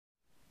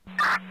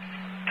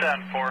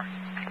10-4.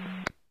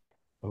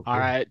 All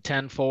right,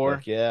 10-4.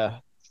 Fuck yeah.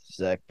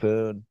 Zach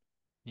Poon.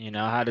 You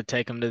know how to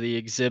take them to the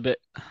exhibit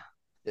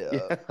Yeah.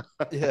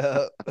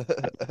 Yeah. Yeah.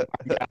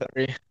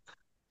 gallery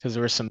because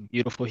we're some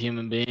beautiful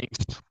human beings.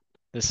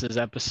 This is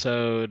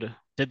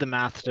did the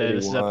math today.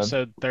 This is 31.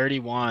 episode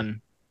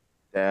 31.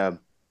 Damn.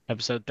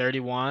 Episode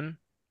 31.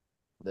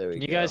 There we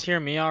Can you guys go. hear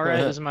me all right?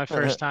 This is my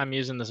first time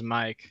using this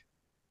mic.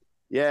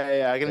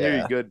 Yeah, I can hear you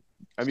Yeah. good.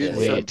 I'm using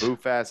Yeah. some Sweet.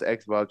 boof ass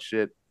Xbox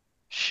shit.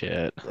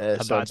 Shit. Yeah, I it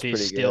bought sounds these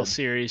pretty Steel good.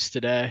 Series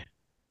today.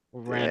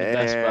 We ran to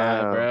Best Buy,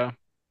 Damn. bro.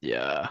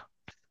 Yeah.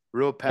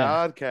 Real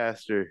Yeah.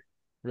 podcaster.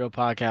 Real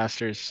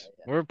podcasters.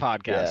 We're Yeah.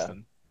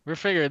 podcasting. We're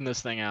figuring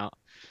this thing out.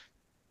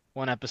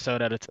 One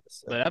episode at a time.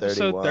 So But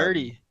episode 31.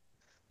 30.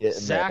 Getting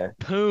Zach there.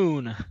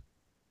 Poon.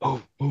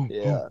 Oh, oh, oh,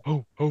 Yeah.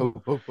 oh, oh.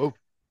 Oh, oh, oh,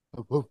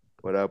 oh, oh.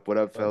 What up,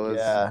 Fuck fellas?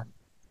 yeah.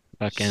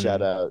 Shout Fucking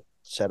out.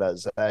 Shout out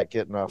Zach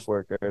getting off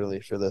work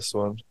early for this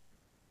one. For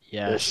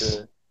yes.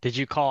 sure. Did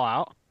you call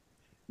out?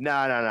 No.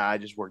 I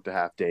just worked a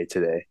half day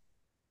today.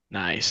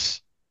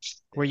 Nice.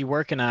 Where you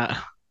working at?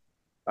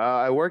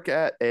 I work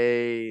at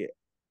a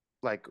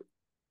like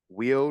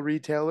wheel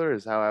retailer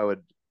is how I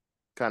would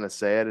kind of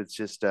say it. It's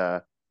just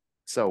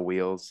sell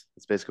wheels.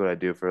 It's basically what I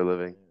do for a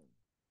living.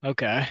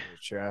 Okay.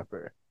 You're a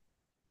trapper.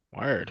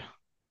 Word.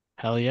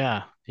 Hell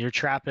yeah. You're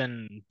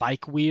trapping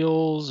bike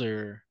wheels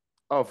or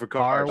Oh, for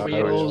car cars,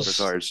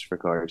 wheels? for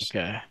cars.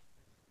 Okay.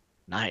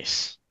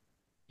 Nice.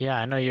 Yeah,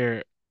 I know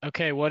you're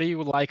okay. What do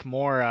you like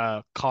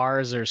more,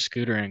 cars or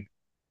scootering?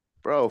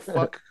 Bro,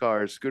 fuck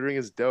cars. Scootering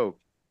is dope.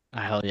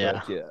 Hell yeah.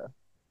 Fuck yeah.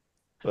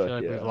 I feel Fuck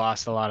like we've yeah.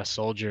 lost a lot of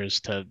soldiers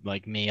to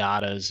like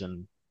Miatas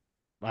and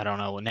I don't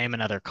know. Name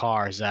another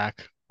car,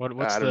 Zach. What's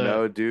I don't the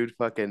know, dude.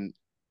 Fucking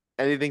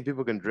anything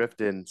people can drift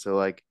in. So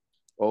like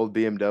old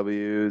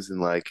BMWs and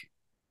like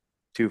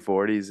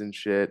 240s and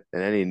shit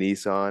and any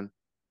Nissan.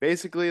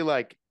 Basically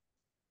like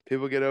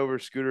people get over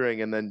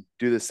scootering and then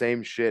do the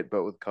same shit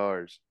but with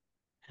cars.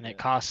 and it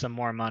costs them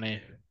more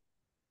money.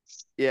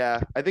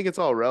 Yeah, I think it's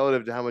all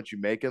relative to how much you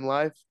make in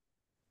life,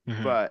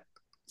 Mhm. but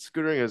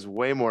scootering is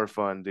way more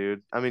fun,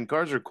 dude. I mean,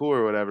 cars are cool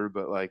or whatever,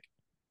 but like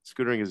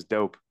scootering is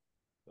dope.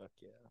 Fuck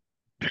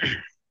yeah.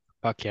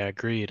 Fuck yeah,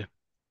 agreed.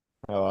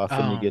 How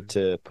often you get Um,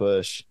 to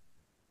push?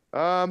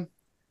 Um,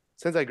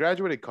 since I just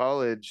graduated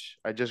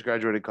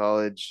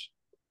college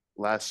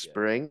last Yeah.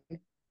 spring.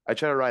 I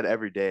try to ride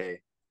every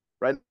day.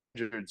 Right now,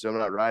 I'm injured, so I'm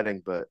not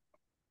riding, but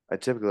I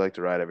typically like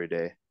to ride every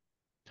day.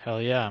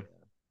 hell yeah.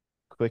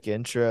 Quick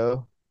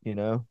intro,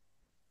 how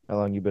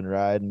long you been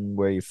riding,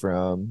 where you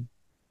from,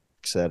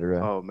 etc.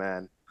 Oh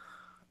man.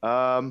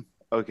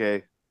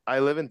 Okay. I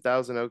live in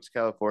Thousand Oaks,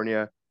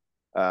 California.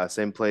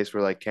 Same place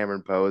where like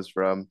Cameron Poe is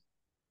from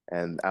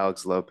and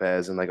Alex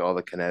Lopez and like all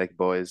the Kinetic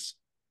boys.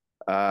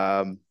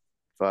 Um,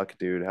 fuck,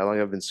 dude. How long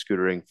have I been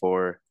scootering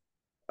for?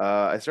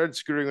 I started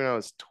scootering when I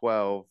was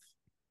 12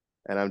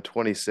 and I'm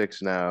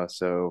 26 now,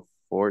 so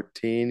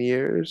 14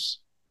 years.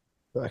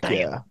 Fuck Damn.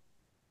 yeah.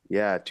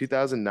 Yeah,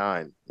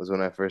 2009 was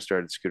when I first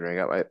started scootering.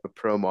 I got a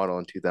pro model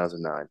in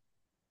 2009.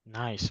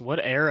 Nice. What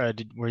era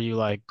were you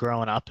like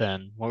growing up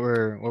in? What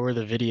were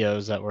the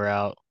videos that were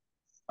out?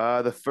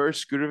 The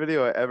first scooter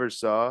video I ever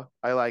saw,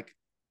 I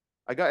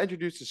got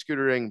introduced to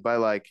scootering by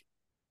like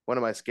one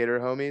of my skater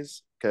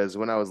homies because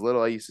when I was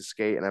little I used to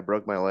skate and I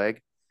broke my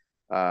leg.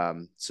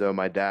 So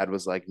my dad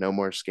was like, no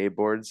more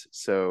skateboards.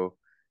 So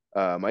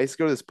I used to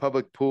go to this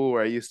public pool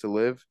where I used to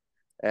live,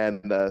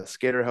 and the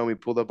skater homie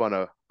pulled up on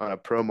a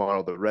pro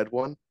model, the red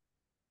one,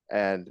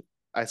 and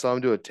I saw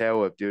him do a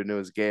tailwhip, dude, and it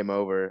was game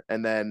over.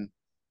 And then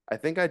I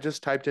think I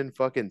just typed in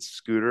fucking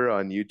scooter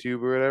on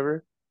YouTube or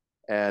whatever,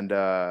 and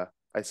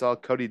I saw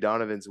Cody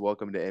Donovan's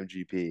Welcome to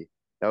MGP.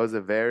 That was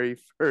the very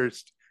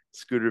first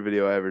scooter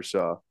video I ever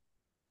saw.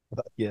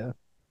 Fuck yeah.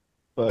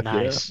 Fuck yeah.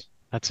 Nice.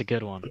 That's a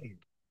good one.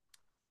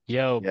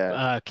 Yo,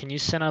 Yeah. can you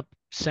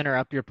center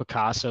up your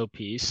Picasso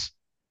piece?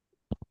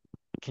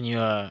 Can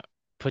you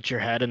put your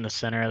head in the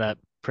center of that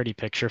pretty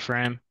picture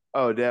frame?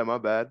 Oh, damn, my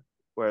bad.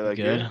 Where, You like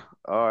good? here?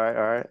 All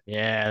right.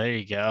 Yeah, there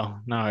you go.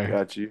 No,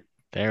 Got you.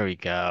 there we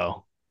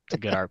go. It's a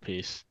good art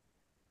piece.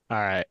 All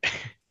right.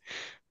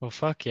 Well,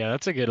 fuck yeah,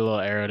 that's a good little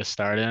era to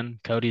start in.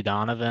 Cody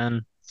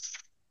Donovan.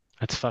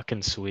 That's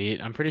fucking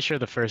sweet. I'm pretty sure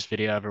the first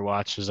video I ever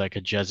watched was like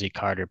a Jesse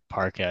Carter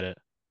park edit.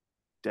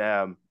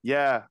 Damn.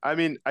 Yeah. I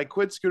mean, I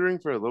quit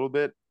scootering for a little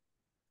bit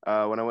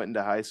when I went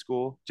into high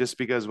school, just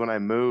because when I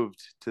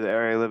moved to the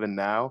area I live in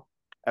now,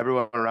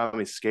 everyone around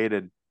me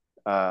skated.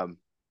 Um,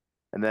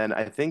 and then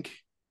I think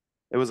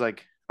it was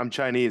like I'm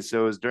Chinese,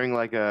 so it was during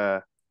like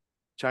a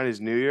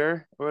Chinese New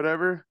Year or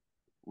whatever.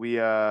 We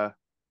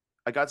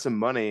I got some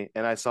money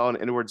and I saw an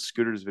inward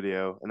scooters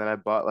video, and then I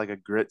bought like a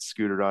grit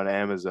scooter on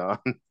Amazon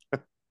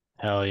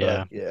Hell Fuck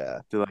yeah. yeah.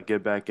 to like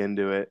get back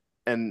into it.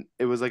 And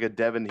it was like a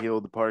Devon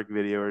Healed Park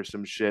video or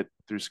some shit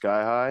through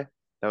Sky High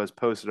that was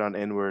posted on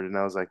Inward, and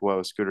I was like, whoa,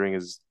 scootering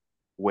is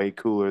way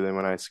cooler than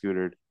when I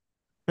scootered.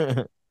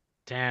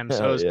 Damn, so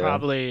Hell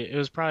yeah. it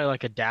was probably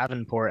like a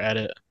Davenport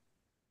edit.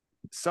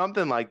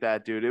 Something like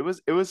that, dude. It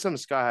was some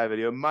Sky High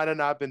video. It might have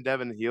not been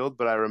Devon Healed,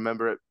 but I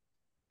remember it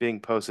being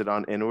posted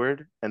on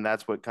Inward, and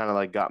that's what kind of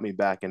like got me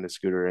back into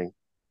scootering.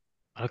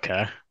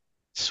 Okay.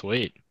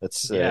 Sweet.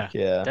 That's Yeah. sick.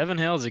 Yeah. Devon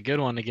Hill's a good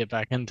one to get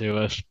back into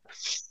with.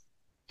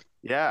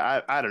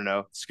 Yeah, I don't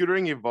know.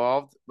 Scootering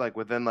evolved like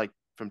within like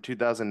from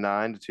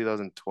 2009 to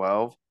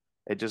 2012.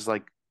 It just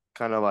like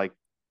kind of like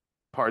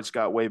parts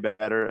got way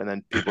better, and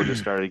then people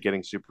just started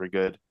getting super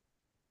good.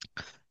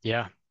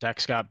 Yeah,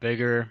 decks got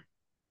bigger,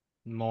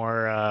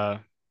 more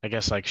I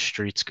guess like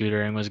street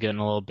scootering was getting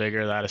a little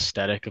bigger, that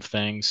aesthetic of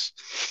things.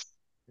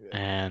 Yeah.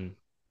 And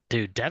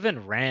dude,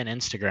 Devin ran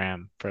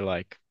Instagram for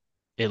like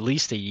at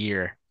least a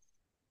year.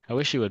 I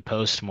wish he would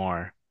post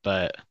more,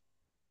 but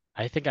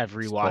I think I've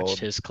It's rewatched cold.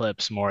 his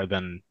clips more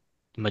than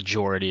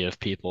majority of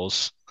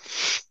people's.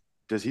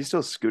 Does he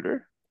still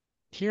scooter?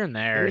 Here and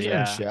He there, was in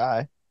yeah.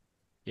 Shy.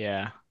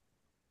 Yeah.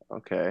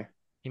 Okay.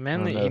 I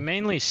don't He know.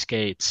 mainly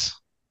skates.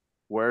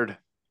 Word.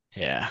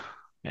 Yeah.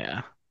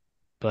 Yeah.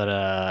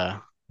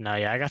 But no,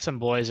 yeah, I got some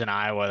boys in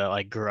Iowa that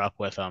like grew up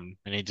with him,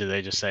 and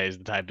they just say he's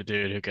the type of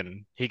dude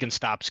who can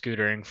stop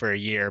scootering for a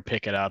year,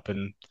 pick it up,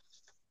 and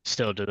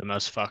still do the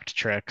most fucked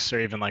tricks, or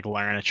even like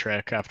learn a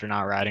trick after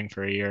not riding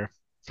for a year.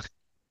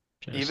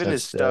 Even Just That's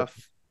his dope.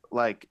 stuff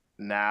like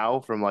now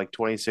from like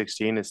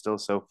 2016 is still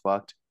so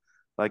fucked.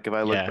 Like if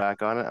I look yeah,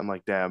 back on it, I'm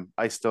like, damn,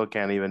 I still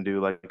can't even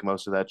do like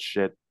most of that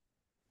shit.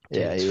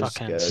 dude, Yeah, it's he was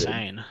fucking goaded.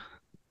 insane.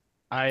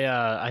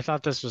 I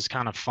thought this was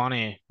kind of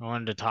funny. I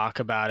wanted to talk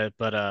about it,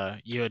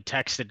 but you had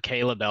texted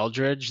Caleb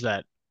Eldridge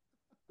that,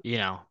 you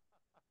know,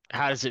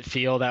 how does it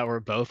feel that we're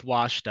both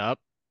washed up?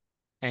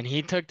 And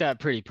he took that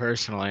pretty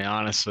personally,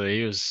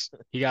 honestly.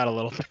 He got a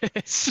little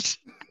pissed.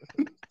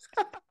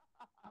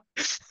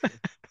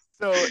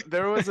 So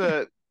there was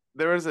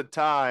a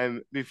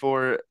time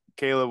before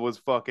Caleb was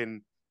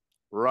fucking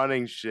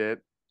running shit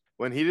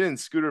when he didn't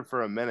scooter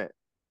for a minute.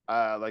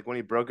 Like when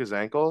he broke his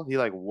ankle, he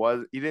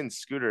didn't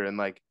scooter and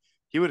like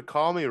he would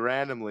call me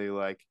randomly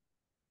like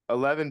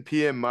 11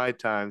 p.m. my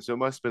time, so it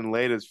must have been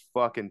late as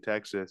fuck in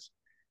Texas.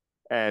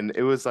 And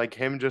it was like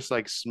him just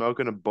like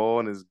smoking a bowl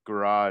in his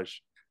garage.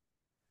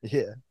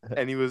 Yeah.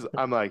 And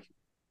I'm like,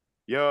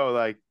 yo,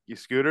 like, you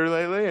scooter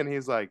lately? And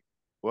he's like,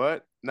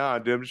 what? Nah,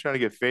 dude, I'm just trying to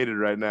get faded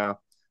right now.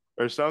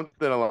 Or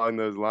something along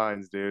those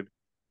lines, dude.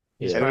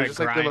 He's And it Yeah. was probably just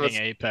like the grinding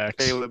most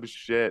Apex. Caleb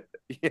shit.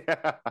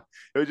 Yeah.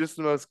 It was just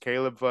the most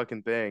Caleb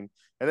fucking thing.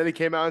 And then he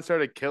came out and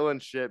started killing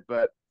shit.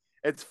 But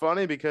it's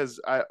funny because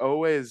I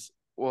always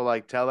will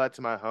like tell that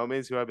to my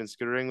homies who I've been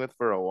scootering with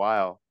for a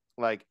while.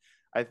 Like,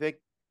 I think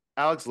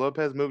Alex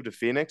Lopez moved to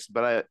Phoenix,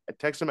 but I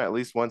text him at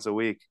least once a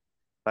week,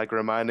 like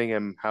reminding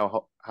him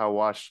how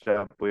washed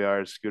up we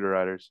are as scooter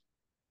riders.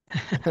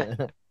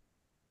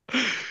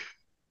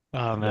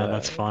 Oh man, Nah.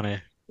 that's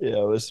funny. Yeah,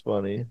 it was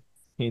funny.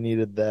 He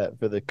needed that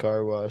for the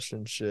car wash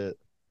and shit.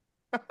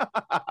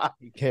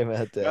 He came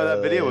out to No,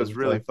 that video LA was and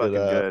really fucked it fucking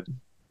up. good.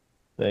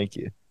 Thank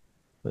you.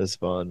 It was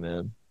fun,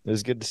 man. It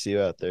was good to see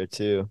you out there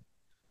too.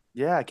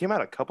 Yeah, it came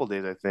out a couple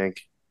days, I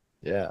think.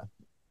 Yeah.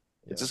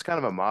 It's Yeah. just kind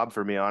of a mob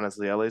for me,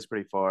 honestly. LA's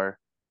pretty far.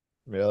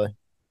 Really?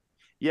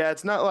 Yeah,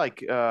 it's not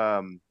like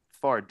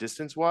far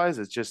distance wise.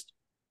 It's just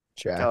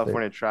Traffic.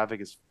 California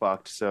traffic is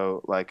fucked.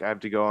 So like I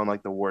have to go on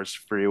like the worst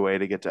freeway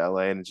to get to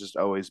LA and it's just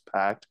always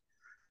packed.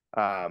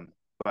 Um,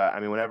 but I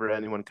mean, whenever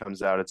anyone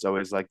comes out, it's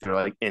always like they're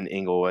like in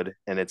Inglewood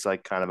and it's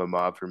like kind of a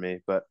mob for me,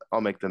 but I'll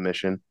make the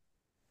mission.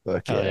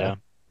 Fuck Hell yeah. yeah.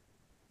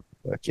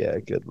 Fuck yeah.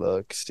 Good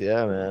looks.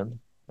 Yeah,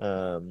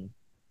 man.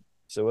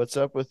 So what's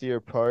up with your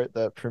part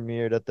that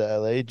premiered at the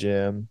LA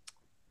Jam?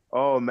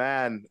 Oh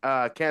man,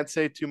 can't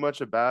say too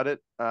much about it.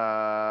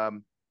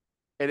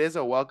 It is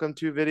a welcome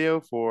to video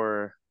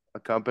for a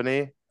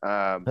company.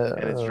 And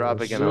it's Oh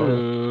dropping in shit.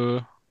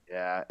 Ooh.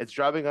 yeah, it's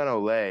dropping on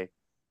Olay.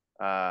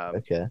 Um,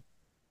 Okay.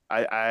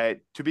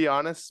 to be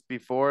honest,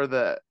 before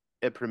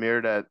it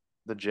premiered at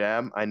the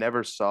Jam, I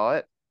never saw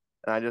it,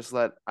 and I just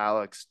let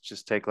Alex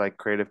just take like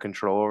creative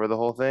control over the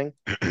whole thing.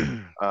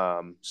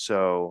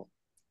 So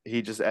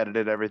he just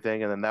edited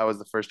everything, and then that was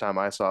the first time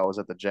I saw it was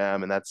at the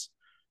Jam, and that's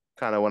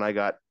kind of when I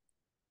got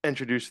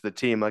introduced to the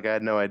team. Like I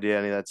had no idea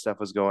any of that stuff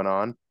was going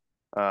on,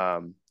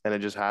 and it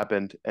just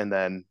happened, and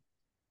then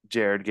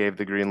Jared gave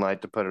the green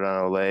light to put it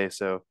on Olay,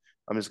 so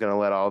I'm just gonna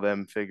let all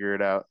them figure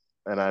it out,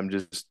 and I'm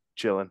just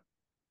chilling.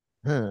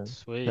 Huh.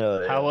 Sweet. Hell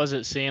How yeah. was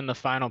it seeing the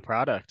final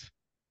product?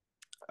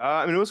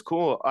 I mean, it was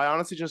cool. I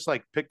honestly just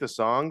like picked the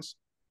songs,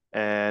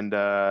 and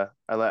I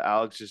let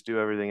Alex just do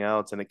everything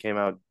else, and it came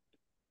out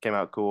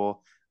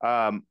cool.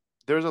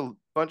 There's a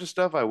bunch of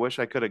stuff I wish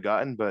I could have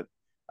gotten, but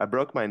I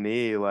broke my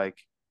knee like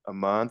a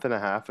month and a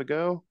half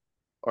ago,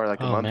 or like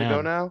a Oh month ago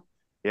man. now.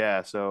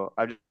 Yeah, so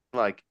I just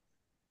like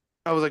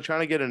I was like trying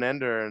to get an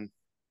ender, and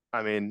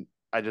I mean,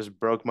 I just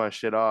broke my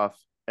shit off,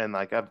 and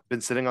like I've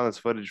been sitting on this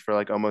footage for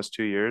like almost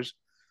 2 years.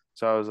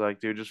 So I was like,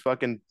 dude, just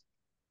fucking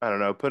I don't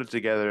know, put it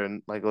together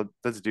and like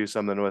let's do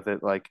something with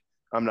it. Like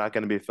I'm not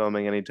going to be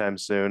filming anytime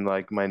soon.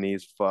 Like my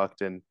knee's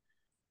fucked and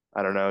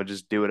I don't know,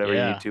 just do whatever you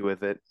need Yeah. to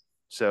with it.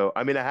 So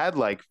I mean, I had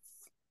like it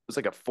was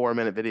like a 4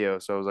 minute video,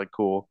 so I was like,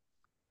 cool.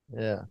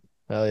 Yeah.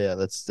 Hell yeah.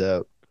 That's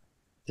dope.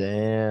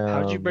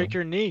 How'd you break Damn.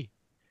 your knee?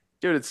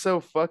 Dude, it's so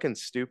fucking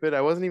stupid.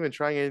 I wasn't even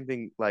trying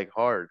anything like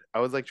hard. I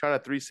was like trying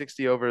to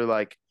 360 over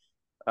like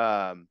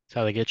That's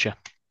how they get you.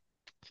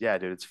 yeah,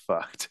 dude, it's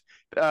fucked.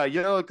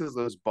 You know, because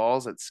those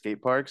balls at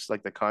skate parks,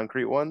 like the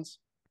concrete ones,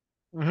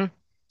 Hmm.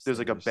 there's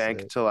So like a they're bank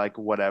sick. to like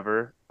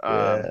whatever.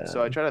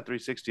 So I Yeah, tried a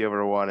 360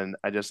 over one and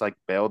I just like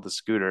bailed the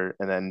scooter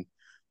and then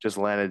just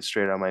landed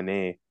straight on my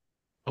knee.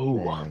 Oh,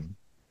 damn,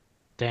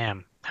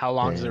 damn. How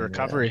long's the damn, yeah.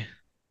 recovery?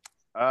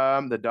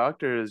 The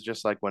doctor is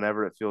just like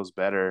whenever it feels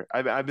better.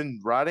 I've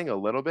been riding a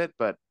little bit,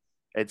 but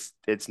it's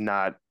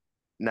not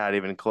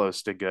even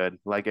close to good.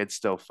 Like it's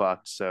still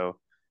fucked. So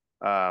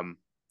um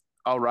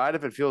I'll ride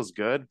if it feels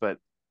good, but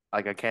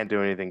like I can't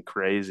do anything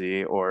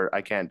crazy or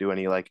I can't do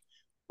any like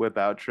whip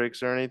out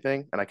tricks or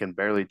anything, and I can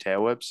barely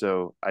tail whip,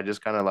 so I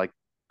just kind of like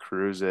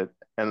cruise it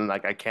and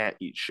like I can't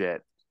eat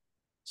shit.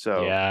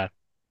 So Yeah,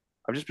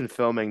 I've just been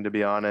filming to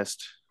be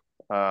honest.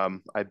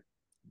 I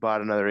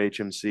bought another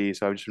HMC,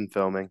 so I've just been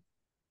filming.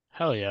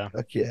 hell yeah.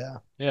 Fuck yeah.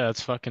 Yeah,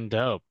 that's fucking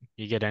dope.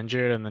 You get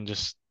injured and then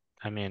just,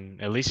 I mean,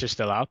 at least you're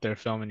still out there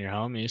filming your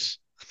homies.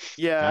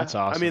 Yeah, That's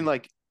I mean awesome.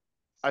 like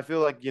I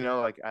feel like,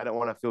 like I don't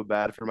want to feel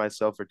bad for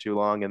myself for too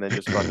long and then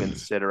just fucking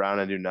sit around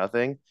and do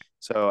nothing.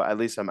 So at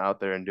least I'm out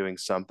there and doing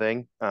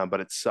something. But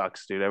it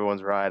sucks, dude.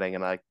 Everyone's riding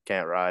and I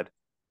can't ride.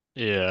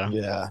 Yeah,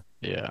 Yeah,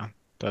 yeah,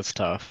 that's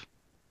tough.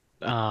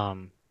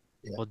 Um,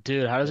 yeah. well,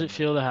 dude, how does it Um,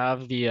 feel to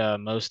have the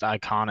most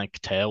iconic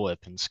tail whip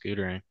in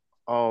scootering?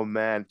 Oh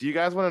man. Do you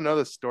guys want to know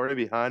the story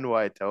behind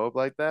why I toe up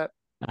like that?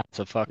 That's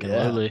a fucking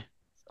yeah, lily.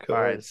 of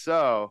All right. course.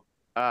 So,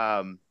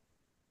 um,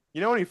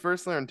 when you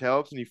first learn tail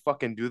ups and you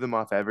fucking do them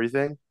off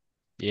everything,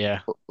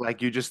 Yeah,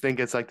 like you just think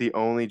it's like the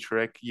only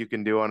trick you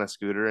can do on a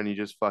scooter and you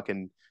just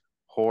fucking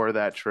whore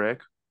that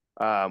trick.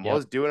 Well, I yep,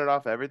 was doing it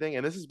off everything,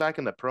 and this is back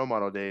in the pro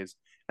model days,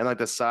 and like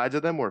the sides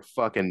of them were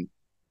fucking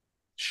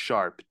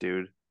sharp,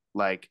 dude.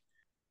 Like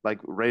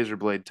razor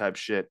blade type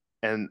shit.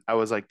 And I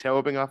was like tail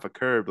whipping off a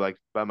curb like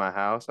by my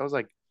house. I was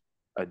like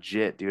a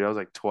jit, dude. I was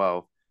like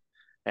 12.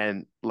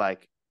 And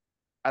like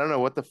I don't know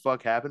what the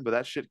fuck happened, but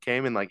that shit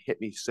came and like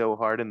hit me so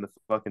hard in the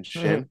fucking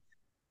shin.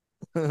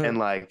 And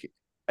like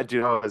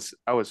dude,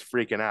 I was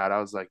freaking out. I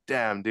was like,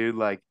 damn, dude,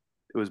 like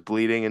it was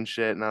bleeding and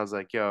shit. And I was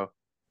like, yo,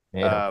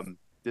 Damn.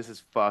 this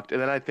is fucked.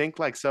 And then I think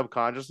like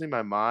subconsciously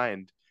my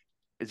mind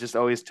it just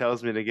always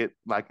tells me to get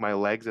like my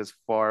legs as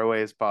far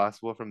away as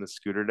possible from the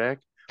scooter deck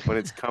when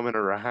it's coming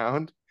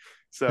around.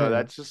 So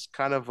that's just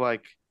kind of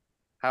like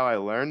how I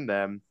learned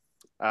them.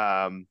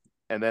 Um,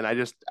 and then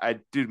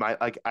dude, my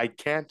like I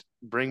can't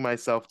bring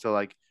myself to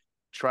like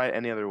try it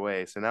any other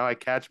way. So now I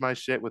catch my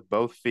shit with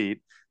both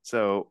feet.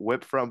 So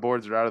whip front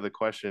boards are out of the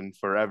question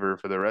forever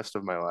for the rest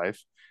of my life.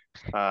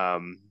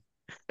 Um,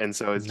 and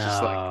so it's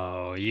just like,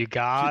 no, you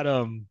got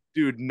him.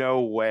 dude,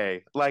 no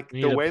way. Like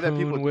the Need a way that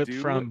people Poon whip do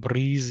front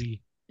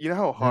breezy. you know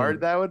how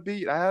hard that would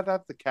be? I have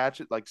to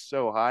catch it like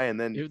so high and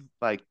then It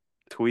like it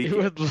tweak it.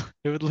 would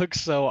it would look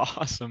so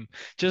awesome.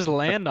 Just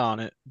land on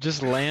it.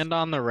 Just land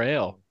on the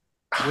rail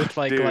with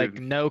like Dude,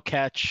 no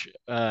catch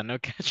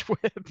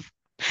whip.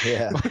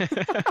 Yeah.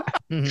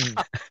 It'd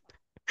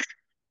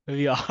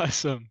be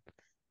awesome.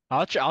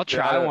 I'll dude, I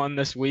try don't, one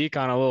this week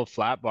on a little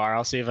flat bar.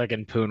 I'll see if I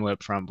can Poon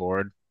whip front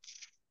board.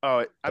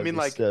 oh, I That'd mean be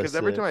like so because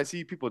every time sick. I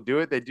see people do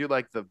it, they do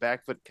like the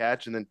back foot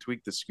catch and then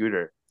tweak the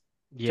scooter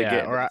to Yeah,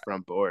 get into the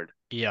front board.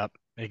 yep,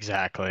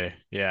 exactly.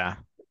 Yeah.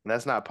 And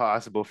that's not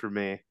possible for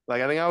me.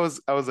 Like I think I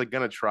was like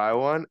gonna try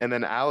one, and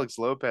then Alex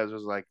Lopez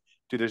was like,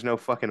 dude, there's no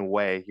fucking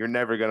way. You're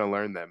never gonna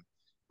learn them.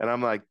 And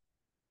I'm like,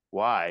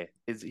 why?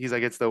 He's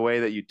like, it's the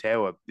way that you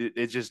tail whip.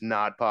 It's just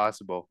not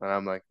possible. And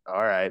I'm like,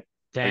 all right, I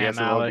Damn, guess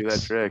I won't do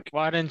that Alex. trick.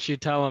 Why didn't you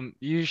tell him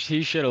he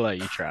should have let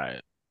you try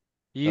it?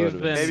 That would You've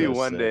have been Maybe been so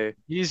one sick. day.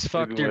 he's Maybe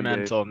fucked your one day.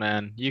 mental,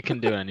 man. You can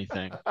do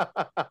anything.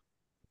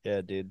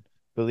 Yeah, dude.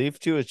 Believe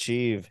to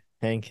achieve.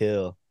 Hank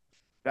Hill.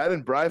 That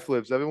and bri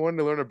flips. I've been wanting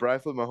to learn a bri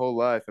flip my whole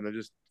life, and I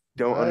just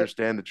don't What?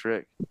 understand the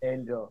trick.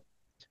 Angel.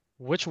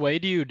 Which way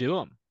do you do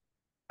them?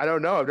 I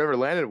don't know. I've never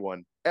landed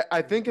one.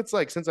 I think it's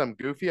like since I'm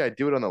goofy, I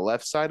do it on the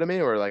left side of me,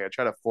 or like I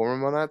try to form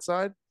them on that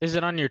side. Is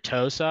it on your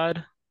toe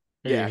side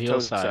or your Yeah, heel toe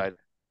side? side,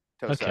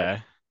 toe side.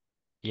 Okay.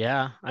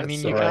 Yeah, I That's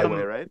mean the you The got right right. way,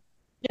 them. right?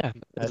 Yeah,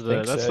 I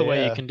think that's so, the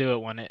way you yeah. can do it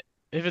when it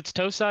if it's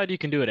toe side, you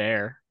can do it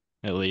air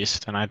at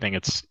least, and I think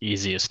it's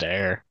easiest to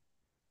air.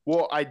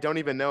 Well, I don't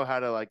even know how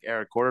to like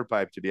air a quarter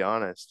pipe, to be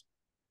honest.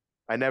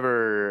 I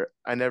never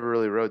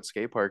really rode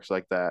skate parks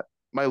like that.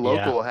 My Yeah.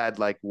 local had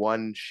like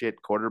one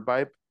shit quarter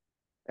pipe,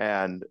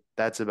 and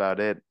that's about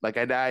it. Like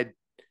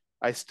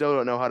I still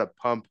don't know how to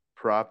pump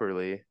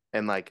properly.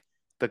 And like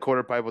the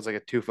quarter pipe was like a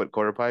 2 foot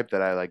quarter pipe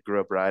that I like grew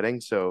up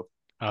riding. So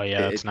Oh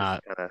yeah, it, it's it just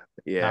not kind of, not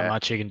yeah,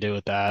 much you can do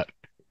with that.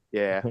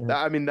 yeah.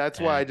 I mean, that's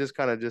why I Dang. just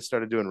kind of just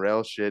started doing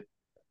rail shit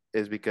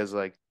is because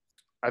like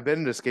I've been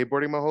into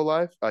skateboarding my whole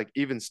life. Like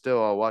even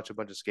still, I'll watch a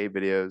bunch of skate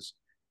videos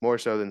more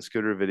so than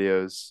scooter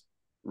videos,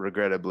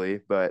 regrettably.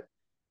 But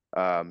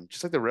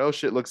just like the rail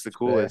shit looks the Fair.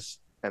 coolest.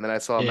 And then I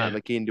saw Matt Yeah.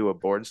 McKean do a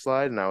board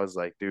slide, and I was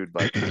like, dude,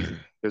 like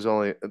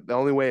the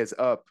only way is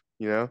up,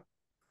 you know?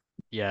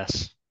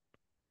 Yes.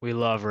 We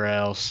love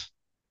rails.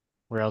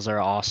 Rails are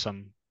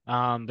awesome.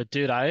 But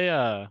dude,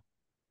 I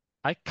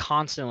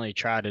constantly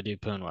try to do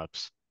poon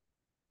whips.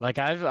 Like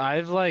I've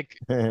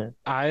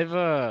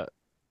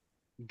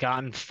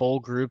gotten full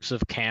groups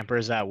of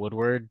campers at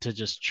Woodward to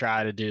just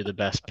try to do the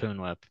best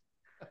poon whip.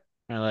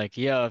 They're like,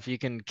 yo, if you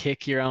can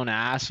kick your own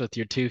ass with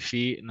your 2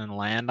 feet and then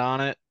land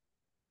on it,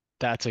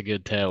 that's a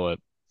good tail whip.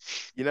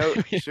 You know,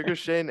 Sugar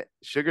Shane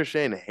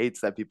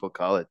hates that people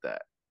call it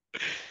that.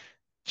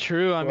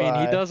 True, I mean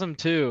he Why? does them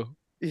too.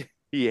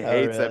 He Oh,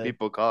 hates that really?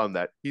 people call him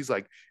that. He's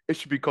like, it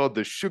should be called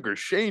the Sugar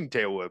Shane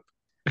tail whip.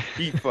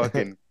 He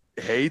fucking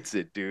hates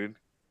it, dude.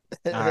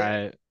 All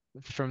right.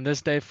 From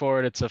this day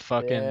forward, it's a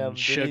fucking Damn, did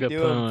he sugar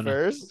do him poon.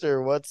 first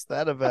or what's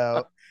that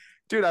about?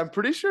 Dude, I'm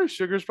pretty sure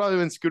Sugar's probably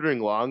been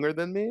scootering longer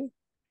than me.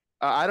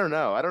 I don't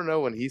know. I don't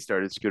know when he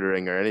started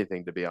scootering or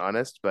anything, to be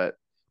honest. But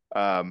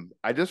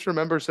I just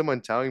remember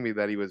someone telling me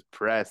that he was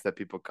pressed that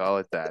people call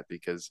it that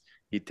because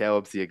he tail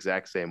whips the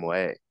exact same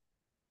way.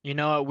 You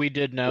know what? We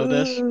did know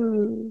this,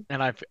 and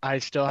I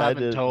still I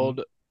haven't didn't.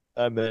 told.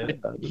 I may I, have.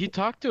 I he didn't.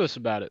 talked to us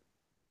about it.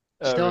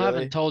 Oh, Still haven't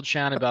really? told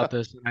Shan about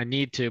this, and I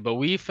need to. But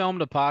we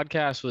filmed a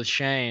podcast with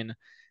Shane,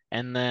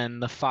 and then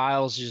the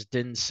files just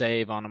didn't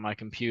save onto my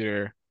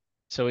computer,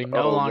 so we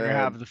no Oh longer man.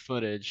 have the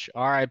footage.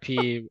 RIP.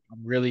 I'm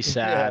really Yeah.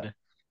 sad.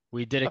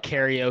 We did a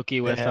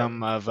karaoke with him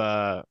Damn. of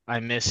 "I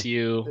Miss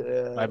You"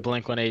 by Yeah.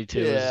 Blink-182.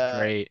 It was Yeah.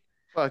 great,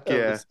 Fuck That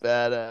yeah. was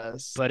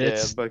badass. but Damn.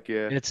 Fuck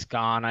yeah. it's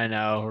gone. I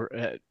know.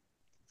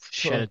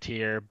 Shed a Huh.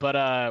 tear.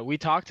 But we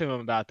talked to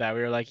him about that.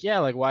 We were like, yeah,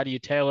 like why do you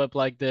tail whip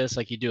like this?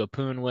 Like you do a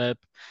poon whip.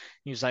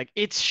 He was like,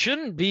 it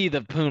shouldn't be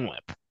the poon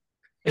whip.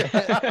 Damn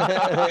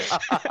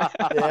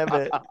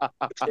it.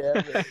 Damn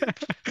it.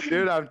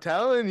 Dude, I'm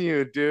telling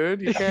you,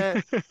 dude, you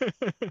can't.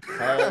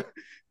 How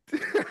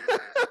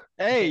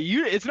Hey,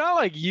 it's not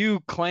like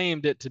you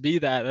claimed it to be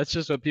that. That's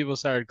just what people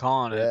started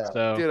calling it. yeah.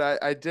 So, Dude,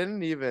 I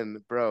didn't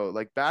even, bro.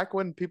 Like back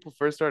when people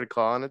first started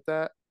calling it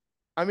that,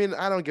 I mean,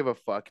 I don't give a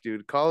fuck,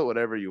 dude. Call it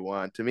whatever you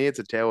want. To me, it's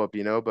a tail whip,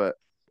 But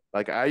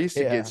like, I used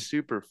to get Yeah.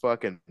 super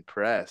fucking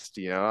pressed,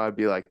 I'd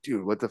be like,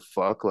 dude, what the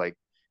fuck? Like,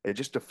 it's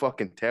just a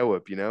fucking tail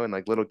whip, And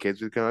like little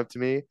kids would come up to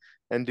me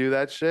and do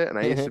that shit, and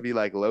I used to be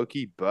like low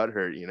key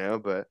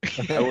butthurt, But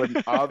I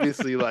wouldn't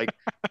obviously like,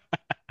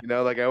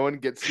 like I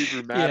wouldn't get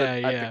super mad yeah,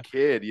 at the yeah.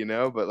 kid,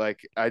 But like,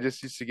 I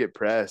just used to get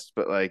pressed.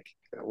 But like,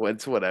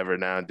 it's whatever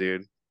now,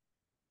 dude.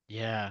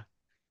 Yeah.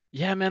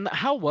 Yeah, man.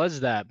 How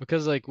was that?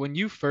 Because like when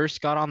you first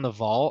got on the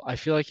vault, I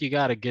feel like you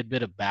got a good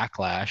bit of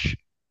backlash.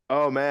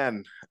 Oh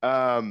man,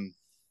 um,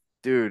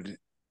 dude.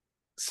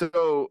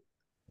 So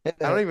I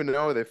don't even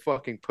know where they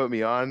fucking put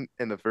me on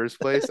in the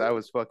first place. I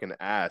was fucking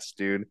ass,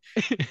 dude.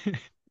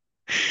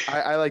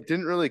 I like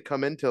didn't really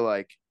come into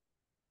like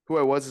who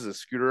I was as a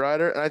scooter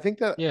rider, and I think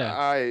that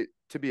Yeah.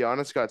 to be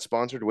honest, got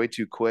sponsored way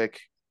too quick.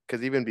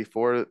 Because even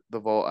before the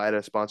Volt, I had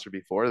a sponsor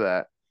before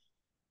that.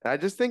 And I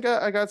just think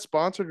I got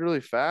sponsored really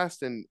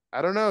fast, and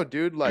I don't know,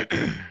 dude. Like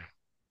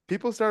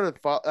people started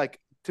like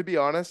to be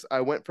honest,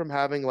 I went from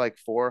having like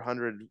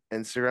 400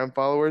 Instagram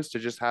followers to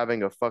just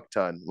having a fuck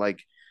ton.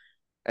 Like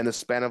in the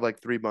span of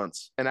like 3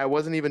 months. And I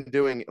wasn't even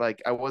doing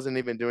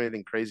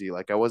anything crazy.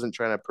 Like I wasn't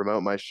trying to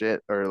promote my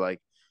shit or like,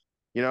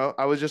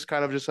 I was just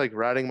kind of just like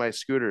riding my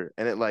scooter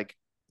and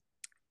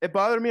it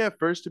bothered me at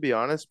first to be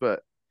honest,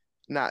 but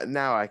not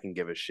now I can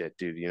give a shit,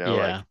 dude. Like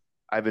Yeah.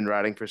 I've been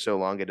riding for so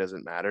long it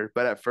doesn't matter.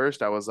 But at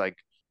first I was like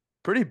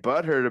pretty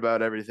butthurt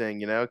about everything,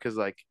 because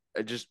like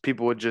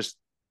people would just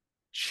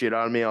shit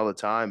on me all the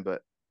time.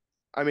 But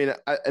I mean,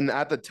 and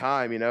at the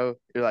time, you're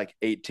like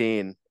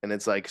 18 and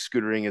it's like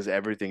scootering is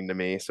everything to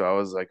me. So I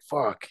was like,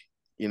 fuck,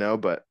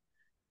 but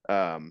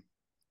um,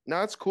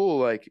 now it's cool.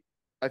 Like,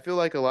 I feel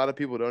like a lot of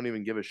people don't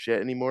even give a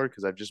shit anymore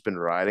because I've just been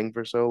riding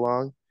for so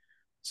long. Yeah.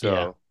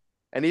 So,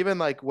 and even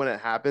like when it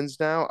happens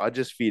now, I'll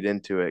just feed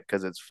into it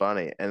because it's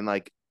funny. And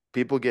like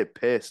people get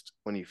pissed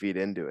when you feed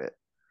into it.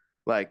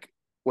 Like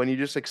when you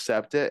just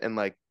accept it and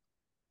like,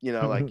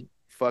 like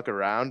fuck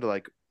around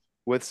like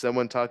with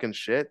someone talking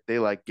shit, they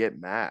like get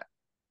mad.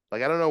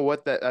 Like I don't know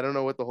what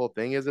the whole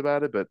thing is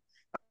about it, but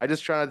I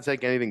just try not to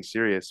take anything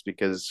serious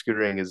because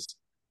scootering is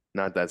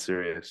not that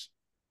serious.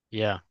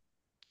 Yeah.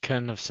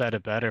 Couldn't have said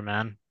it better,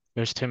 man.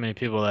 There's too many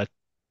people that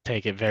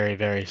take it very,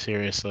 very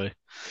seriously,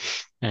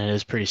 and it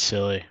is pretty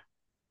silly.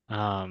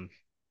 Um,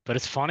 but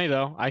it's funny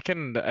though.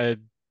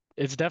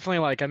 It's definitely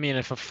like, I mean,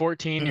 if a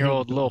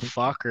 14-year-old little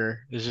fucker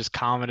is just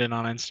commenting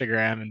on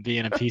Instagram and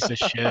being a piece of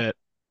shit,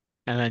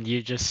 and then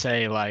you just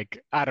say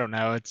like, I don't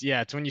know,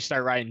 it's when you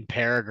start writing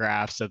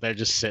paragraphs that they're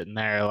just sitting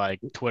there like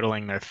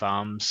twiddling their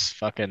thumbs,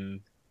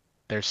 fucking,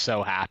 they're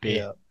so happy.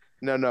 Yeah.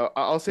 No, no,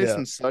 I'll say Yeah.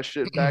 some sus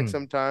shit back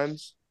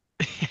sometimes,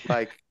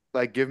 like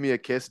give me a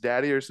kiss,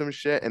 daddy, or some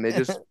shit, and they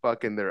just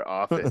fucking they're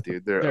off it,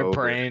 dude. They're Their over it.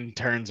 brain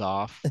turns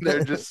off.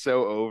 They're just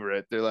so over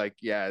it. They're like,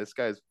 yeah, this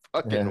guy's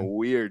Yeah. fucking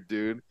weird,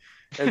 dude.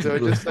 And so it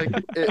just like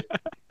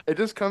it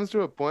just comes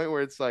to a point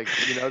where it's like,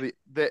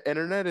 the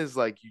internet is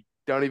like you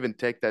don't even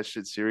take that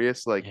shit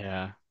serious. Like,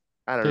 Yeah.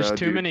 I don't There's know,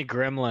 too dude. many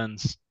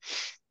gremlins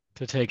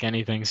to take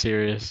anything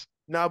serious.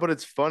 No, but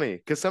it's funny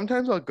because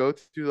sometimes I'll go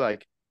through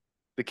like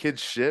the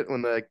kids' shit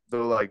when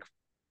they'll like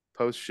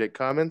post shit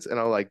comments, and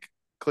I'll like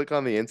click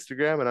on the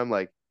Instagram, and I'm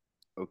like,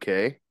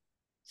 okay,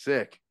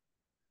 sick,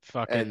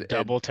 Fucking and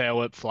double tail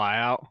whip fly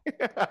out.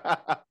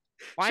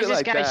 Why is shit this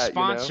like guy that, you know?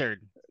 sponsored?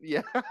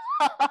 Yeah.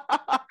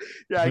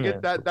 Yeah, I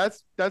get that.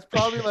 That's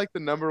probably like the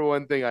number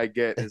one thing I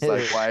get is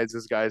like, why is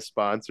this guy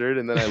sponsored?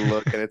 And then I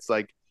look and it's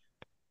like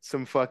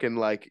some fucking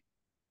like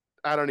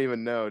I don't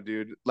even know,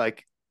 dude.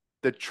 Like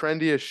the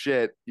trendiest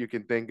shit you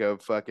can think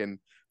of, fucking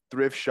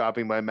thrift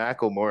shopping by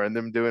Macklemore and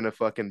them doing a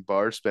fucking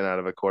bar spin out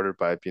of a quarter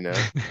pipe, you know?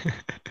 So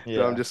I'm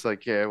Yeah. just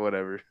like, yeah,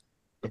 whatever.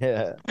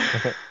 Yeah.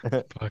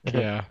 Fuck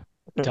yeah.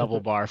 Double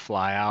bar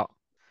fly out.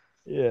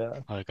 Yeah.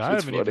 Like I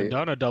Shit's haven't even funny.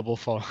 done a double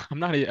fall. I'm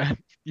not even,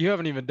 you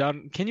haven't even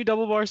done, can you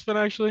double bar spin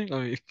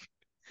actually?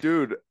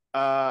 Dude,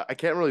 I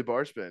can't really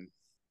bar spin.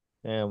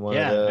 And one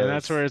of Yeah, and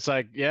that's where those. it's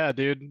like, yeah,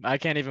 dude, I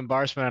can't even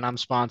bar spin and I'm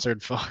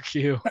sponsored. Fuck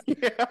you.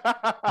 It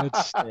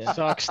Yeah.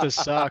 sucks to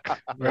suck,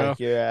 bro. Break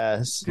your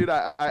ass. Dude,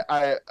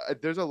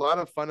 there's a lot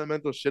of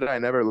fundamental shit I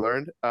never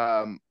learned.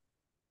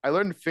 I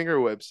learned finger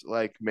whips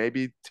like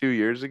maybe 2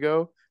 years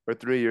ago or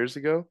 3 years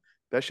ago.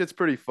 That shit's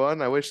pretty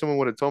fun. I wish someone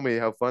would have told me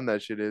how fun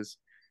that shit is.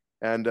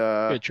 And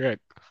Good trick.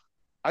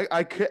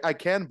 I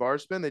can bar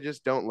spin. They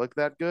just don't look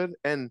that good.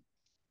 And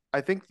I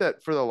think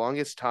that for the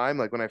longest time,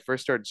 like when I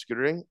first started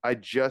scootering, I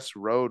just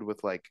rode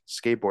with like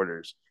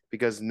skateboarders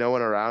because no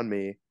one around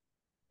me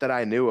that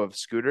I knew of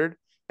scootered,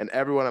 and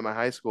everyone at my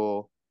high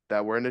school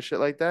that were into shit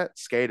like that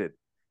skated.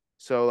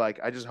 So like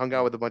I just hung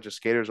out with a bunch of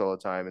skaters all the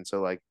time. And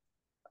so like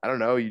I don't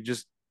know, you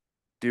just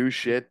do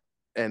shit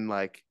and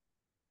like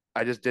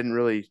I just didn't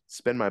really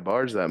spin my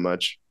bars that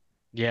much.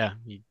 Yeah,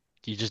 you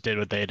just did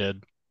what they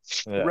did.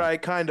 Yeah.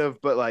 Right, kind of,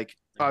 but like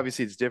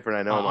obviously it's different.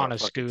 I know I'm on On a a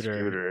fucking scooter.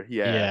 scooter.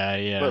 Yeah.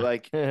 Yeah, But yeah.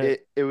 like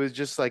it was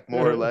just like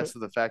more or less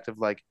of the fact of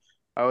like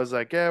I was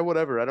like, yeah,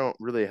 whatever. I don't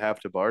really have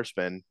to bar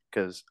spin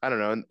because I don't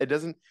know. And it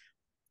doesn't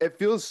it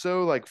feels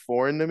so like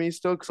foreign to me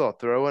still because I'll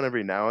throw one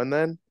every now and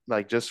then,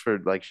 like just for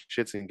like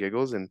shits and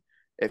giggles. And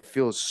it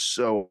feels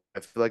so I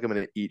feel like I'm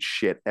gonna eat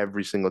shit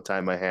every single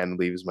time my hand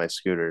leaves my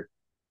scooter.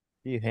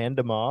 Do you hand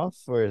them off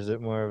or is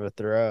it more of a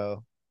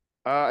throw?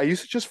 I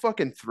used to just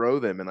fucking throw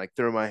them and like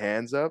throw my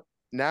hands up.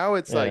 Now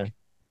it's Yeah. like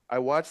I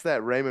watched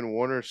that Raymond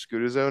Warner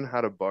Scooter Zone how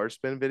to bar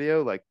spin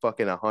video like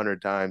fucking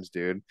 100 times,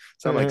 dude.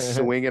 So I'm like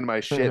swinging my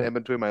shit in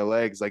between my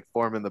legs, like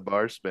forming the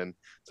bar spin.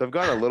 So I've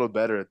gotten a little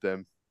better at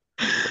them,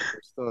 but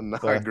they're still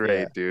not Fuck yeah.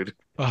 great, dude.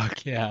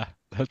 Fuck yeah.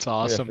 That's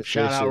awesome.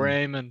 Shout out Repetition.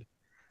 Raymond.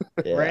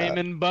 Yeah.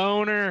 Raymond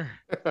Boner.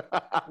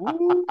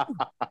 Woo.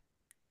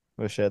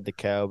 Wish I had the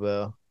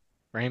cowbell.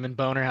 Raymond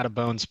Boner had a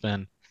bone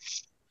spin.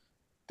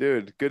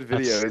 Dude, good video.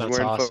 He's That's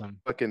wearing awesome.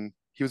 fucking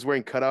he was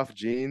wearing cutoff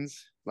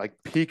jeans, like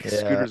peak Yeah.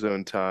 Scooter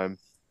Zone time.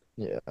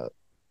 Yeah.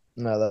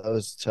 No, that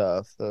was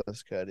tough. That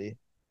was cutty.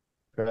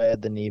 Probably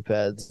had the knee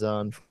pads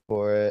on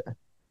for it.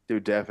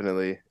 Dude,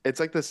 definitely. It's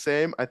like the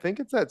same. I think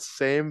it's that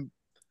same.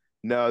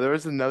 No, there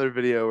was another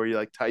video where you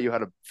like taught you how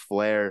to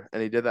flare,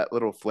 and he did that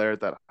little flare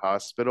at that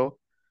hospital,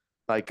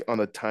 like on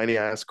the tiny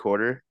ass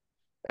quarter.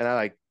 And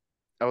I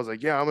was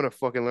like, yeah, I'm gonna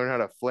fucking learn how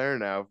to flare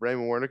now. If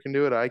Raymond Warner can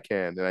do it, I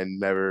can. And I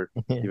never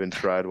even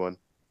tried one.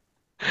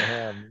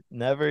 Damn.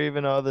 Never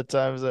even all the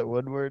times at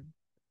Woodward.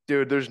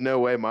 Dude, there's no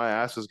way my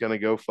ass was gonna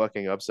go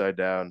fucking upside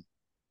down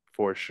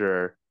for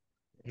sure.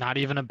 Not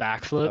even a I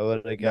backflip.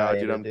 would have No, got you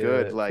dude, to I'm do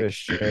good. it for Like,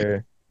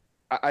 sure.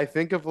 I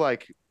think of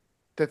like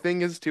the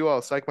thing is too,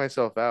 I'll psych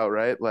myself out,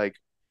 right? Like,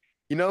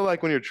 you know,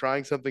 like when you're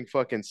trying something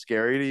fucking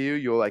scary to you,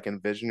 you'll like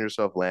envision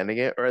yourself landing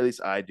it, or at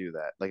least I do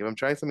that. Like if I'm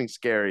trying something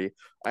scary,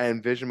 I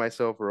envision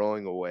myself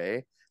rolling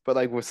away. But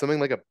like with something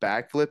like a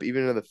backflip,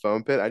 even in the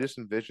foam pit, I just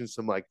envision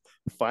some like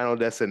final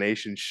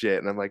destination shit.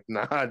 And I'm like,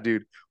 nah,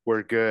 dude,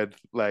 we're good.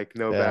 Like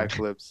no Yeah.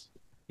 backflips.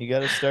 You got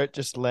to start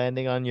just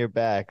landing on your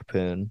back,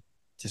 Poon.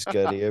 Just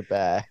go to your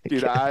back.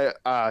 Dude,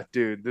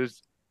 dude,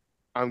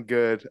 I'm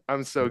good.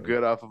 I'm so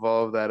good off of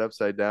all of that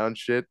upside down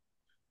shit.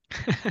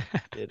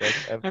 Dude,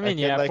 I I mean, can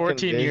yeah, like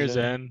 14 years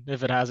envision. in,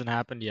 if it hasn't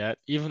happened yet,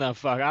 even though,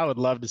 fuck, I would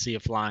love to see a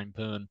flying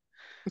poon.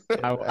 I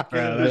can Bro, that'd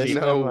There's be,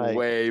 envision no them like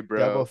way,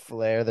 double bro.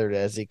 flare the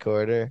resi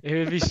quarter. it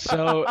would be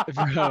so,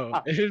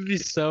 bro, it would be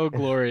so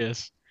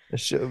glorious. It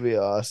should be I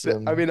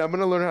awesome. mean, I'm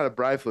gonna learn how to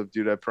bri flip,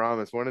 dude. I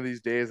promise. One of these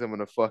days, I'm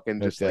gonna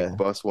fucking just like Okay.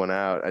 bust one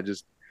out.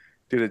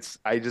 Dude,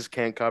 I just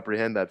can't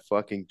comprehend that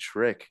fucking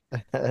trick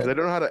because I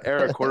don't know how to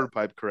air a quarter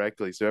pipe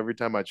correctly. So every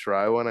time I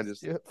try one, I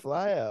Just just do it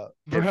fly out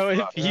get Bro, if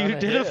or on you a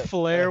did a hip. A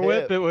flare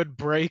whip, hip. it would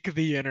break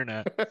the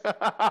internet.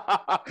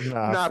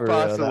 Nah, not for real.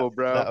 possible, That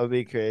bro. would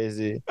be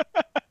crazy.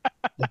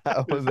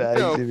 That There's would no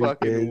actually be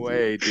fucking crazy.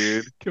 way,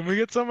 dude. Can we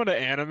get someone to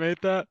animate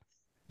that?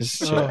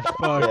 Just Oh, try.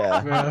 fuck,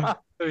 Yeah. bro.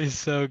 That'd be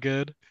so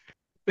good.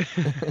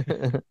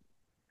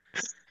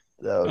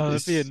 That would Oh,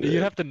 be you'd sick.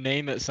 have to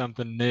name it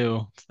something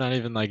new. It's not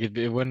even like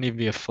it wouldn't even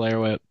be a flare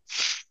whip.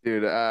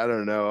 Dude, I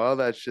don't know. All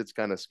that shit's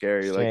kind of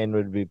scary. Like, Shane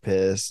would be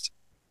pissed.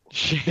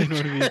 Shane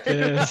would be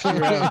pissed,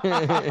 bro.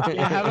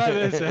 Yeah, how about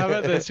this? How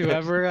about this?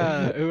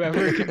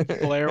 Whoever can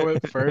flare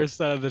whip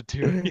first out of the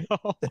two of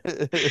y'all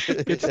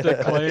gets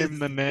to claim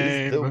the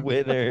Is the name.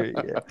 winner.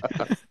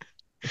 Yeah.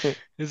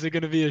 Is it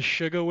gonna be a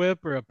sugar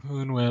whip or a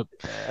poon whip?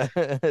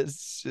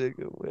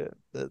 Sugar whip.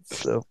 That's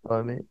so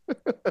funny.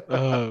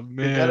 Oh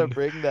We gotta man.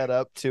 bring that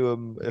up to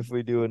him if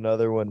we do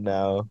another one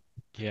now.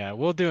 Yeah,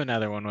 we'll do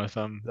another one with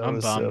them. That I'm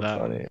was bummed so that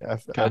one funny. I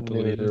got didn't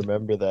even deleted.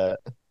 remember that.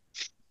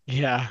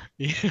 Yeah,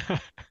 yeah.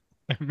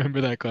 I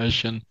remember that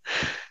question.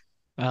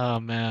 Oh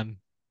man.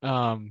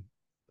 Um,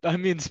 I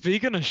mean,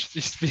 speaking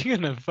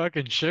of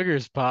fucking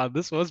sugars pod,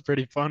 this was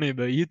pretty funny,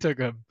 but you took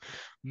a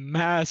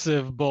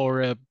massive bull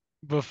rip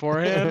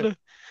beforehand,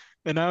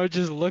 and I would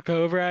just look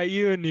over at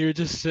you, and you're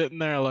just sitting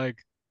there like,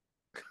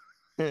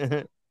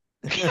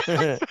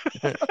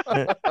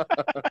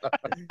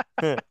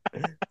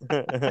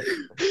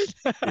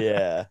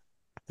 Yeah.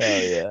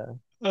 Hell yeah.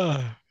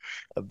 oh.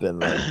 I've been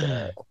like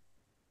that.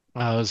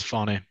 That was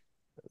funny.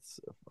 That's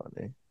so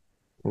funny.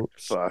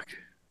 Oops. Fuck.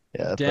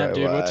 Yeah, that's Damn,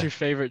 probably dude, what's your why.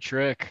 favorite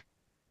trick?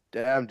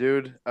 Damn,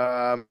 dude.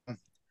 I've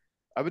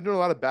been doing a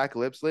lot of back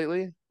lips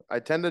lately. I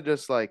tend to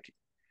just like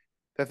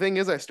the thing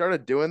is I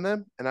started doing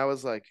them and I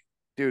was like,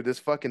 dude, this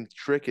fucking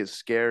trick is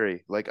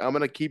scary. Like I'm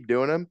gonna keep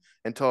doing them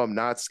until I'm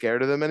not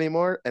scared of them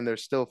anymore, and they're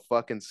still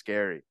fucking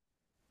scary.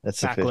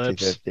 That's a Back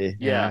lips. 50-50.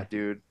 Yeah. Yeah,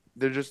 dude.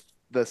 They're just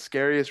the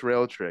scariest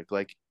rail trick.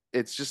 Like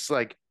it's just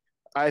like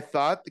I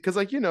thought because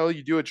like you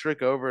do a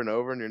trick over and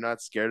over and you're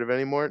not scared of it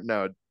anymore.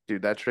 No,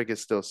 dude, that trick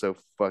is still so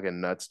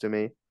fucking nuts to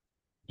me.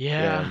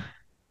 Yeah. Damn.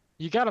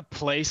 You gotta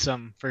place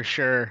them for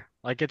sure.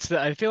 Like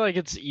I feel like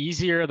it's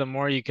easier the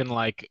more you can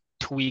like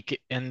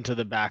tweak into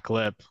the back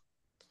lip.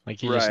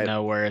 Like you just Right.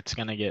 know where it's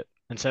gonna get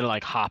instead of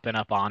like hopping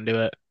up onto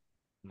it.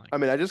 Like, I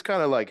mean, I just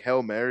kind of like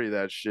Hail Mary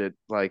that shit.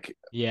 Like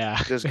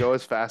yeah. just go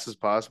as fast as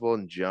possible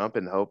and jump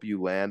and hope you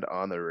land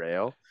on the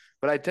rail.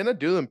 But I tend to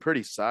do them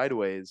pretty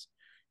sideways.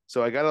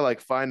 So I got to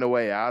like find a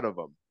way out of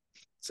them.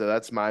 So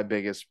that's my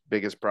biggest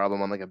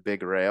problem on like a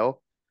big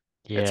rail.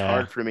 It's Yeah.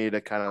 hard for me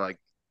to kind of like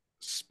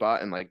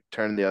spot and like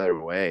turn the other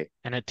way.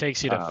 And it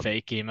takes you to Um,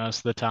 fakie most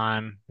of the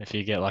time if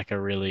you get like a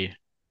really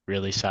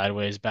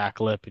sideways back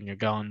lip and you're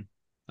going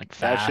like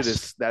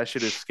fast. that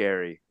shit is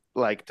scary.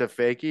 Like to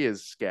fakie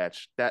is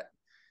sketch. That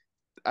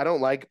I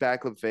don't like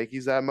backlip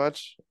fakies that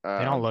much.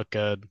 They don't look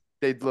good.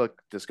 They look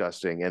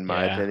disgusting in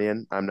my Yeah.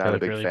 opinion. I'm They not a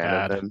look big really fan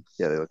of bad. them.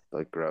 Yeah, they look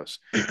like gross.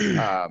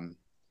 Um,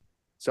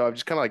 so I've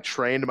just kind of like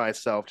trained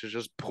myself to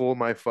just pull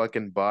my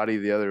fucking body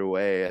the other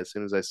way as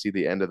soon as I see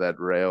the end of that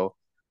rail.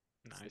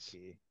 That's the Nice.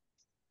 key.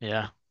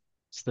 Yeah.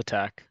 It's the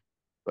tech.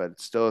 But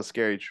it's still a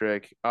scary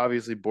trick.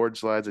 Obviously, board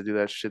slides, I do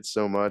that shit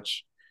so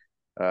much.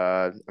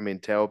 I mean,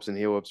 tail whips and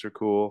heel whips are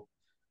cool.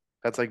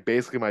 That's like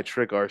basically my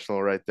trick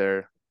arsenal right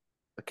there.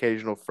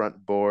 Occasional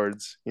front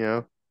boards.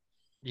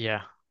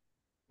 Yeah.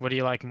 What do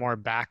you like more,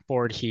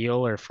 backboard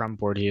heel or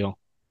frontboard heel?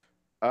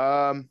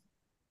 Um,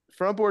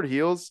 front board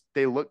heels,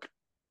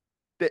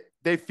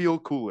 they feel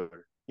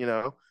cooler.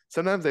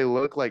 Sometimes they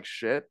look like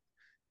shit,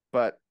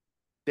 but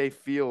they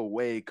feel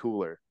way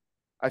cooler.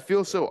 I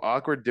feel so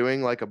awkward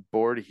doing like a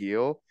board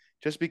heel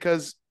just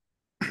because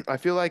I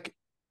feel like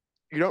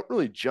you don't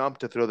really jump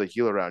to throw the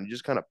heel around. You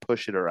just kind of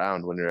push it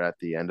around when you're at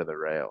the end of the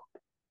rail.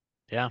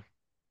 Yeah.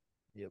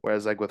 Yep.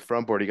 Whereas like with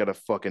front board, you got to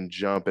fucking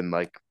jump and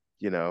like,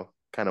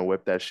 kind of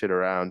whip that shit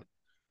around.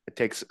 It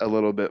takes a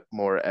little bit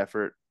more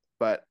effort,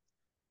 but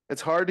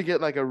it's hard to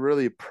get like a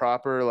really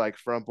proper like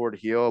front board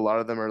heel. A lot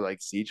of them are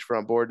like Siege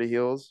front board to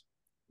heels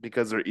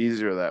because they're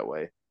easier that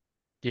way.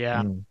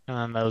 Yeah. Mm. And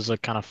then those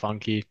look kind of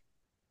funky.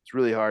 It's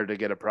really hard to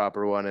get a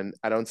proper one, and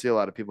I don't see a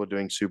lot of people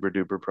doing super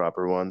duper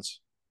proper ones.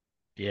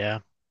 Yeah.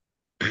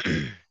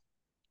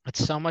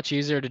 It's so much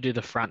easier to do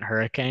the front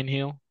hurricane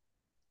heel.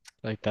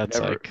 Like that's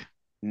Never, like,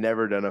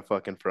 never done a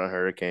fucking front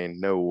hurricane.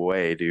 No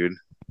way, dude.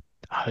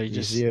 oh, you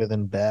just, Easier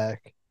than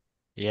back.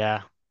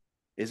 yeah,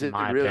 Is in it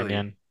my really?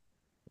 opinion.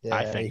 I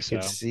Yeah, you think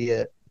could so. see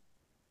it.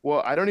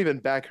 Well, I don't even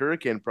back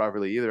hurricane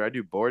properly either. I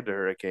do board to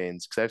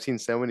hurricanes because I've seen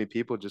so many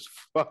people just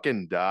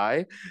fucking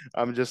die.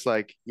 I'm just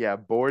like, yeah,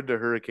 board to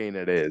hurricane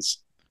it is.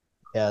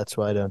 Yeah, that's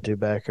why I don't do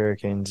back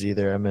hurricanes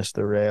either. I missed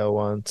the rail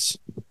once.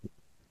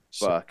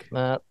 So, Fuck,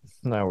 not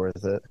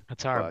worth it.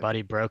 That's how our fuck.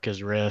 buddy broke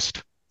his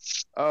wrist.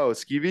 Oh,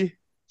 Skeevy?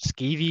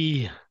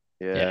 Skeevy.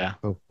 Yeah, Yeah.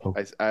 Oh, oh.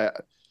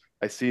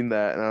 I seen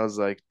that and I was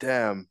like,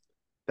 damn.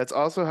 That's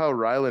also how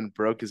Ryland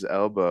broke his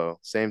elbow.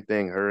 Same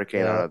thing,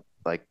 hurricane Yeah.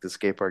 on the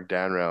skate park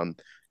down rail and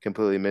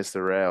completely missed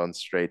the rail and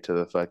straight to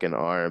the fucking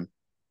arm.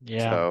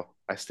 Yeah. So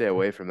I stay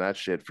away from that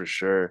shit for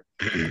sure.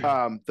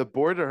 The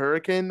board to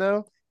hurricane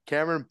though,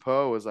 Cameron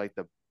Poe was like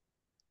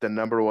the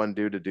number one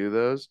dude to do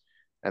those.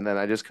 And then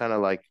I just kind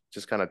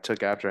of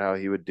took after how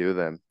he would do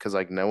them because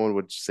like no one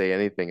would say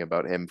anything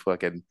about him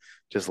fucking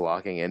just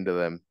locking into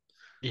them.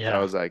 And I Yeah.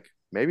 was like,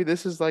 maybe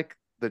this is like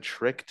the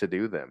trick to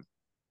do them.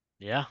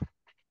 Yeah.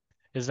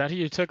 Is that who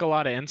you took a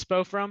lot of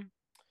inspo from?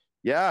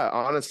 Yeah,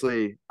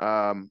 honestly,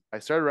 I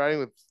started riding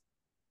with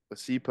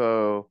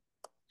Sipo,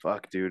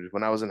 fuck, dude,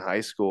 when I was in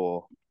high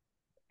school.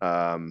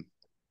 Um,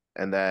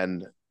 and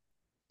then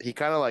he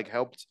kind of like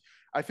helped.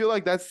 I feel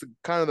like that's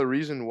kind of the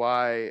reason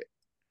why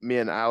me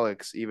and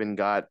Alex even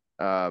got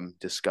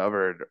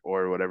discovered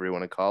or whatever you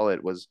want to call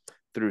it was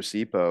through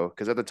Sipo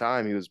because at the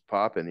time he was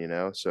popping.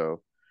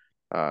 So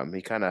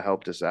He kind of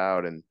helped us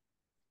out, and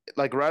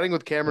like riding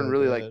with Cameron So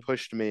really like good.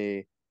 pushed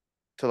me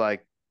to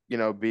like,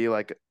 be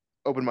like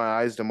open my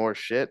eyes to more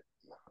shit.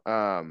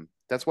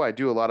 That's why I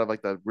do a lot of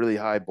like the really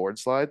high board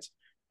slides,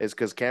 is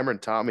because Cameron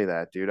taught me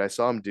that, dude. I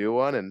saw him do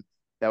one, and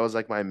that was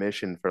like my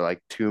mission for like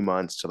 2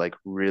 months to like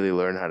really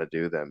learn how to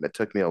do them. It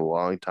took me a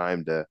long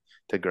time to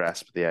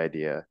grasp the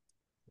idea.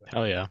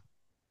 Hell yeah.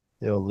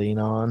 He'll lean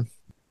on.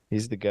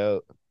 He's the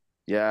goat.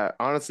 Yeah,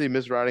 honestly,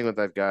 miss riding with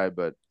that guy,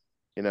 but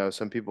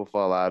some people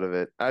fall out of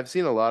it. I've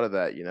seen a lot of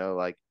that,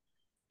 like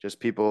just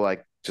people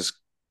like just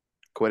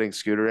quitting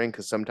scootering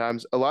because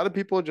sometimes a lot of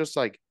people just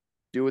like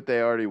do what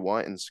they already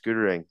want in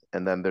scootering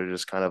and then they're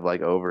just kind of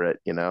like over it,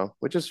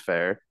 which is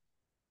fair.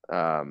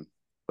 Um,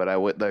 but I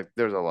would like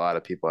there's a lot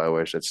of people I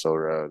wish that still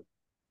rode.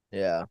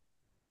 Yeah.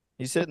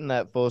 He's hitting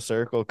that full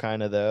circle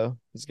kind of though.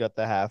 He's got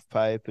the half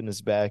pipe in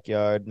his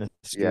backyard and a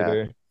Yeah,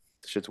 scooter.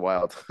 shit's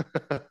wild.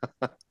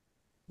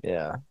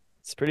 Yeah.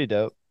 It's pretty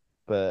dope.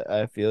 But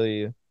I feel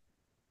you.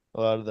 A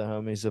lot of the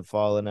homies have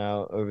fallen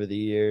out over the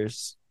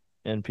years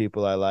and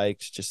people I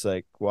liked just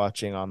like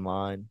watching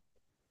online.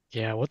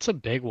 Yeah, what's a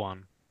big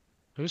one?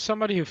 Who's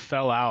somebody who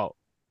fell out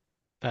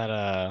that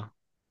was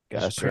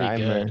Gus pretty Reimer.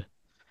 good?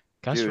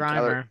 Gus Dude,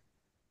 Tyler Reimer,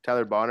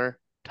 Tyler Bonner,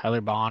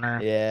 Tyler Bonner.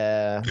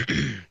 Yeah.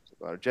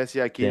 Jesse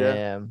Ikeda.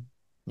 Damn.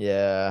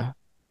 Yeah.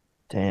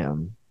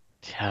 Damn.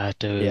 Yeah,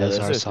 dude, Yeah, those those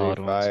are are three solid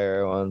ones.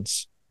 fire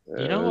ones. You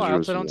Yeah, know who those I are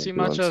also some don't really see good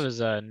much of ones.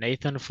 is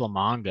Nathan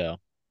Flamongo.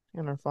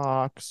 Tanner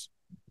Fox.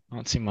 I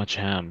don't see much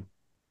of him.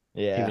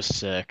 He Yeah. was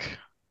sick.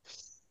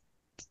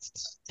 I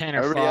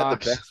Tanner remember he had the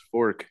Fox, best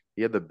fork.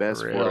 He had the for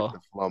best fork, the real.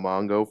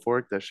 Flamongo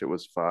fork. That shit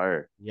was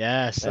fire.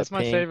 Yes, That that's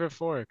my pink. favorite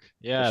fork.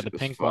 That Yeah, the shit was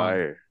pink one.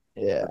 fire.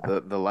 Yeah.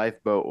 The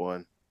lifeboat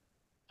one.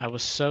 I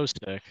was so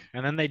sick.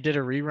 And then they did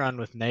a rerun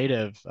with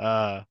Native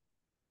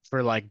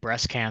for like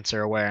breast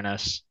cancer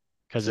awareness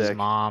because Sick. his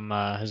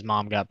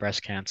mom got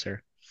breast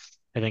cancer.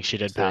 I think she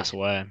did pass Sick.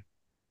 away.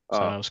 So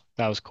Oh,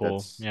 that was cool.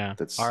 that's Yeah.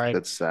 that's All right.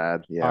 that's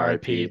sad. Yeah, RIP,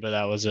 R.I.P. but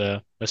that was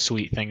a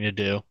sweet thing to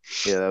do.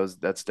 Yeah,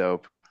 that's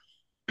dope.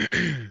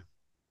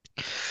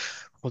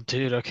 Well,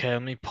 dude, okay,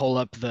 let me pull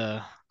up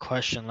the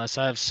question list.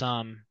 I have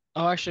some.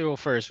 Oh, actually, well,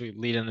 first we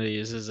lead into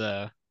these is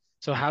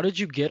so how did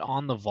you get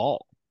on the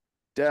vault?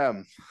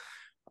 Damn.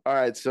 All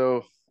right,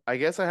 so I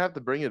guess I have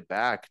to bring it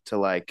back to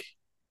like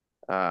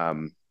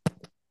um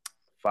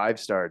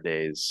 5-star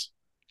days.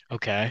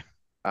 Okay.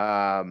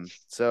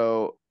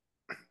 So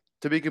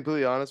to be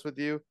completely honest with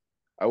you,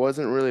 I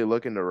wasn't really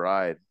looking to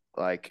ride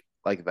like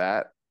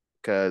that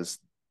because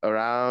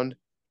around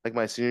like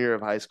my senior year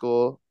of high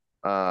school,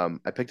 I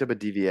picked up a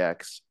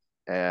DVX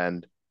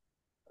and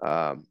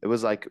it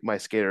was like my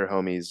skater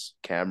homie's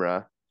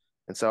camera.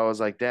 And so I was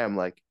like, damn,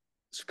 like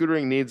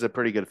scootering needs a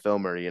pretty good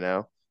filmer,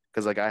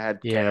 Because like I had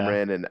Yeah.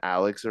 Cameron and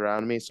Alex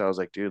around me. So I was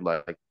like, dude,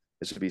 like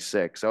this would be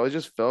sick. So I was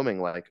just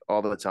filming like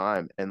all the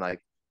time. And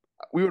like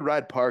we would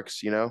ride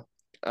parks,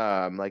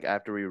 like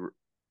after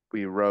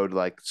we rode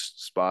like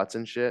spots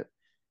and shit.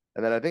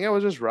 And then I think I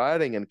was just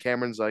riding and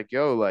Cameron's like,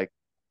 yo, like,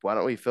 why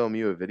don't we film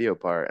you a video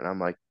part? And I'm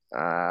like,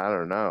 I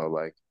don't know.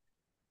 Like,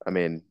 I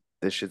mean,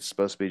 this shit's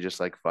supposed to be just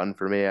like fun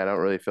for me. I don't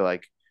really feel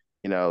like,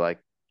 like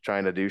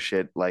trying to do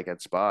shit like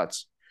at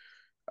spots.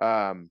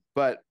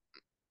 But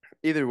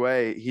either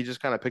way, he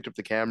just kind of picked up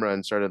the camera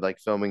and started like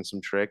filming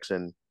some tricks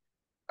and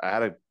I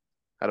had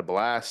a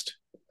blast.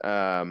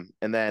 And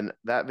then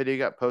that video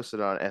got posted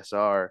on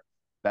SR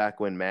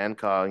back when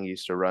Mancong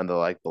used to run the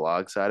like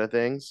blog side of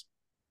things.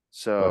 Fuck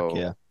So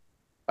yeah.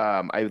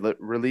 I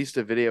released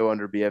a video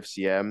under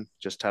BFCM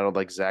just titled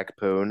like Zach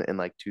Poon in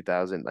like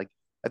 2000, like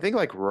I think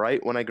like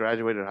right when I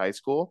graduated high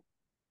school.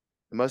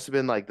 It must have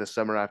been like the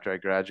summer after I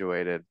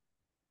graduated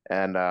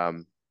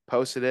and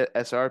posted it.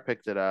 SR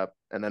picked it up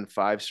and then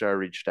 5-star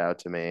reached out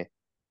to me.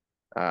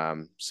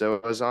 So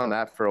it was on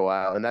that for a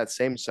while. And that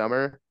same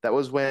summer, that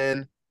was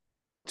when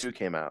 2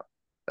 came out.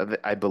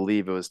 I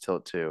believe it was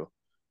Tilt 2.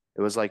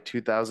 It was like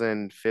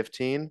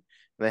 2015. And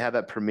they had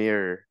that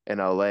premiere in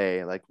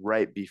LA like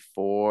right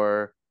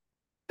before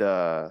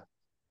the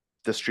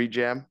the street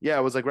jam. Yeah,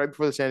 it was like right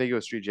before the San Diego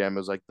street jam. It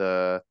was like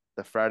the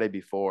Friday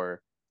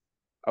before.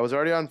 I was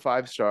already on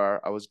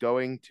 5-star. I was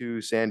going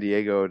to San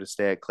Diego to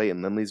stay at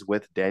Clayton Lindley's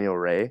with Daniel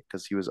Ray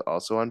because he was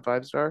also on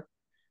 5-star.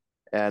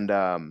 And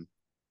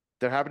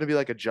there happened to be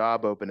like a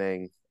job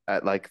opening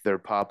at like their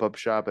pop-up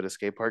shop at a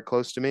skate park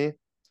close to me.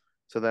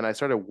 So then I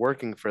started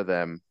working for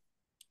them.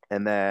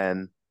 And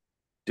then,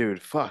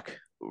 dude, fuck.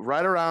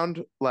 Right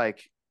around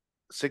like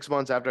 6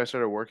 months after I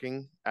started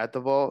working at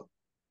the vault,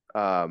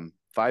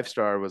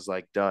 5-star was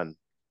like done,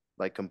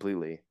 like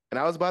completely. And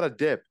I was about to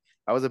dip.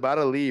 I was about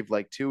to leave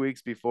like 2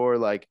 weeks before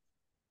like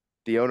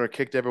the owner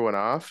kicked everyone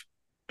off.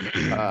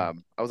 I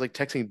was like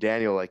texting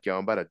Daniel, like, yo,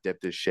 I'm about to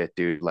dip this shit,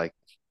 dude. Like,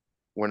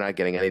 we're not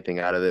getting anything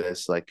out of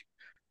this. Like,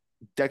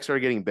 decks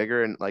started getting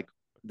bigger, and like,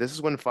 this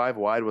is when 5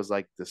 wide was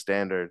like the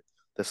standard.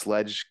 The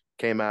sledge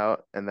came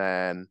out, and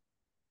then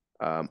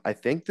I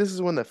think this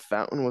is when the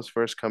fountain was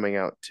first coming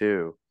out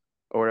too,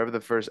 or whatever the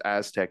first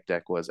Aztec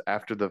deck was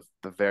after the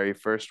very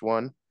first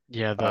one.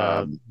 Yeah,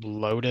 the Um,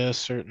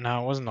 Lotus or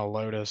no, it wasn't a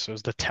Lotus. It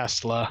was the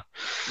Tesla.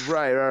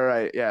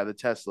 right. Yeah, the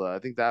Tesla. I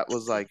think that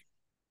was like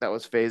that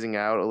was phasing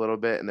out a little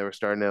bit, and they were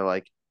starting to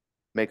like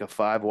make a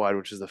five wide,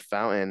 which is the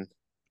fountain.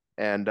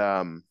 And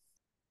I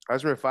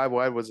just remember five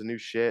wide was a new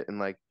shit, and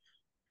like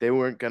they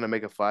weren't gonna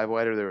make a five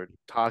wide, or they were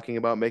talking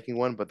about making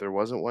one, but there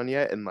wasn't one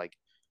yet. And like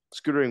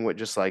scootering went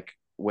just like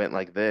went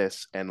like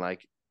this, and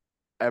like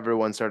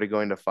everyone started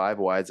going to five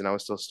wides, and I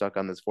was still stuck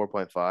on this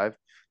 4.5. So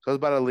I was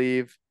about to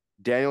leave.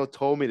 Daniel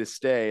told me to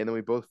stay, and then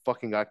we both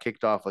fucking got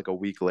kicked off like a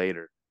week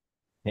later.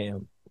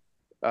 Damn.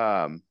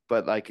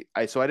 But like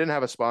I didn't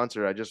have a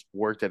sponsor. I just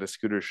worked at a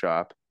scooter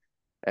shop,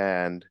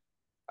 and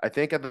I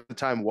think at the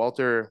time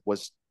Walter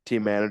was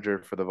team manager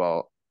for the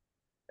vault.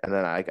 And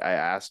then I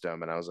asked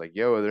him, and I was like,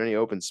 "Yo, are there any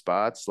open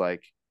spots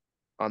like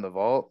on the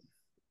vault?"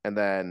 And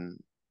then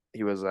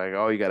he was like,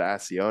 "Oh, you got to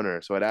ask the owner."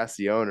 So I'd ask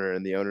the owner,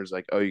 and the owner's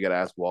like, "Oh, you got to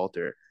ask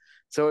Walter."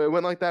 So it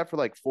went like that for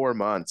like 4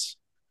 months,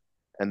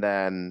 and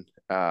then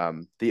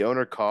the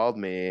owner called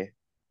me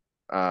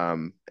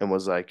and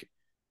was like,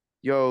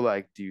 "Yo,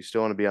 like, do you still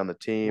want to be on the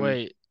team?"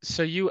 Wait,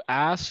 so you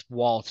asked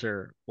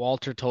Walter.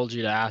 Walter told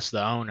you to ask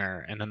the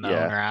owner, and then the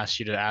Yeah, owner asked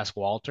you to ask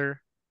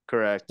Walter.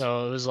 correct.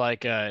 So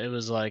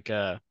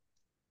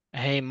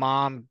hey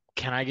mom,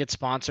 can I get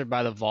sponsored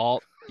by the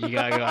Vault? You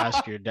gotta go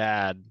ask your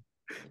dad.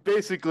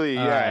 Basically,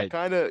 All yeah, right,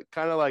 kind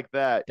of like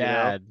that, you know?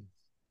 dad,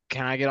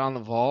 can I get on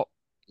the Vault?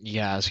 You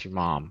gotta ask your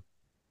mom.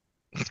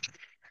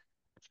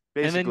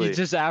 And then you Basically.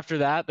 just after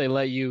that, they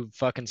let you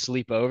fucking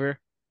sleep over.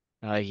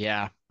 Like,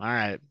 yeah, all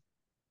right.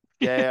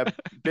 Yeah,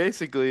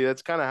 basically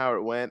that's kind of how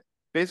it went.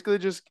 Basically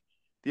just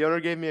the owner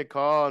gave me a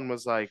call and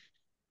was like,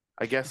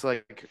 I guess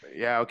like,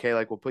 yeah, okay,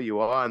 like we'll put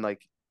you on,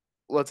 like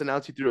let's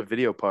announce you through a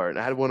video part. And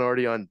I had one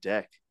already on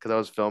deck because I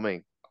was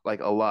filming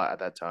like a lot at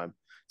that time.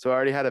 So I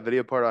already had a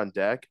video part on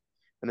deck.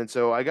 And then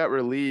so I got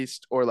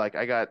released or like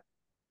I got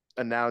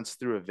announced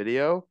through a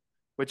video,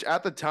 which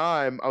at the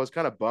time I was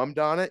kind of bummed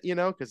on it, you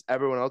know, because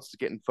everyone else was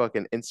getting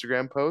fucking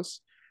Instagram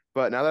posts.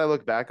 But now that I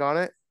look back on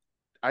it,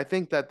 I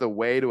think that the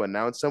way to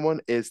announce someone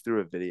is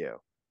through a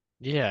video.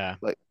 Yeah,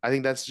 Like I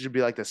think that should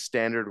be like the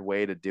standard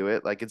way to do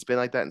it. Like it's been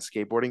like that in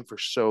skateboarding for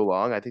so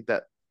long. I think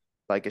that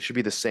like it should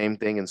be the same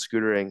thing in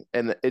scootering.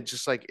 And it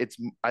just like it's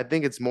I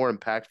think it's more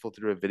impactful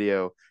through a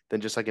video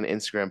than just like an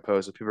Instagram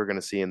post that people are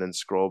gonna see and then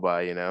scroll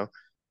by, you know?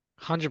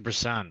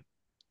 100%.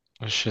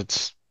 That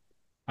shit's,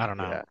 I don't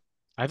know. Yeah.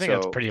 I think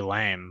that's So pretty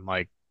lame.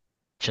 Like,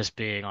 just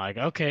being like,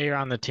 okay, you're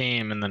on the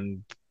team, and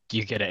then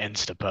you get an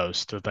Insta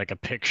post with like a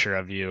picture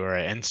of you or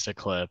an Insta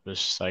clip.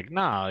 It's just like,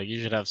 no, you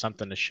should have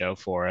something to show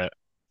for it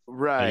that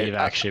right. you've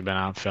actually been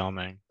out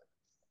filming.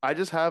 I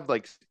just have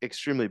like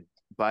extremely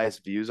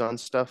biased views on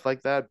stuff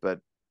like that, but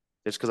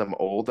just because I'm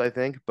old, I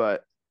think.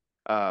 But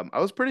I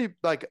was pretty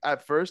like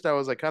at first I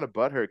was like kind of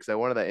butthurt because I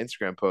wanted that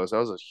Instagram post. I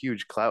was a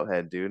huge clout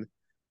head, dude.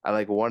 I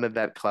like wanted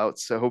that clout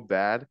so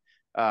bad.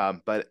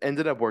 But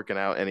ended up working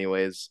out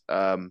anyways.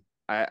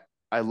 I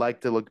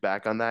like to look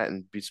back on that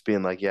and just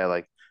being like, yeah,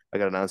 like I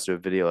got announced to a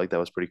video, like that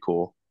was pretty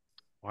cool.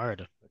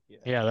 Word. Yeah.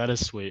 Yeah, that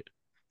is sweet.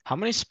 How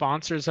many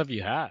sponsors have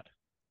you had?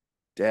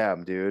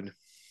 Damn, dude.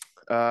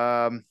 So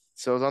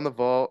I was on the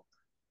vault,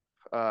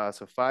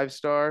 so 5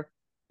 star,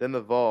 then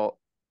the vault,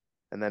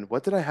 and then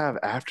what did I have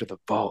after the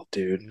vault,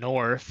 dude?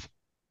 North.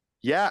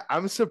 Yeah,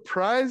 I'm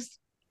surprised.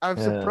 I'm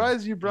Yeah.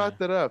 surprised you Yeah. brought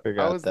that up. I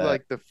Forgot was that.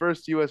 like the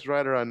first US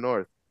rider on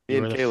North. Me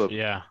You and were Caleb.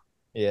 yeah.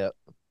 Yeah.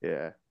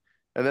 Yeah.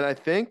 And then I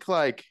think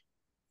like,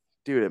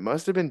 dude, it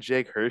must have been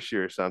Jake Hershey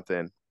or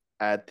something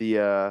at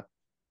the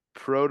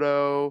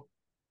Proto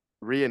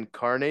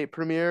Reincarnate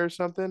premiere or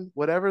something.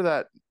 Whatever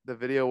that the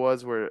video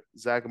was where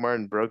Zach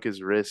Martin broke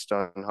his wrist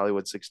on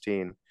Hollywood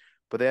 16.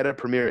 But they had a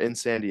premiere in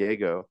San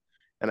Diego.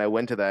 And I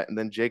went to that. And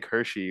then Jake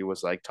Hershey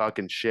was like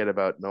talking shit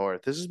about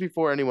North. This is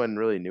before anyone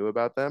really knew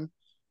about them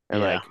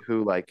and Yeah.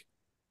 like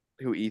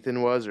who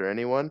Ethan was or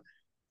anyone.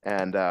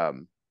 And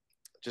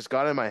just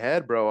got in my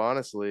head, bro,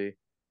 honestly.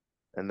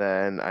 And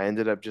then I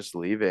ended up just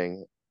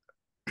leaving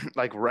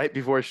like right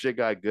before shit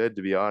got good,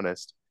 to be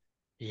honest.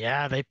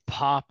 Yeah, they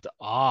popped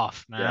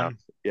off, Yeah. man.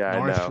 Yeah, I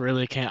North know.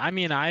 really can't. I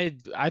mean, I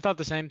thought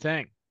the same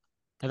thing.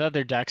 I thought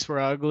their decks were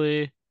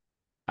ugly.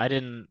 I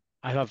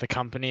thought the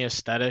company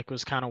aesthetic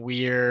was kind of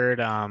weird.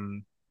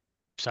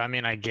 So I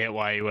mean, I get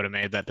why you would have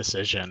made that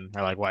decision,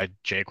 or like why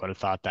Jake would have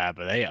thought that,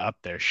 but they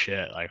upped their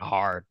shit like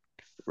hard.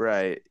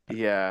 Right.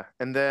 Yeah.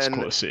 And It's cool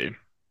then to see.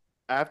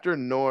 after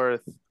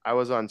North, I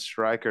was on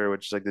Striker,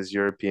 which is like this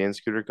European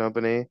scooter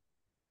company.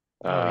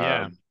 Oh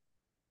yeah. Um,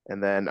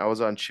 and then I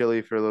was on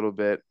Chili for a little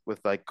bit with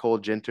like Cole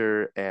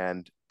Jinter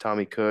and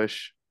Tommy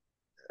Cush.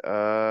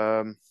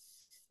 Um,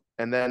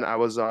 and then I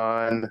was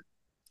on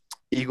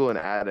Eagle and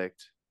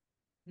Addict.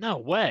 No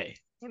way.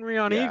 When were you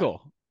on Yeah.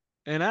 Eagle?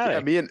 An Yeah,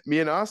 addict. me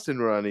and Austin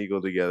were on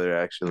Eagle together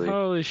actually.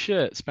 Holy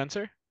shit.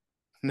 Spencer?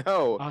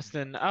 No.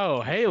 Austin. Oh,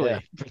 Yeah.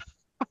 Haley.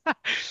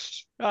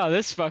 Oh,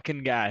 this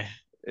fucking guy.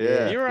 Yeah,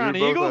 Yeah. You were we were on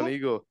both on Eagle?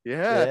 Eagle.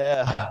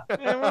 Yeah. Yeah.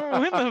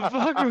 Man, when the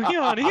fuck were you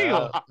on Yeah.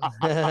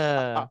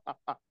 Eagle?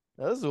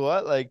 That was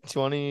what, like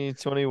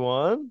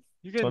 2021?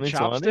 You getting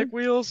 2020? chopstick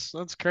wheels?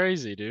 That's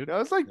crazy, dude. That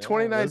was like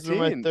Yeah, those are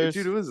my 2019.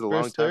 Dude, it was a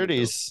long first time ago.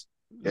 30s.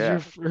 This is your Yeah,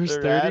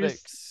 first They're 30s?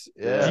 addicts.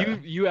 yeah. Yeah.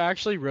 You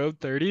actually rode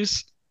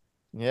 30s?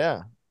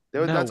 Yeah.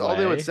 No That's all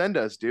they would way. send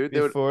us, dude.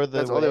 Before the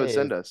That's all they would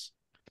send wave. us.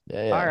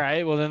 Yeah, All yeah.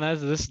 right, well then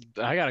that's this.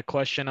 I got a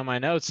question on my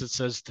notes that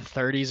says the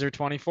 30s or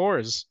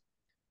 24s.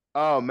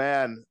 Oh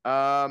man.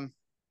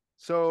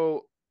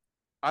 So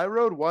I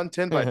rode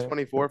 110 by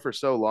 24 for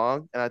so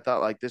long, and I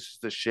thought like this is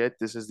the shit.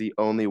 This is the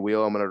only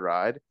wheel I'm gonna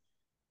ride.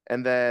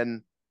 And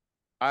then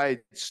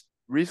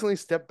recently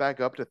stepped back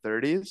up to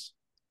 30s,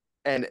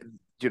 and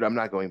dude, I'm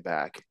not going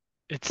back.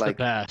 It's the Like,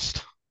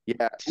 best.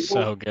 yeah,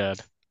 well, So good.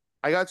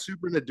 I got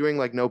super into doing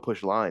like no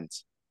push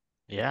lines,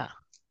 Yeah.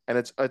 and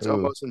it's Ooh.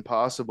 almost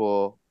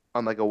impossible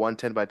on like a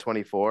 110 by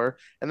 24.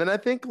 And then I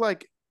think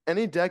like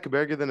any deck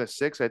bigger than a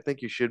six, I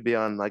think you should be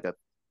on like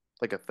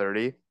a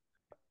 30.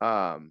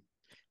 Um,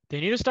 They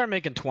need to start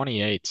making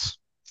 28s.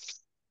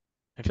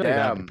 I feel like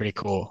that'd be damn, pretty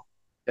cool.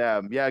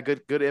 damn, yeah,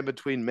 good in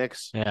between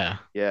mix. Yeah.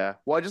 Yeah,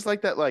 well, I just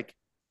like that. Like,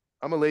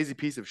 I'm a lazy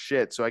piece of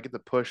shit, so I get to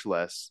push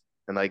less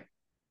and like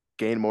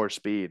gain more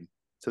speed.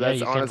 So Yeah,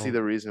 that's you honestly can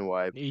the reason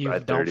why I you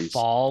ride don't 30s.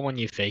 fall when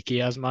you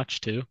fakie as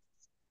much too.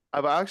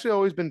 I've actually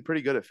always been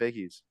pretty good at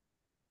fakies.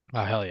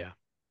 Oh hell yeah.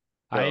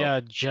 I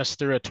So, just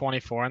threw a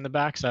 24 in the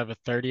back, so I have a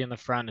 30 in the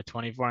front and a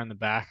 24 in the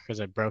back because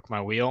I broke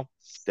my wheel.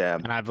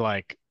 damn, And I've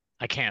like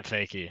I can't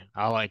fakie.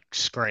 I'll like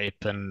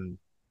scrape and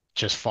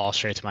just fall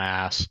straight to my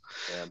ass.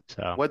 damn.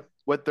 So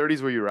What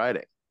 30s were you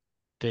riding?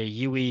 the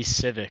UE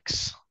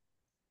Civics.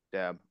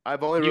 Damn.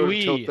 I've only rode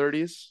tilt UE.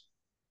 30s.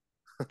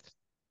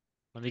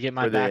 Let me get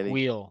my Were they back any?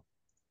 wheel.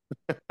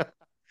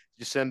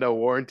 You send a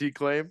warranty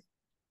claim?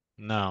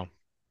 No,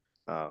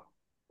 Oh,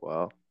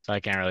 well, so I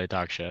can't really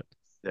talk shit.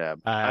 yeah.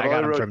 I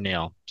got them from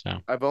Neil. So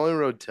I've only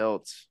rode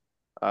tilts.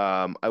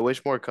 I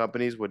wish more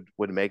companies would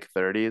make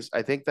 30s.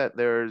 I think that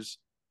there's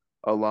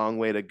a long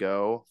way to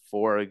go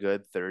for a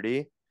good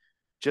 30,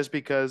 just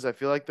because I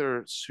feel like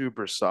they're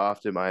super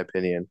soft in my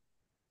opinion.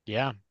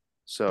 yeah,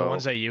 the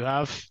ones So, that you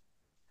have.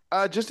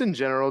 just in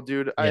general,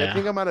 dude, I Yeah,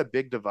 think I'm at a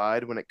big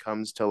divide when it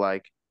comes to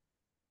like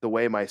the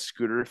way my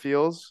scooter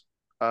feels.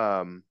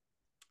 Um,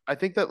 I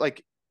think that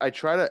like I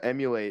try to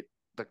emulate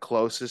the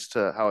closest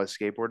to how a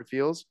skateboard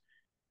feels.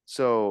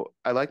 So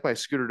I like my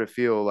scooter to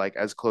feel like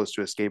as close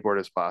to a skateboard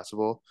as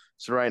possible.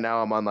 So right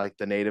now I'm on like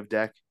the native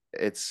deck.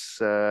 It's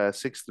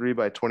 6'3"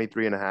 by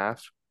 23 and a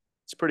half.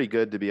 It's pretty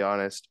good to be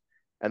honest.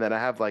 And then I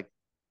have like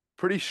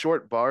pretty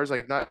short bars,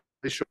 like not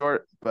really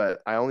short,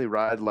 but I only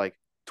ride like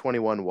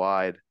 21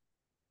 wide.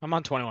 I'm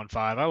on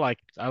 21.5.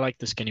 I like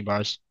the skinny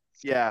bars.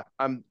 Yeah,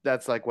 I'm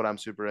that's like what I'm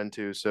super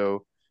into.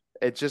 So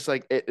it's just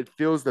like it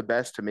feels the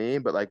best to me,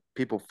 but like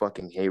people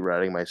fucking hate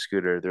riding my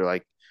scooter. They're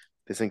like,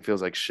 this thing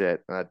feels like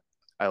shit. And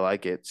I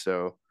like it.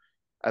 So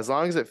as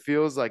long as it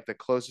feels like the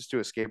closest to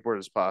a skateboard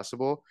as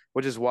possible,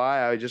 which is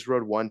why I just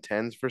rode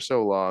 110s for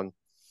so long,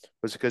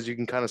 was because you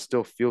can kind of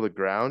still feel the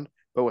ground.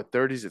 But with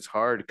 30s, it's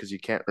hard because you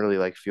can't really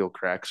like feel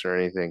cracks or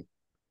anything.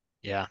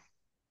 Yeah,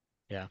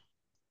 yeah.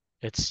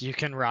 It's you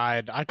can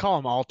ride. I call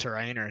them all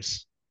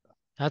terrainers.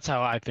 That's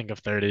how I think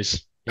of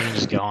 30s. You can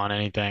just go on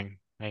anything.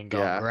 You can go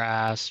on Yeah.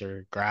 grass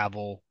or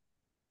gravel.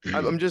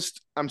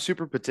 I'm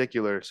super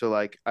particular. So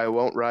like I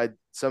won't ride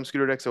some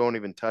scooter decks I won't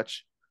even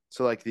touch.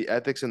 So like the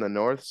Ethics and the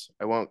Norths,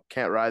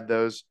 can't ride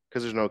those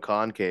because there's no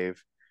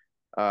concave.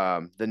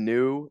 The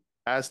new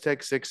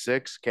Aztec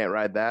 6.6, can't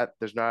ride that.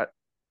 There's not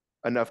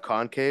enough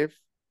concave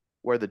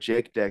where the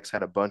Jake decks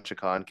had a bunch of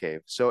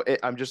concave. So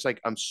I'm just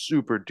like I'm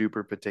super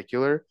duper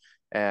particular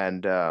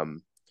and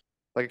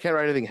like I can't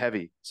ride anything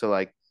heavy. So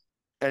like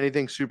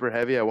anything super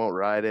heavy, I won't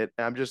ride it.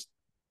 And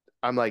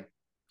I'm like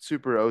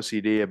super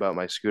OCD about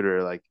my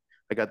scooter. Like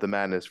I got the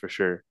madness for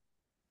sure.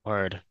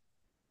 Word,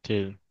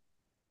 dude.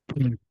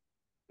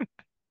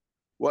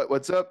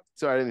 What's up?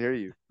 Sorry, I didn't hear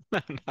you.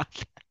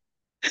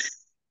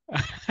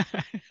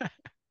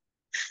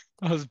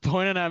 I was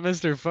pointing at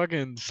Mr.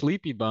 fucking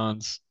Sleepy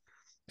Bones.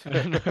 I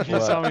don't know if you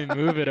saw What? me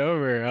move it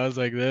over. I was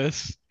like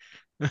this.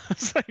 I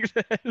was like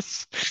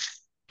this.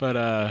 But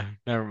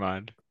never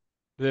mind.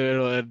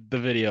 The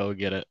video will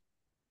get it.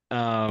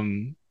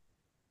 Um,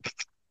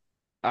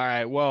 all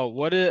right. Well,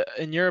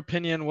 in your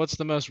opinion, what's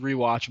the most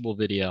rewatchable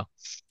video?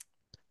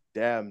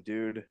 Damn,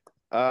 dude.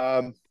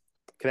 Um,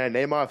 can I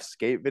name off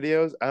skate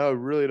videos? I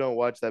really don't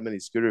watch that many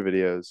scooter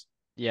videos.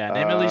 Yeah,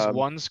 name at least Um,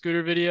 one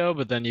scooter video,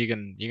 but then you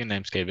can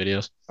name skate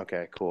videos.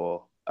 okay,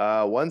 cool.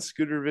 One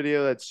scooter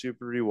video that's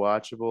super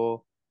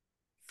rewatchable.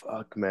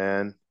 Fuck,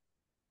 man.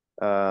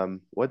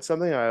 What's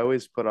something I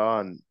always put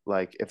on,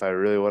 like if I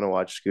really want to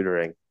watch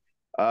scootering?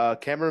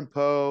 Cameron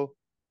Poe,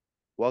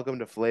 Welcome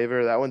to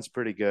Flavor. That one's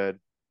pretty good.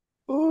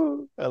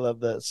 Ooh, I love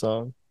that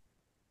song.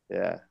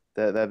 Yeah,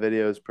 that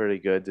video is pretty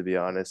good to be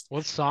honest.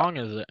 What song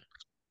is it?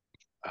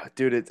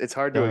 Dude, it's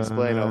hard to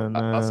explain.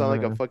 I'll sound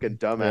like a Da-na-na-na. fucking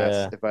dumbass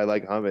Yeah, if I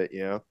like hum it,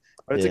 you know.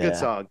 But it's a good yeah.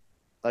 song.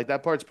 Like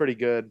that part's pretty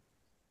good.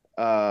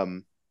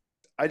 Um,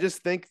 I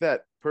just think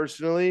that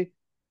personally,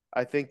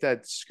 I think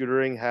that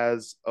scootering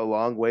has a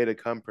long way to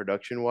come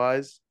production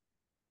wise.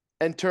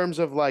 in terms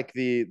of like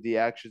the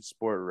action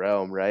sport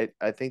realm, right?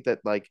 I think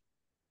that like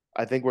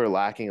I think we're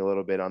lacking a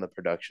little bit on the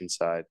production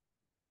side.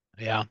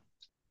 Yeah,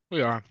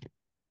 we are.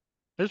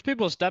 There's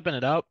people stepping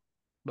it up,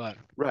 but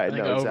I Right.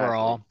 think No, exactly.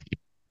 overall,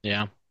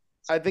 yeah,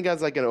 I think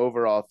as like an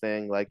overall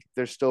thing, like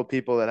there's still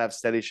people that have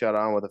steady shot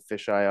on with a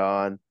fisheye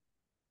on.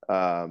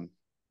 Um,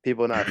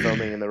 People not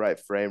filming in the right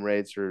frame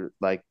rates or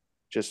like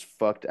just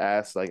fucked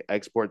ass like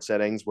export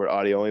settings where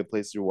audio only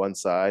plays through one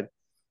side.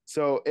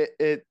 So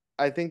it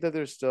I think that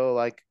there's still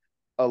like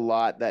a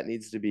lot that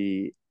needs to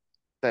be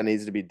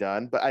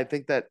done. But I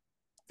think that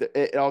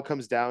it all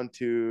comes down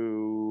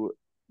to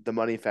the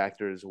money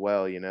factor as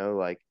well. You know,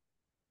 like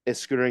is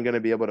Scootering going to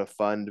be able to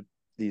fund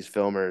these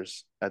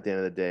filmers at the end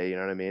of the day? You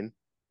know what I mean?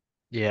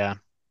 yeah,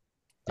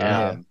 yeah.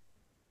 Yeah. Um,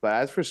 but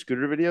as for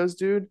scooter videos,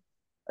 dude,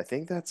 I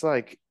think that's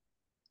like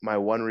my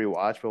one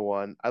rewatchable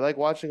one. I like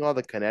watching all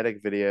the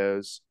kinetic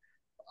videos.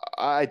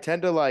 I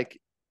tend to like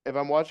if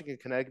I'm watching a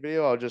kinetic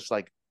video, I'll just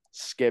like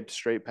skip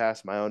straight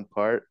past my own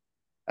part.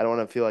 I don't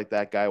want to feel like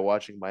that guy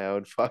watching my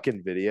own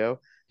fucking video.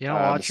 You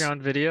don't Um, watch your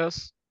own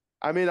videos?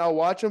 I mean, I'll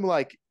watch them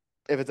like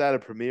if it's at a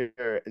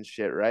premiere and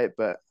shit, right?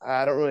 But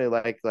I don't really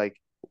like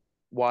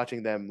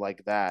watching them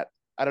like that.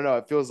 I don't know.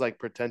 It feels like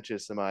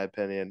pretentious in my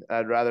opinion.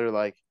 I'd rather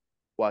like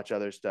watch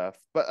other stuff.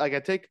 But like I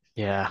take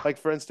Yeah. like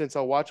for instance,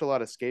 I'll watch a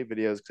lot of skate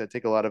videos because I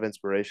take a lot of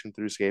inspiration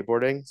through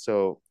skateboarding.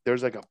 So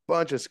there's like a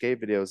bunch of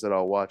skate videos that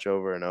I'll watch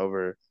over and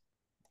over.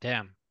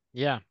 Damn.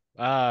 Yeah.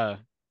 Uh,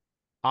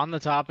 on the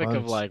topic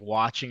of Bunch. like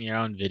watching your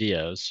own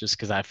videos, just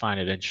because I find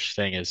it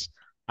interesting, is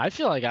I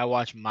feel like I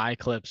watch my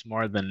clips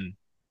more than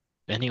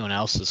anyone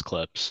else's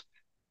clips.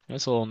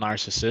 It's a little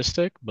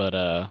narcissistic, but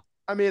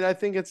I mean, I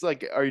think it's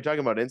like, are you talking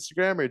about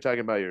Instagram or are you talking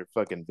about your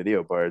fucking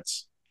video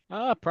parts?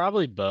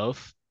 probably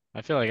both.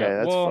 I feel like Okay,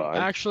 that's well, fine.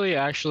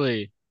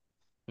 actually,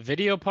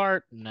 video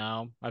part,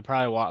 no. I'd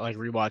probably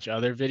rewatch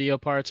other video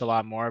parts a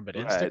lot more, but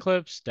Insta Right,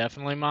 clips,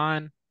 definitely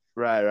mine.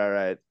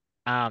 right.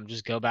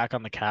 Just go back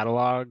on the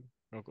catalog.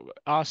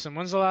 Austin,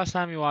 when's the last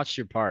time you watched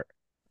your part?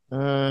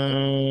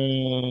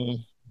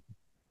 Um,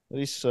 at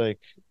least like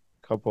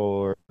a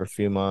couple or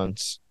few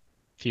months.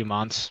 Few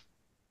months.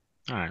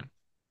 All right.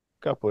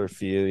 Couple or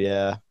few,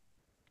 yeah,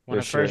 When for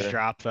it first sure.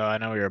 dropped, though, I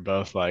know we were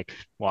both like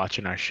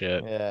watching our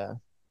shit. Yeah.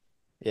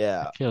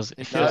 Yeah. It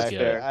No, feels that's Exactly. good.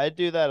 fair. I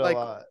do that a Like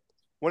lot.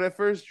 when it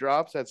first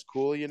drops, that's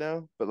cool,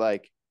 But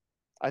like,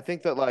 I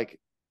think that like,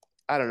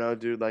 I don't know,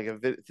 dude. Like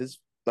if this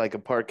like a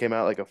part came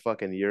out like a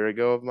fucking year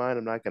ago of mine,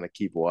 I'm not gonna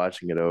keep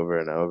watching it over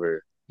and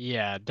over.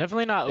 Yeah,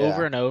 definitely not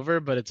over Yeah. and over,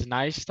 but it's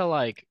nice to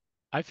like.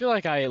 I feel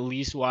like I at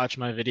least watch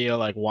my video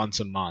like once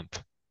a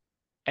month.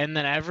 And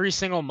then every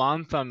single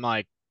month, I'm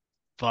like,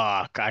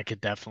 fuck, I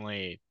could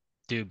definitely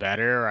do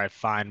better. Or I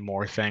find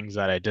more things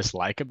that I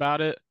dislike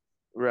about it.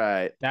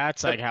 Right.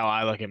 That's I, like how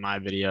I look at my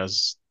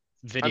videos,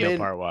 I video mean,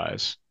 part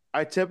wise.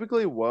 I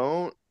typically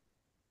won't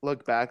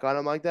look back on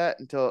them like that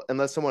until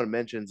unless someone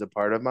mentions a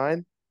part of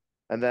mine.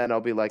 And then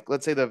I'll be like,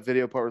 let's say the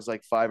video part was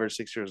like 5 or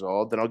 6 years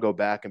old, then I'll go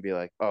back and be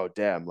like, oh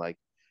damn, like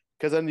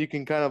because then you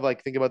can kind of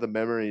like think about the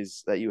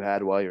memories that you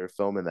had while you were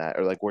filming that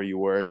or like where you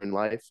were in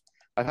life.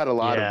 I've had a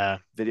lot of Yeah,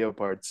 video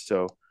parts,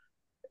 so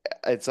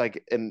it's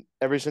like in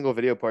every single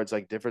video part's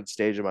like different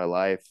stage of my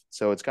life.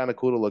 So it's kind of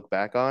cool to look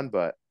back on,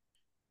 but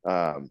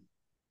um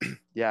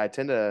yeah, I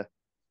tend to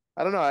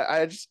I don't know.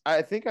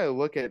 I think I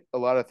look at a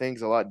lot of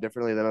things a lot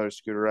differently than other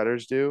scooter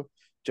riders do,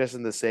 just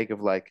in the sake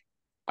of like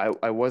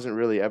I wasn't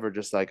really ever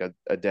just like a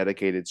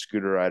dedicated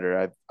scooter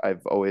rider.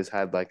 I've always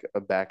had like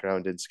a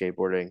background in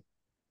skateboarding.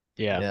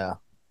 yeah, Yeah.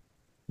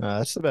 No,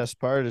 that's the best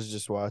part is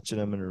just watching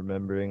them and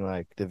remembering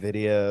like the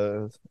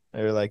videos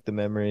or like the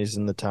memories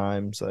and the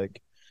times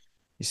like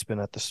you spent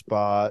at the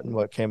spot and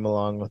what came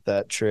along with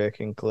that trick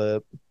and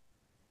clip.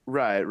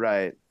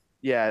 Right.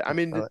 Yeah, I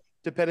mean Uh,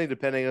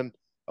 depending on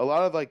a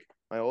lot of like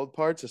my old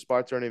parts, the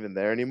spots aren't even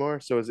there anymore.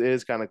 So it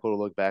is kind of cool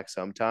to look back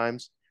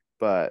sometimes.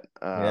 But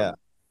yeah.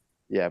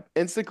 yeah,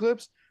 Insta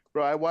clips,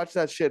 bro. I watched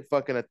that shit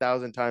fucking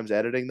 1,000 times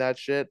editing that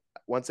shit.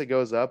 Once it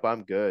goes up,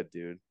 I'm good,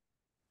 dude.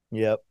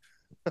 Yep.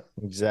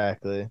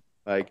 Exactly.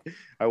 Like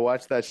I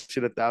watched that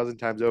shit 1,000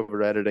 times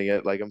over editing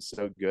it. Like I'm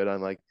so good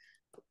on like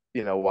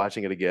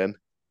watching it again.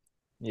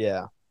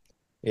 Yeah.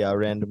 Yeah. I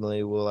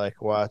randomly will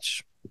like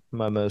watch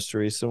my most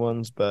recent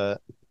ones,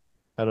 but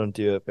I don't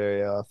do it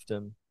very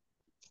often.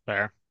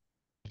 fair.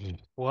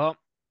 Well,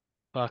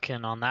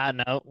 fucking on that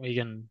note, we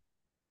can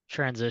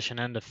transition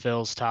into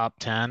Phil's top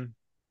 10.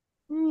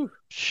 Woo.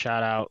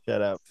 Shout out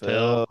Shout out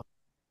Phil, Phil.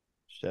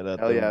 Shout out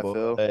Hell the yeah,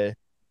 Phil. boy.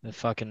 the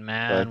fucking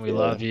Fuck man. We yeah.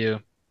 love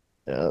you.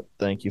 Yeah.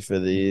 Thank you for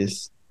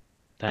these.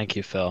 Thank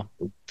you, Phil.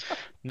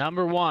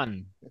 Number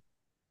one,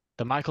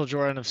 the Michael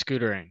Jordan of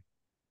scootering.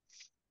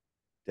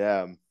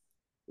 Damn,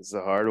 this is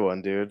a hard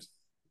one, dude.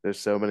 There's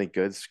so many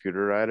good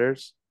scooter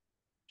riders.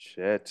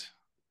 Shit.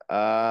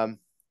 Um,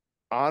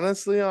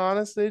 honestly,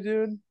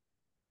 dude,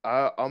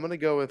 I'm gonna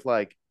go with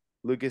like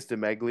Lucas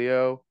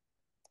DeMeglio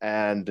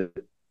and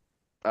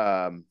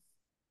um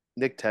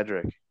Nick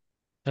Tedrick,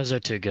 Those are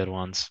two good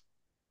ones.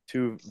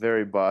 two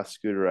very boss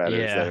scooter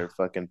riders that Yeah, are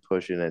fucking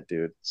pushing it,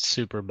 dude.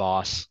 super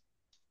boss.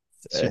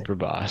 Hey, Super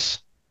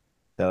boss.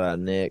 shout out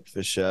Nick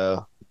for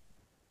sure.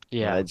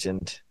 Yeah,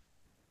 Legend.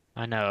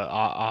 I know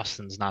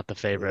Austin's not the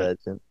favorite.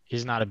 Legend.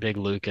 He's not a big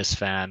Lucas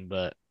fan,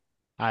 but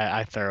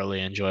I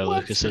thoroughly enjoy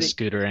What? Lucas's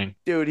scootering.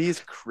 Dude, he's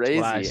That's what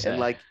I crazy. And say.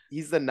 like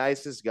he's the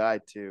nicest guy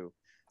too.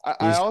 I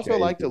He's also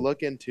like to crazy.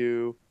 look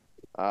into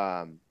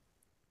um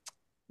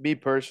me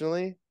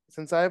personally,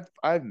 since I've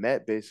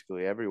met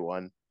basically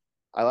everyone,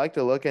 I like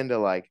to look into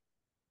like,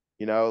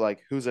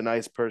 like who's a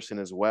nice person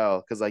as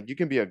well. Cause like you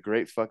can be a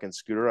great fucking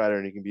scooter rider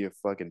and you can be a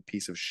fucking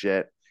piece of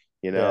shit,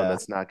 and Yeah.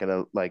 that's not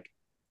gonna like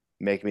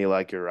make me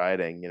like your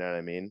riding, you know what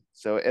I mean?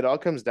 So it all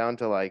comes down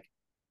to like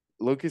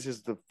Lucas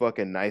is the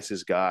fucking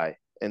nicest guy.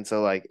 And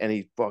so like and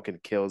he fucking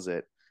kills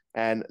it.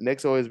 And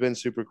Nick's always been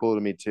super cool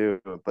to me too,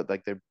 but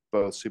like they're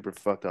both super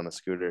fucked on a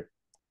scooter.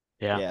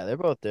 Yeah, Yeah, they're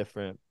both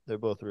different. They're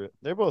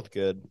both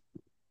good.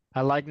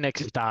 I like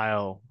Nick's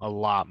style a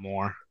lot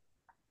more.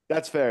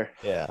 That's fair.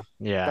 Yeah.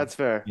 Yeah, That's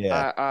fair.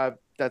 Yeah.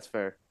 That's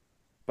fair.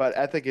 But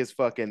Ethic is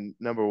fucking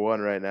number one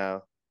right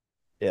now.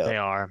 Yeah. they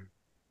are.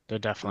 They're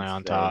It's definitely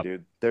on insane, top.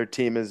 dude. Their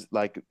team is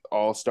like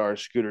all-star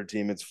scooter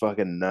team. It's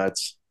fucking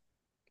nuts.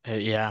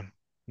 Yeah.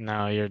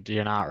 No,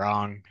 you're not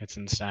wrong. It's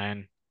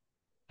insane.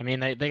 I mean,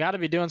 they got to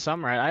be doing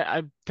something right.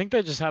 I think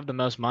they just have the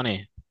most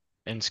money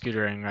in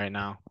scootering right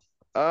now.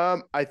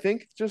 I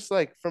think just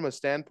like from a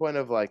standpoint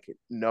of like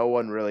no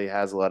one really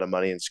has a lot of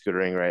money in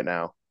scootering right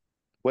now,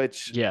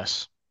 which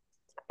Yes.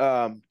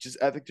 just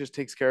Epic just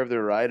takes care of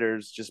their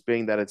riders, just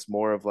being that it's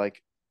more of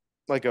like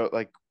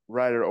a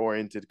rider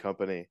oriented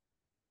company.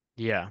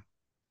 Yeah.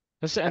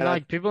 And And I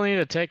like people need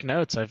to take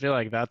notes. I feel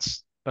like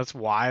that's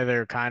why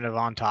they're kind of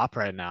on top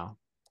right now.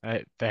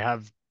 They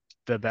have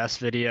the best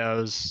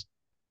videos.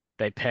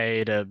 They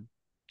pay to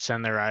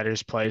send their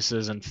riders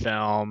places and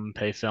film,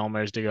 pay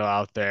filmers to go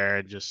out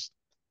there. Just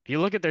if you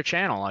look at their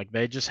channel, like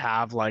they just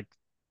have like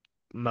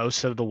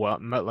most of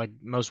the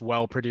most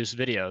well-produced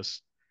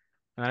videos.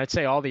 And I'd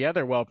say all the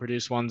other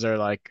well-produced ones are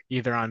like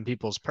either on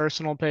people's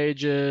personal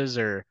pages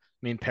or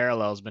I mean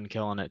Parallel's been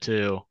killing it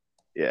too.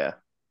 yeah,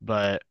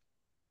 But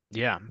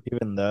yeah,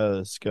 Even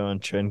those going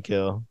trend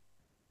kill.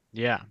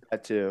 yeah,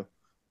 that too.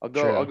 I'll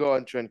true. go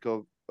on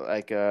Trendco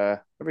like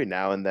every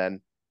now and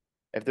then.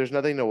 If there's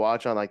nothing to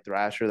watch on like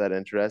Thrasher that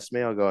interests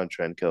me, I'll go on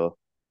Trendkill.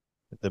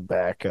 The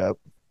backup.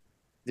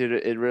 Dude,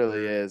 it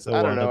really is. The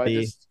I don't know. I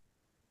wannabe. just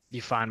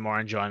You find more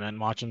enjoyment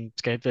watching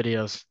skate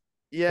videos.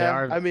 They yeah,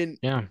 are, I mean,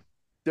 yeah,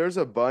 there's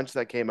a bunch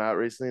that came out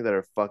recently that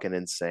are fucking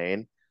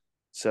insane.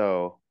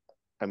 So,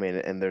 I mean,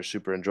 and they're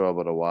super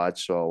enjoyable to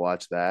watch, so I'll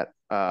watch that.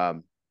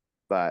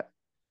 But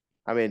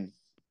I mean,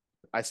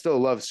 I still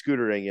love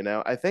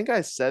scootering. I think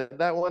I said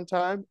that one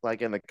time,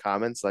 like in the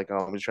comments, like, oh,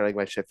 I'm just trying to make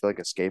my shit feel like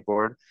a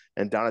skateboard.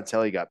 And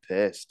Donatelli got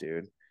pissed,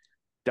 dude.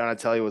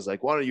 Donatelli was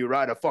like, why don't you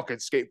ride a fucking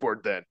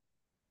skateboard then?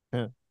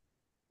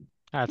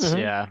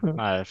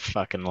 yeah,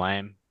 fucking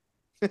lame.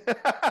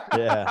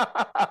 Yeah.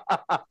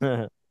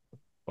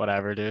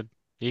 Whatever, dude.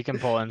 You can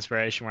pull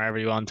inspiration wherever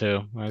you want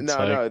to. It's No,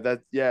 like, no,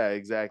 that's yeah,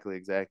 exactly,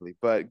 exactly.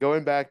 But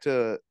going back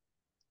to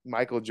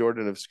Michael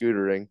Jordan of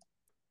scootering,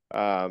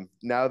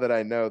 now that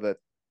I know that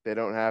they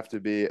don't have to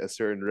be a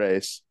certain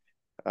race,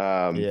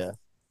 um, Yeah.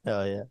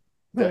 Hell yeah.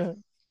 de-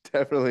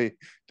 definitely,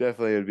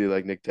 definitely it'd be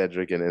like Nick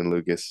Tedrick and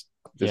Lucas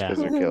just yeah,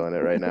 because they're killing it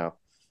right now.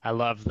 I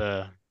love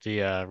the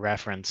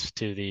reference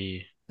to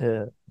the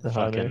Yeah. The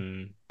hunter.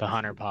 fucking the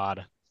hunter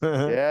pod.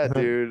 Yeah,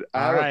 dude, I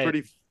All have a right.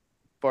 pretty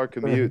far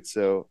commute,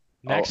 so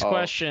Next I'll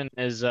question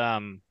is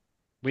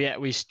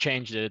we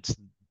changed it. It's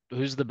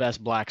who's the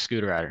best black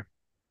scooter rider?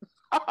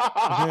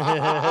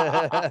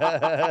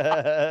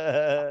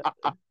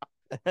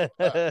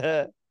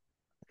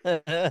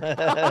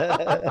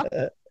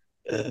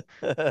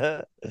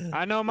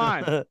 I know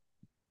mine.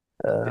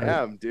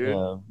 Damn, dude.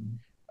 Um,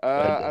 I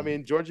goddamn.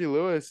 mean, Georgie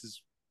Lewis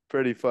is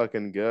pretty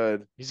fucking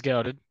good. He's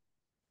goated.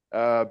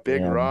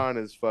 Big Damn. Ron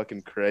is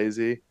fucking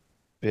crazy.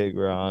 Big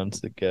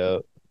Ron's the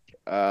goat.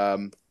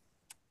 Um,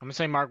 I'm gonna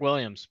say Mark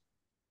Williams.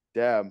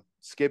 damn,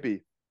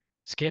 Skippy.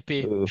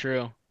 Skippy, Ooh.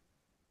 true.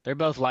 They're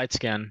both light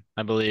skin,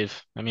 I believe.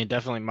 I mean,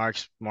 definitely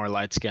Mark's more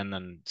light skin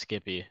than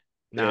Skippy.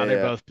 No, Yeah,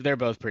 yeah, they're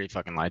both pretty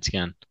fucking light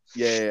skin.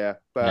 yeah.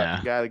 But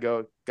Yeah. gotta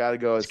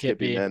go with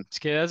Skippy, Skippy. man.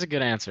 Skip, that's a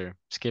good answer.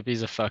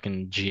 Skippy's a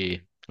fucking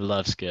G.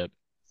 Love Skip.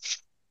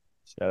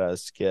 Shout out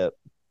Skip.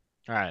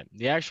 All right.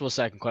 The actual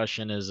second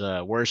question is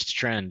worst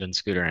trend in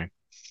scootering.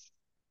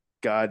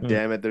 God Hmm.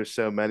 damn it, there's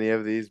so many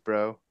of these,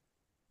 bro.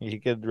 You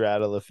could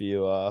rattle a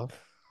few off.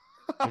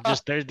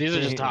 These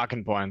are just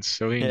talking points,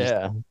 so we can just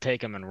Yeah.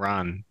 take them and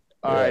run.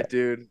 All Yeah. right,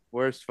 dude.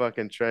 Worst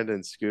fucking trend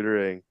in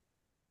scootering.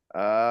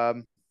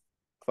 Um,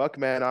 fuck,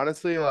 man.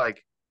 Honestly,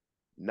 like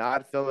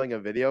not filming a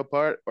video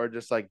part or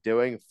just like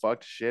doing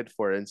fucked shit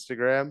for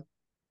Instagram.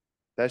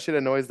 That shit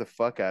annoys the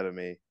fuck out of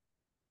me.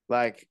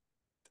 Like,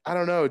 I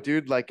don't know,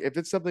 dude. Like, if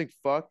it's something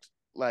fucked,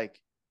 like,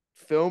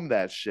 film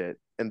that shit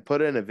and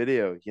put it in a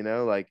video,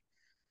 like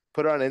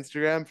put it on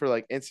Instagram for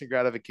like instant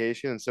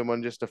gratification and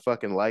someone just to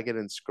fucking like it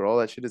and scroll.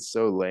 That shit is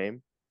so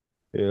lame.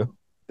 True.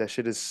 That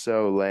shit is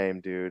so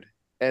lame, dude.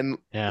 And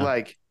Yeah.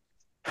 like,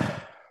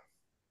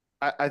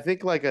 I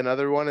think like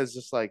another one is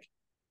just like,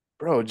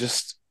 bro,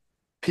 just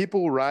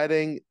people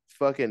riding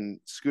fucking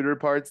scooter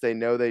parts they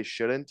know they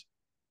shouldn't,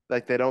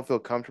 like they don't feel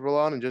comfortable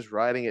on, and just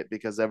riding it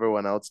because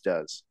everyone else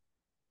does.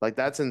 Like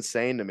that's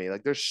insane to me.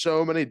 Like there's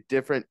so many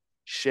different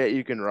shit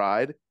you can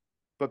ride,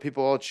 but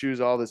people all choose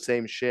all the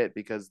same shit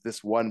because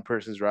this one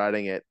person's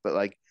riding it. But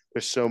like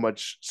there's so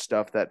much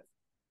stuff that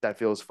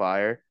feels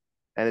fire.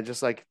 And it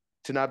just like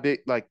to not be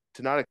like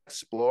to not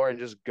explore and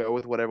just go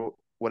with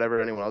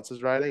whatever anyone else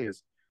is riding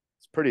is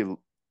it's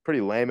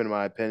pretty lame in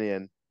my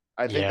opinion.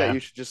 I think that Yeah. you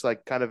should just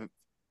like kind of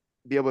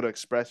be able to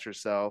express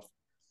yourself.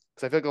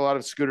 Because I feel like a lot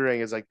of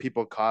scootering is like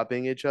people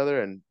copying each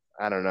other, and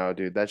I don't know,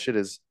 dude. That shit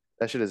is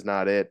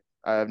not it.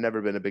 I've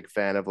never been a big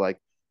fan of like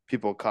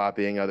people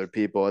copying other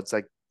people. It's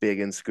like big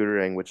in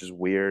scootering, which is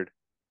weird.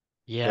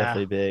 Yeah.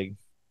 Definitely big.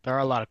 There are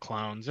a lot of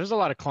clones. There's a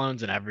lot of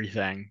clones in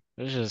everything.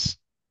 There's just,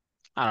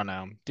 I don't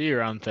know. Do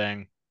your own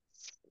thing.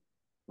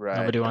 Right.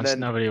 And then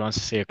Nobody wants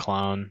to see a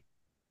clone.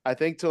 I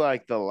think to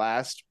like the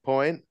last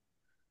point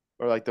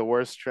or like the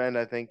worst trend,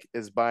 I think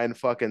is buying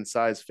fucking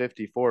size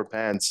 54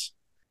 pants.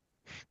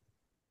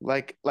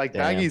 Like Damn.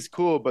 baggy's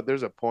cool, but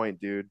there's a point,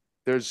 dude.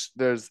 There's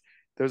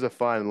a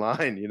fine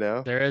line, you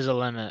know? There is a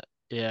limit.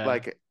 Yeah.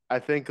 Like I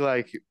think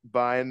like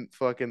buying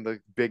fucking the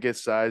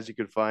biggest size you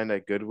could find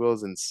at Goodwill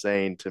is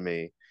insane to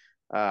me.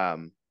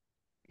 Um,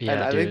 and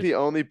Yeah, I think dude. the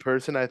only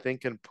person I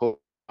think can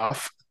pull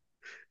off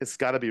it's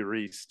got to be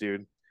Reese,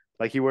 dude.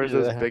 Like he wears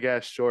those Yeah. big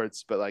ass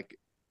shorts, but like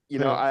you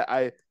know,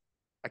 I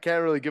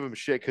can't really give him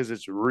shit because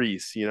it's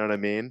Reese. You know what I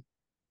mean?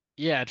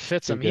 Yeah, it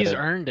fits Too him. He's good.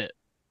 earned it.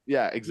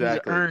 Yeah, He's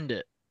exactly. earned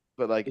it.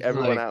 But like He's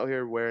everyone like, out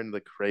here wearing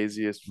the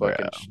craziest bro.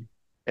 fucking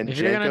and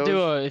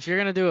Jankos. If you're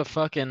gonna do a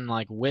fucking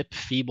like whip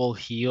feeble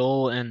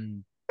heel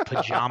and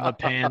pajama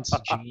pants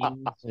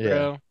jeans, Yeah.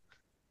 bro,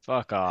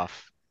 fuck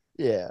off.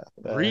 Yeah.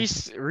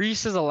 Facts.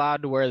 Reese is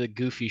allowed to wear the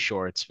goofy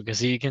shorts because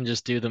he can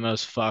just do the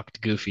most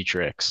fucked goofy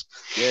tricks.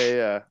 Yeah, yeah.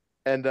 Yeah.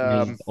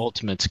 And He's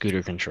ultimate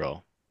scooter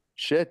control.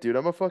 shit, dude,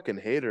 I'm a fucking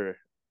hater.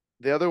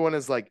 The other one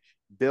is like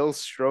Bill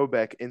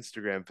Strobeck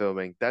Instagram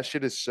filming. That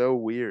shit is so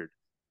weird.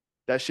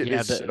 That shit Yeah,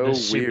 is so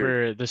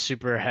weird. the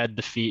super head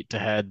to feet to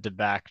head to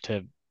back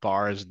to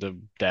bars to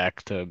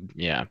deck to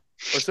yeah.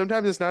 Or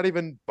sometimes it's not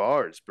even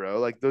bars, bro.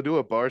 Like they'll do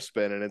a bar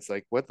spin and it's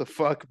like, what the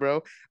fuck,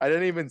 bro? I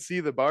didn't even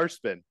see the bar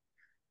spin.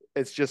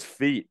 It's just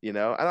feet, you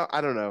know?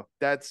 I don't know.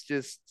 That's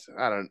just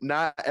I don't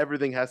not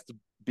everything has to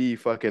be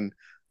fucking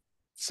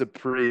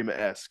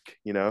Supreme-esque,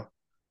 you know?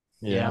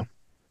 Yeah. Yeah.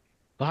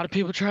 A lot of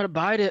people try to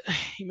bite it.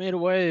 He made a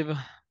wave.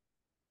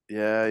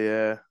 Yeah,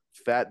 yeah.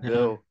 Fat Yeah.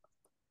 Bill.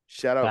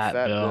 Shout out Fat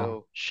Fat Bill.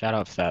 Bill. Shout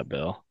out Fat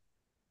Bill.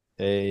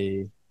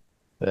 Hey,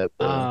 that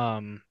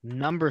Bill.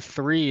 Number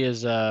three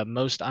is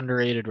most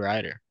underrated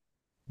rider.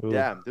 Ooh.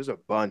 Damn, there's a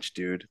bunch,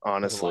 dude, There's a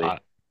honestly.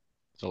 lot.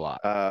 There's a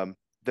lot.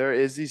 There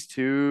is these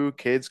two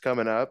kids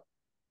coming up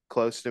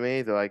close to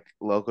me. They're like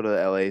local to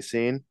the LA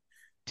scene.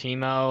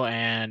 Timo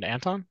and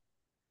Anton?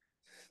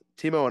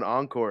 Timo and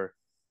Encore.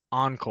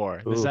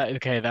 Encore. Is Ooh. that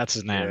okay? That's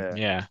his name. Yeah.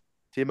 Yeah.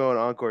 Timo and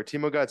Encore.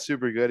 Timo got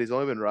super good. He's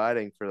only been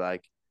riding for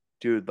like,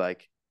 dude,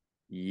 like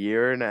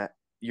year and a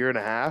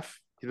half.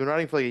 He's been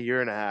riding for like a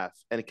year and a half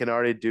and can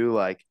already do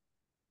like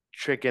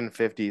tricking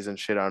 50s and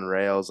shit on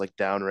rails, like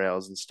down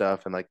rails and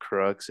stuff and like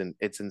crooks, and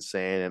it's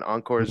insane. And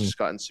Encore's Mhm. just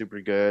gotten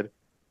super good.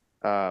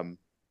 Um,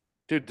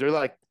 dude, they're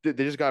like they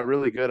just got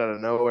really good out of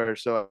nowhere.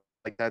 So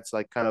like that's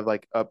like kind of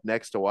like up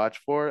next to watch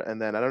for.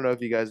 And then I don't know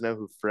if you guys know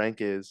who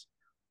Frank is,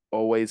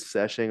 always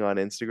seshing on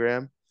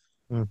Instagram.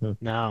 Mhm.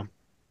 No.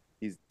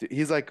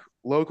 He's like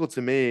local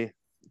to me,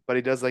 but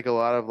he does like a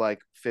lot of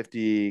like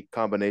 50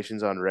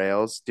 combinations on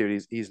rails.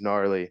 Dude, he's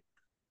gnarly.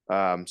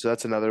 So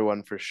that's another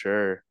one for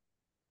sure.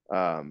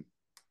 Um,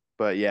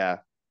 but yeah,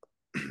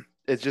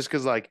 it's just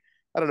because like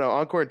I don't know,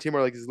 Encore and Team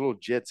are like these little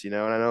jits, you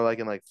know, and I know like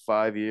in like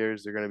 5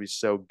 years they're gonna be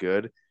so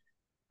good.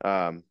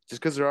 Just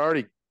because they're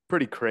already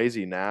pretty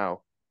crazy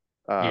now.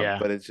 Yeah.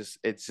 But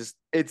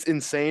it's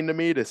insane to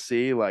me to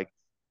see like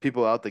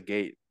people out the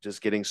gate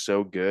just getting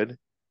so good.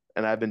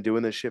 And I've been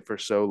doing this shit for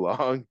so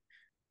long.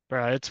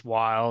 Bro, it's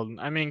wild.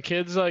 I mean,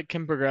 kids like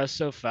can progress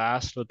so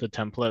fast with the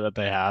template that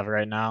they have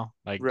right now.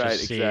 Like Right,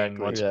 just seeing exactly.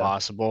 what's Yeah.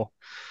 possible.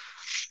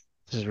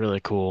 This is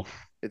really cool.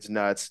 It's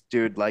nuts,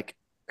 dude. Like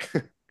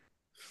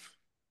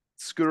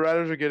scooter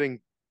riders are getting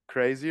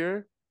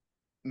crazier.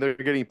 They're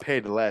getting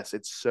paid less.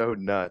 It's so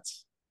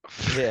nuts.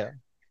 Yeah.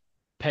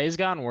 Pay's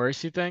gotten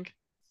worse, you think?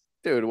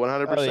 Dude, Oh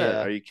 100%.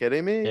 yeah. Are you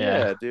kidding me? Yeah.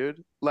 Yeah,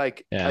 dude.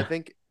 Like I Yeah.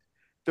 think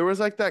there was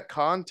like that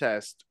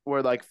contest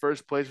where like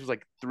first place was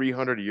like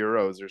 300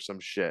 euros or some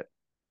shit.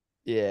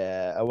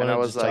 Yeah. I And I wanted to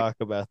was like, talk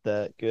about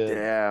that. Good.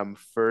 damn,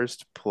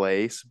 first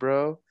place,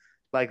 bro.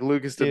 Like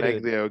Lucas Dude,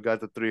 DeMaglio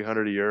got the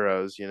 300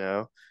 euros, you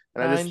know?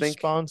 And I just 9 think,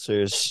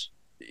 sponsors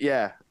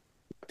yeah,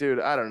 dude,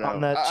 I don't on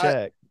know. that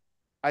check.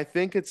 I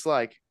think it's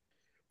like,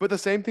 but the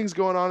same thing's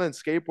going on in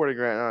skateboarding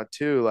right now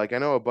too. Like I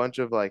know a bunch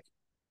of like,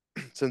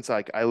 since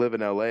like I live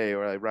in LA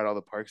or I ride all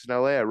the parks in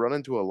LA, I run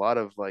into a lot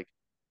of like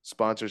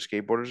sponsored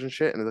skateboarders and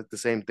shit. And it's like the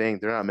same thing.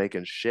 They're not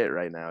making shit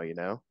right now, you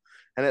know?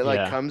 And it like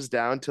Yeah. comes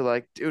down to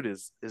like, dude,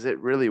 is it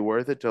really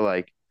worth it to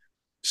like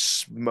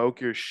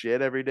smoke your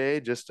shit every day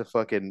just to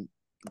fucking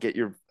get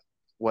your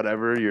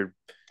whatever your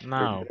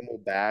No.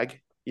 minimal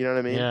bag? You know what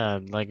I mean? Yeah,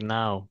 like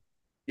no.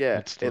 Yeah,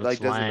 it like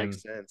It's doesn't make lame.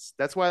 sense.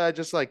 That's why I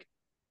just like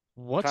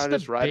What's kind of the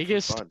just ride for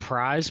biggest fun.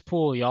 prize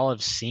pool y'all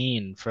have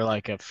seen for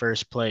like a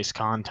first place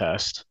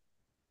contest?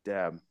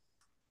 Damn.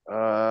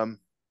 I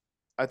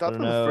I thought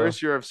don't the know.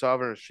 first year of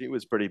Sovereign Street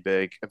was pretty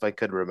big, if I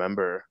could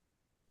remember.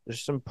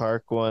 There's some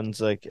park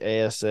ones like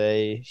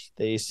ASA.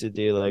 They used to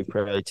do like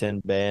probably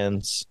 10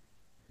 bands.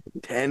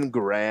 10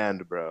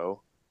 grand,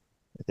 bro.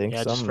 I think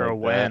Yeah, just something for a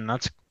like that. win.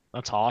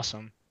 That's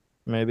awesome.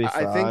 Maybe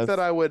I think five. that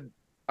I would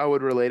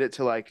relate it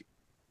to like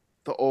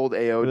the old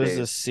It AO was a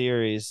days.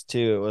 series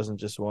too. It wasn't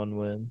just one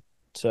win.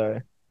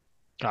 Sorry.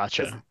 Because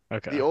Gotcha. the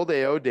Okay. old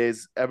AO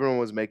days, everyone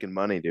was making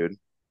money, dude.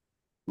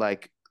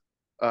 Like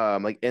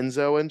like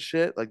Enzo and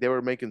shit. Like they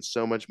were making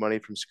so much money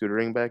from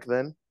scootering back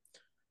then.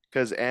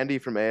 Because Andy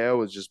from AO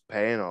was just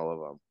paying all of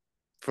them,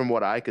 from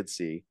what I could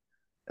see.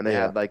 And they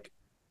Yeah. had like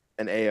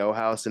an AO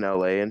house in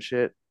LA and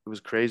shit. It was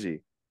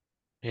crazy.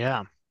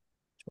 Yeah.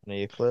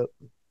 20 a clip.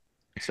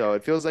 So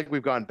it feels like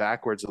we've gone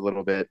backwards a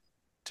little bit,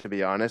 to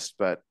be honest.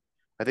 But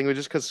I think it was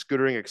just because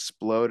scootering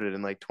exploded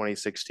in like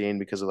 2016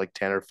 because of like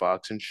Tanner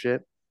Fox and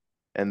shit.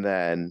 And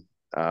then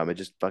it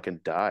just fucking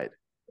died.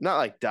 Not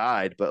like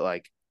died, but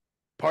like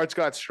parts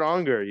got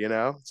stronger, you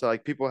know? So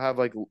like people have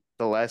like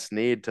the less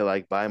need to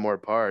like buy more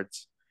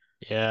parts.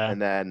 Yeah.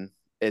 And then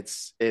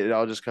it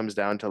all just comes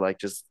down to like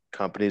just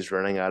companies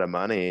running out of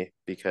money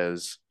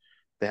because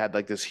they had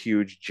like this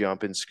huge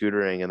jump in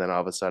scootering and then all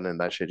of a sudden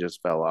that shit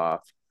just fell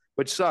off,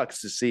 which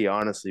sucks to see,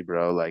 honestly,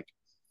 bro. Like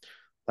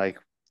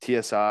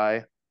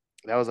TSI,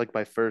 that was like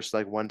my first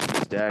like one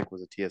piece deck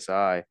was a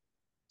TSI.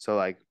 So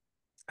like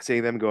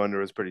seeing them go under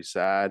was pretty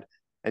sad.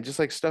 And just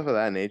like stuff of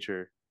that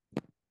nature.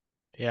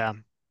 Yeah.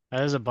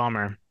 That is a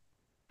bummer.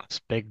 It's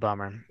a big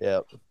bummer.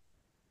 Yep.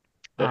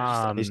 But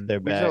just At least Um, they're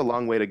we just have a back.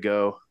 long way to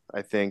go,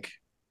 I think.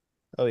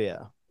 Oh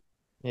yeah.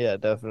 Yeah,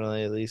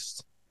 definitely at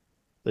least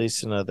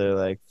another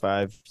like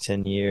 5,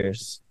 10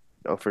 years.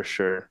 No, for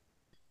sure.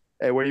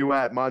 Hey, where you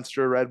at?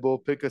 Monster Red Bull,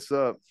 pick us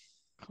up.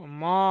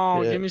 come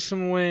on, Yeah. give me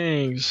some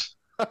wings.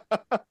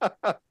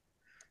 Let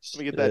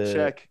me get that Shit.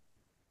 check.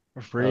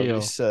 For That'll be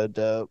real. so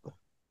dope.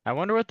 I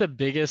wonder what the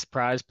biggest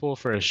prize pool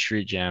for a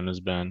street jam has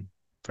been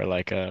for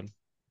like a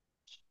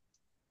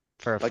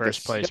Like a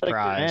first place Got a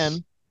prize.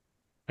 grand.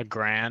 A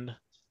grand.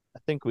 I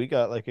think we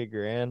got like a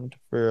grand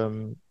for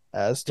Didn't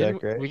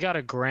Aztec, right? we got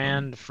a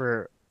grand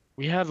for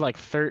we had like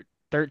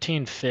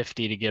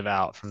 1350 to give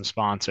out from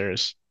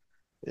sponsors.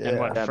 And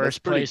what Yeah. damn, that's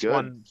pretty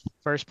good.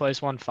 first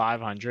place won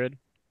 500.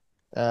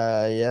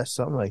 Yeah,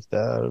 something like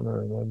that. I don't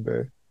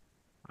remember.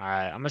 All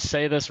right, I'm gonna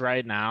say this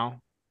right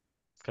now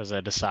because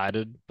I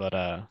decided,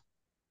 but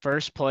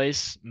first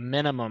place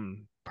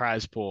minimum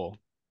prize pool.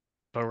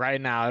 But right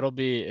now it'll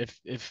be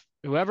if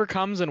whoever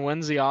comes and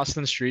wins the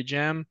Austin Street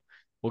Jam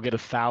will get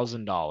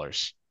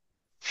 $1,000.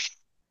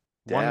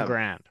 One Damn.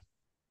 grand.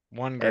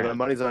 One Hey, my grand.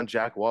 money's on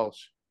Jack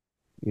Walsh.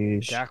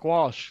 Yeesh. Jack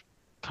Walsh,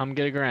 come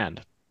get a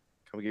grand.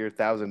 Come get your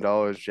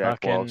 $1,000, Jack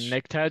Fucking Walsh.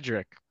 Nick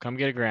Tedrick, come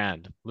get a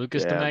grand.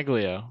 Lucas Damn.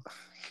 DeMeglio,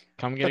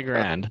 come get a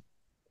grand.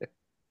 Nick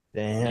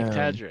Damn.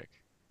 Tedrick,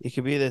 You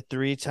could be the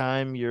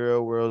 3-time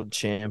Euro World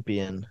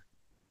Champion,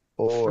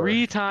 or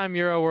three-time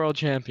Euro World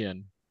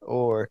Champion.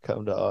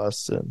 come to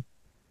Austin.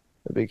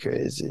 That'd be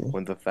crazy.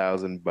 Wins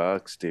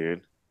 $1,000,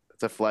 dude.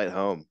 That's a flight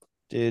home.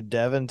 Dude,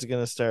 Devin's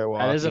gonna start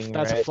walking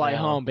That's a right flight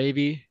now. home,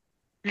 baby.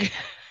 Make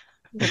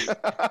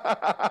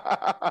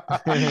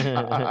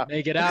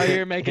it out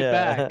here, make it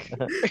Yeah. back.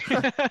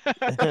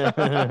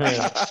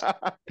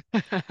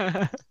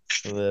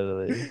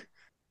 Literally.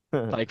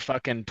 Like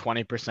fucking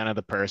 20% of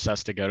the purse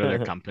has to go to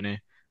their company.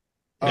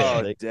 Yeah,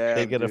 Oh, they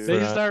damn, get a dude. They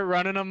front. start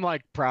running them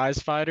like prize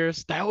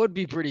fighters. That would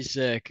be pretty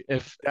sick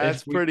if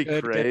That's we pretty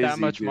could get that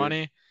crazy, much dude.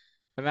 money.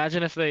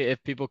 Imagine if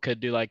people could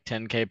do like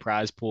 10K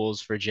prize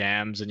pools for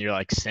jams and you're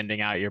like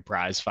sending out your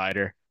prize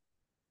fighter.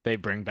 They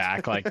bring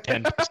back like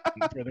 10%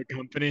 for the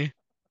company.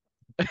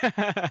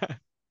 I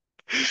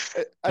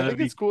think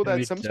it's cool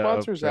That'd that be dope, bro.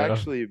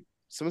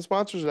 some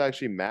sponsors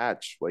actually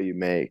match what you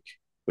make,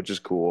 which is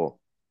cool.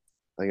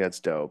 I think that's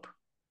dope.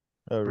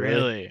 Oh, really?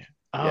 Really?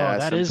 Oh, Yeah,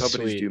 that some is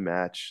companies do sweet.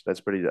 match.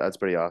 That's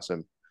pretty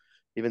awesome.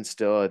 Even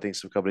still, I think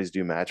some companies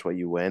do match what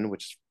you win,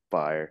 which is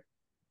fire.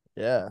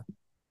 Yeah.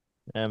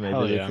 Yeah, maybe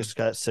Hell yeah. Lucas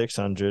got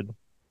 600.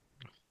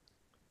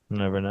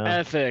 Never know.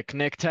 Ethic,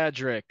 Nick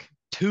Tedrick.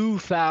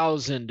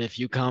 2,000 if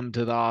you come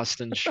to the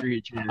Austin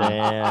Street Jam.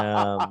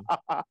 Damn.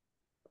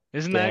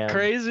 Isn't that Damn.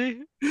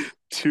 crazy?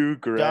 Two Dom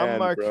grand,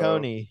 bro.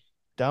 Marconi.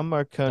 Dom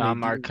Marconi. Don Do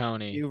you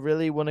Marconi.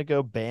 really want to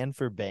go ban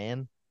for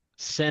ban?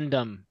 Send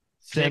him.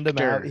 Send him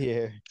out Victor.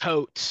 here.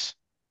 Coates.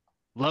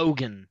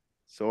 Logan.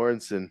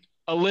 Sorensen.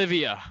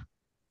 Olivia.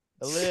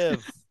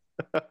 Live.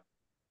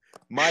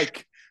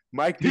 Mike.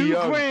 Mike Two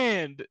DeYoung.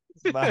 grand.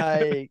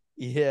 Mike.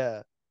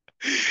 Yeah.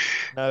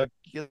 No,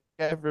 get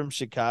the guy from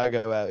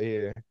Chicago out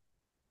here.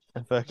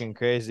 A fucking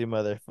crazy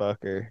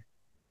motherfucker.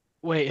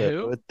 Wait,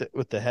 who?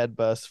 With the head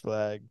bust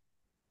flag.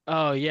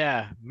 Oh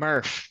yeah,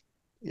 Murph.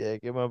 Yeah,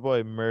 get my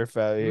boy Murph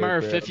out here,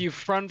 Murph, bro. if you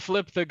front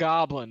flip the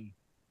goblin,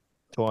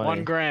 20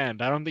 1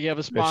 grand. I don't think you have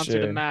a for sponsor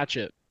to sure. match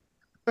it.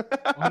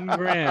 1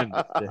 grand.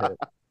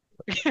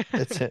 Shit.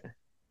 It's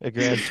a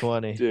grand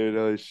 20. Dude,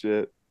 holy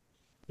shit.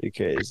 Be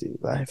crazy.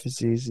 Life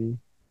is easy.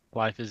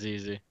 Life is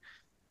easy.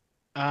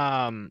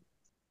 Um,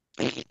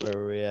 Where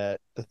were we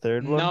at? The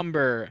third one?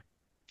 number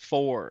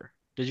 4.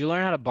 Did you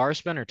learn how to bar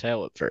spin or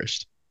tail whip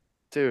first?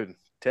 Dude,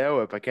 tail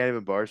whip. I can't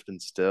even bar spin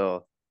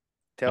still. Oh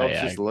Tail whips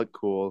yeah, I just look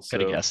cool. could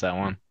have So guessed that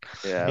one.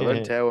 yeah, I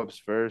learned tail whips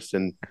first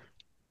and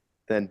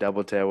then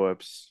double tail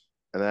whips.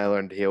 And then I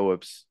learned heel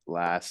whips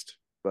last.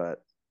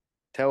 But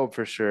tail whip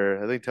for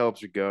sure. I think tail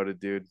whips are goated,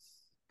 dude.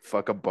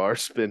 Fuck a bar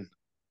spin.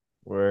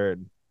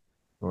 Word.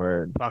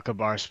 Word. Fuck a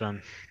bar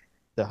spin.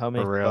 The Hummy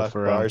For real, Fuck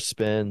for real. Bar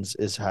Spins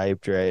is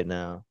hyped right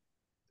now.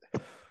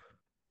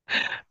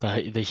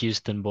 The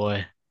Houston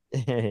boy.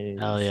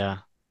 Hell He's- yeah.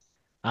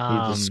 he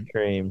just Um,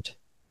 screamed.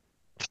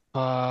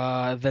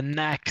 the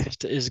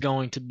next is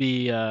going to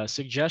be a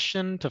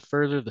suggestion to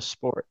further the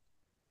sport.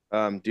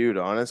 Dude,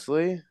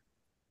 honestly,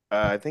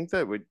 I think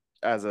that we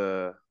as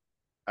a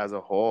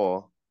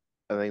whole,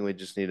 I think we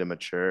just need to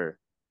mature.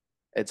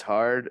 It's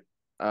hard.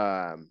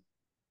 Um,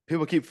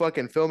 People keep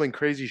fucking filming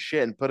crazy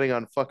shit and putting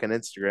on fucking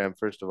Instagram,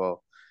 first of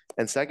all.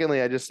 And secondly,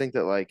 I just think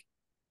that like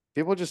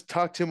people just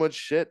talk too much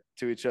shit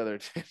to each other.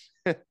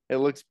 It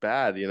looks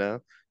bad, you know?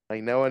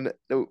 Like no one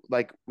no,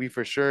 like we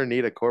for sure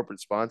need a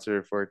corporate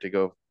sponsor for it to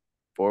go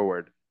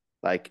forward,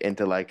 like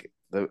into like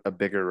a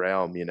bigger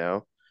realm, you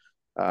know?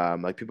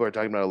 Like people are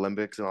talking about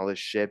Olympics and all this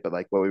shit, but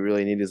like what we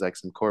really need is like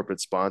some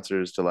corporate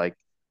sponsors to like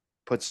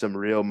put some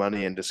real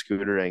money into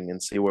scootering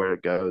and see where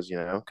it goes, you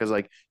know? Because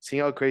like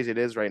seeing how crazy it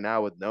is right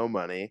now with no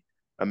money,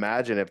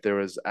 imagine if there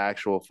was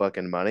actual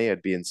fucking money,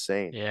 it'd be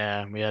insane.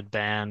 Yeah, we had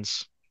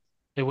bands.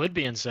 It would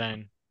be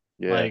insane.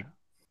 Yeah. Like,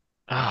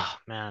 ah,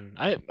 man.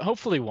 I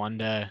hopefully one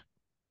day.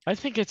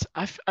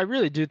 I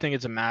really do think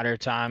it's a matter of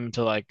time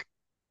to like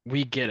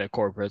we get a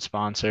corporate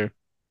sponsor.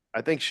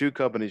 I think shoe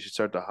companies should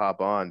start to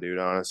hop on, dude,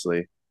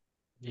 honestly.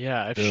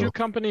 Yeah, if shoe True.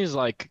 companies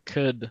like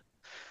could,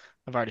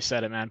 I've already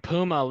said it, man.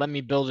 Puma, let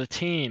me build a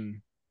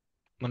team.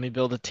 Let me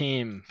build a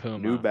team, New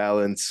Puma.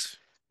 Balance.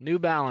 New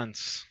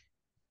Balance.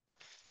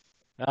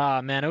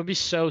 Ah, man, it would be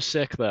so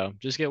sick though.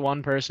 Just get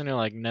one person who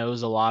like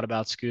knows a lot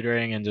about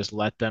scootering and just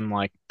let them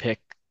like pick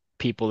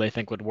people they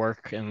think would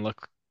work and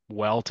look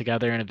well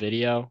together in a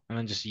video and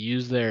then just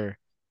use their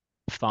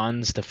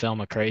funds to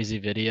film a crazy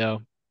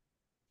video.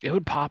 It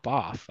would pop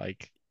off.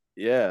 Like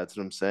Yeah, that's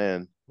what I'm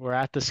saying. we're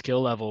at the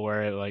skill level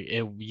where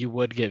it you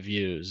would get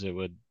views. It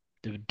would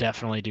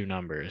definitely do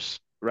numbers.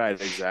 Right,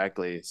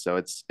 exactly. So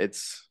it's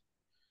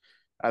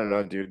I don't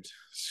know, dude.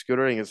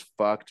 Scootering is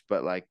fucked,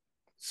 but like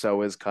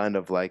so is kind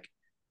of like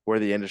where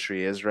the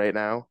industry is right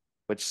now,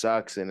 which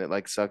sucks and it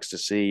like sucks to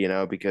see, you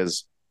know,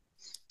 because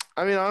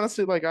I mean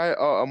honestly like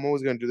I'm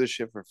always going to do this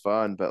shit for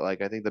fun, but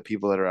like I think the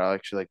people that are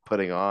actually like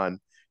putting on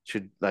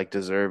should like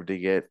deserve to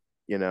get,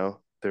 you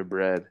know, their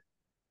bread.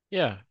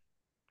 Yeah,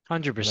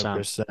 100%.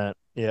 100%.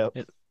 Yep.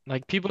 It,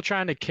 like people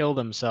trying to kill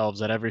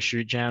themselves at every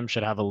street jam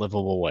should have a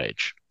livable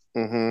wage.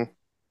 Mm-hmm.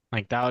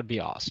 Like that would be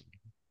awesome.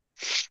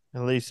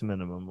 At least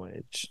minimum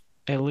wage.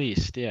 At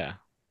least, yeah.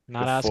 The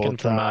Not asking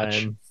for much.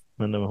 full-time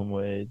minimum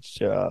wage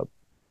job.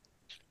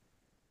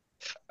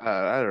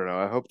 I don't know.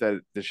 I hope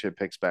that this shit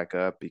picks back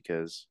up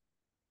because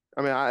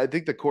I mean, I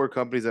think the core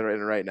companies that are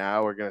in it right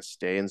now are gonna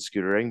stay in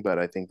scootering, but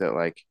I think that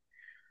like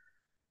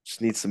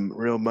just need some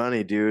real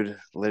money, dude.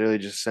 Literally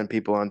just send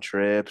people on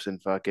trips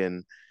and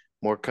fucking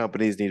more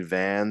companies need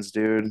vans,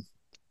 dude.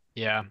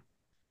 Yeah,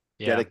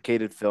 yeah,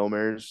 Dedicated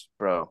filmers,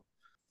 bro.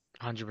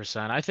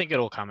 100%. I think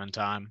it'll come in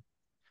time.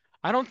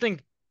 I don't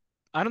think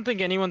I don't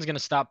think anyone's gonna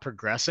stop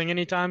progressing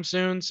anytime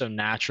soon, so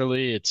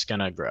naturally it's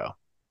gonna grow.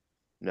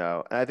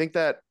 No. And I think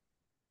that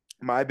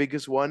my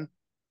biggest one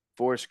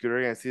for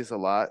scootering, I see this a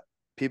lot.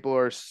 People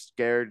are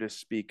scared to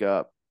speak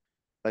up.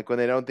 Like when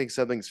they don't think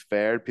something's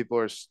fair, people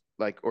are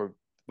like, or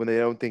when they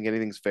don't think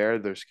anything's fair,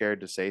 they're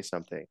scared to say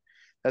something.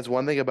 That's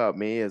one thing about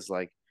me is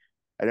like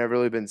I've never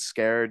really been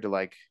scared to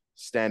like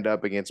stand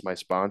up against my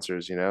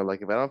sponsors, you know?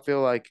 Like if I don't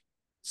feel like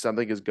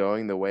something is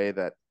going the way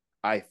that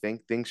I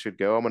think things should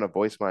go, I'm gonna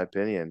voice my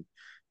opinion.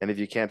 And if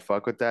you can't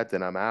fuck with that,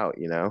 then I'm out,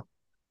 you know?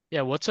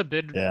 Yeah, what's a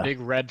big Yeah. big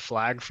red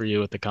flag for you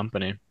with the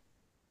company?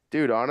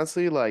 Dude,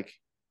 honestly, like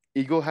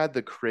Eagle had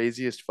the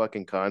craziest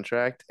fucking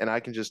contract, and I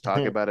can just talk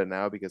about it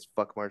now because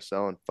fuck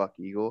Marcel and fuck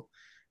Eagle.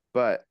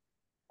 But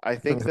I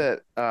think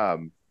that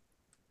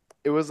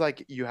it was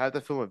like you had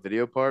to film a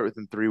video part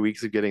within 3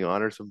 weeks of getting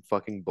on or some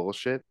fucking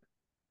bullshit.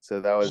 So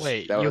that was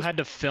Wait, that you was had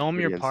to film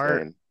your pretty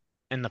part insane.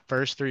 in the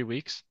first 3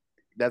 weeks?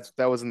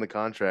 That was in the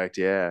contract,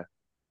 yeah.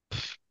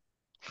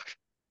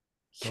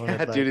 Yeah, Wanted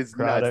dude, like it's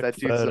nuts. product That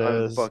dude's on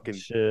photos and fucking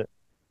shit.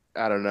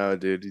 I don't know,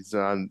 dude. He's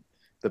on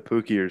the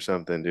Pookie or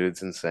something, dude.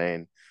 It's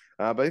insane.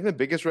 But I think the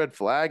biggest red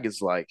flag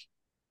is like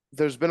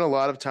there's been a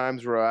lot of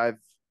times where I've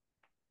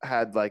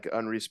had like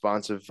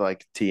unresponsive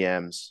like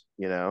TMs,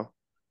 you know,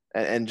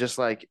 and just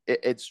like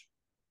it's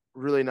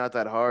really not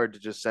that hard to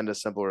just send a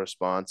simple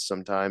response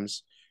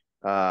sometimes.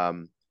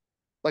 Um,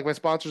 like my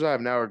sponsors I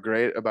have now are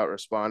great about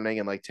responding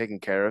and like taking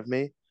care of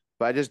me,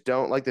 but I just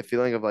don't like the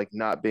feeling of like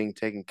not being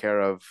taken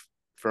care of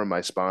from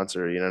my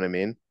sponsor, you know what I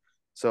mean?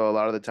 So a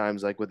lot of the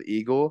times like with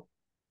Eagle,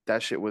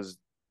 that shit was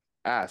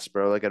ass,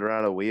 bro. Like I'd run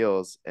out of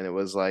wheels and it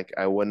was like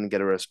I wouldn't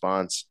get a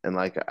response and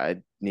like I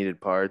needed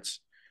parts.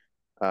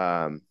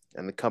 And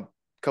the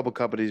couple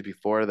companies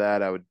before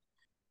that, I would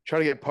try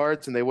to get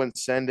parts and they wouldn't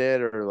send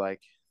it or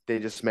like they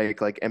just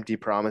make like empty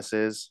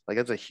promises. Like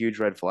that's a huge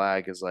red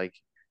flag is like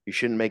you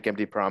shouldn't make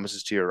empty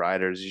promises to your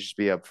riders. You should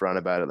be upfront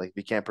about it. Like if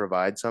you can't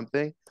provide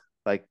something,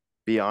 like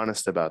be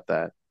honest about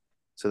that.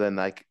 So then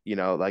like, you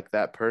know, like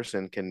that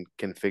person can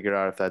figure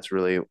out if that's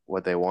really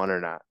what they want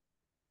or not.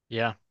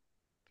 Yeah,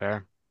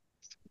 fair.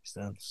 Makes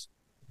sense.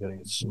 Gotta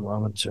get some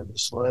ramen, turn the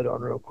slide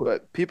on real quick.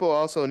 But people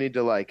also need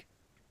to like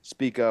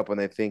speak up when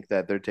they think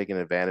that they're taken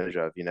advantage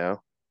of, you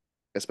know,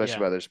 especially Yeah.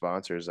 by their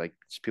sponsors. Like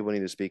people need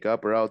to speak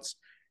up or else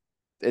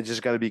it's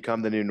just going to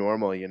become the new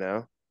normal, you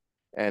know?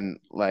 And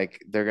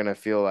like they're going to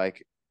feel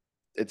like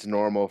it's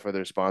normal for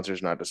their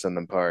sponsors not to send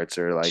them parts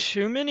or like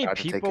Too many not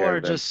to take people care are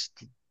of them. just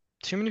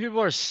too many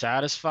people are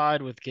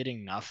satisfied with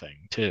getting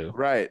nothing too.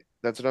 Right.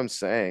 That's what I'm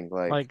saying.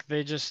 Like, Like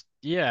they just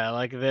yeah,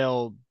 like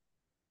they'll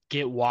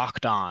get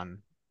walked on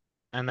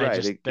and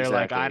right, they're like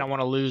I exactly. don't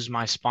want to lose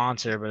my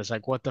sponsor, but it's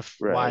like why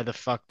Right. the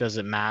fuck does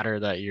it matter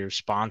that you're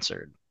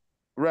sponsored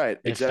Right,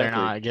 if they're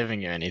exactly. not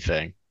giving you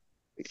anything?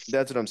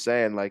 That's what I'm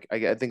saying. Like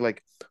I think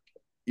like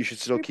you should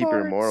still Three keep your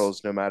parts.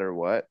 morals no matter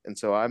what. And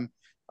so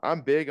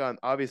I'm big on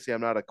obviously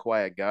I'm not a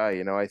quiet guy,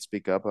 you know, I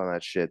speak up on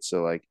that shit.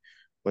 So like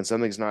when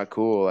something's not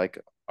cool, like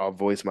I'll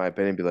voice my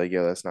opinion, be like,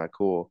 yo, that's not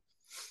cool.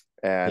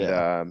 And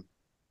Yeah.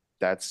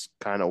 that's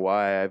kind of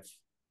why I've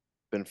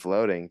been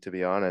floating, to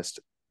be honest.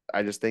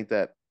 I just think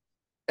that,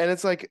 and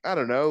it's like, I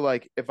don't know,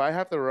 like if I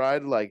have to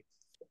ride like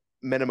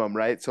minimum,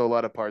 right? So a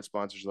lot of part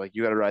sponsors are like,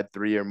 you got to ride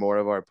three or more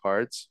of our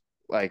parts.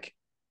 Like,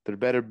 they're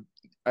better,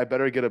 I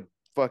better get a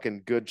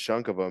fucking good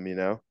chunk of them, you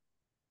know?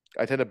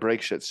 I tend to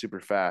break shit super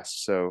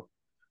fast. So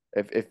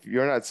if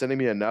you're not sending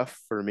me enough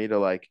for me to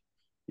like,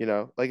 you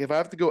know, like if I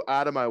have to go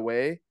out of my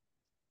way,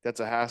 that's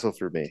a hassle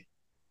for me.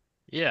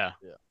 Yeah,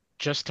 Yeah.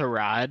 just to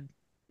ride.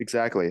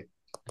 Exactly.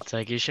 It's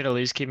like you should at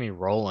least keep me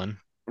rolling.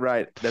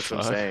 Right. The That's what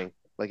I'm fuck? saying.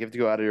 Like, you have to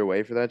go out of your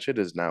way for that shit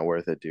is not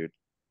worth it, dude.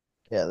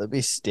 Yeah, they'll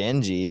be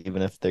stingy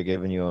even if they're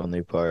giving you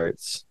only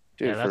parts.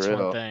 Yeah, Dude, for that's one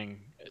real.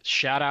 thing.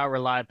 Shout out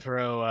Rely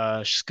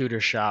Pro scooter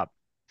shop.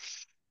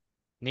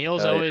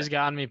 Neil's Hell always yeah.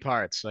 gotten me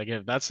parts. Like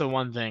if that's the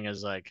one thing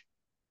is like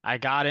I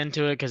got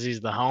into it because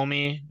he's the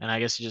homie, and I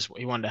guess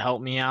he wanted to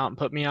help me out and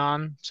put me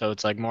on. So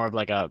it's like more of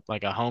like a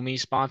homie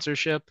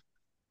sponsorship.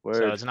 So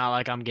Word. it's not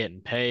like I'm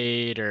getting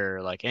paid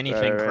or like Right,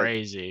 anything right, right.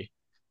 crazy,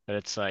 but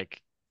it's like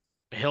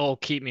he'll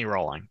keep me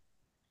rolling.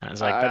 And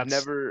it's like I've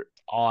that's never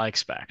all I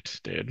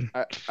expect, dude.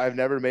 I've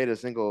never made a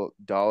single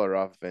dollar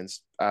off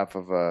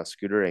of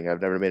scootering.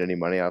 I've never made any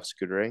money off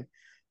scootering,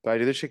 but I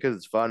do this shit because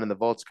it's fun, and the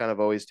vault's kind of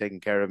always taking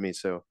care of me.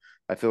 So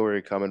I feel where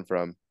you're coming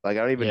from. Like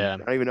Yeah. I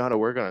don't even know how to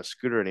work on a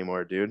scooter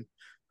anymore, dude.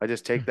 I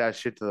just take that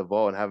shit to the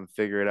vault and have them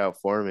figure it out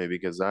for me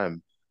because I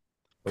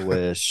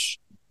wish.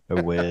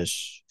 I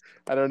wish.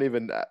 I don't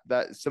even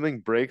that something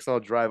breaks, I'll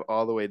drive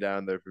all the way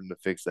down there for them to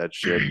fix that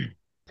shit.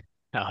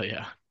 Hell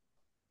yeah.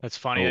 That's I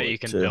funny that you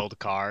would can too. build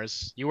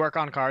cars. You work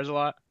on cars a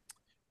lot?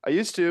 I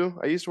used to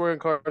work in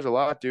cars a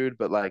lot, dude,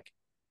 but like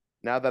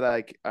now that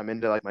I'm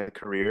into like my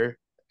career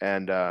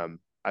and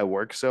I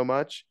work so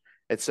much,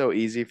 it's so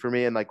easy for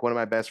me. And like one of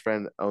my best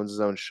friend owns his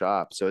own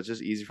shop, so it's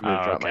just easy for me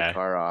to Oh, drop my okay.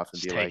 car off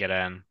and Just be take like, it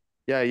in.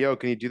 "Yeah, yo,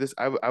 can you do this?"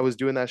 I was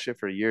doing that shit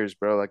for years,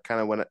 bro. Like kind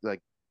of when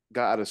like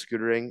got out of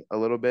scootering a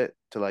little bit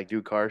to like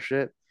do car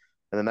shit,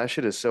 and then that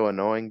shit is so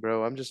annoying,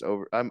 bro.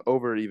 I'm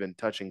over even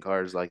touching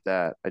cars like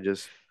that. I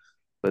just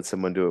let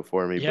someone do it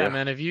for me, Yeah, bro.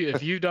 man, if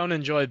you don't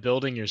enjoy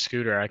building your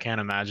scooter, I can't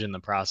imagine the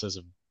process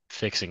of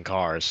fixing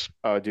cars.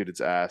 Oh, dude,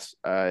 it's ass.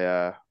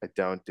 I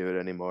don't do it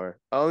anymore.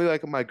 I only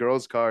like my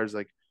girls' cars,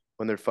 like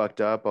when they're fucked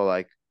up,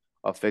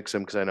 I'll fix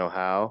them because I know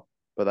how.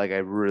 But like I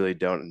really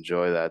don't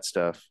enjoy that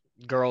stuff.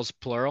 Girls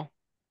plural?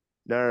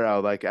 No, no, no,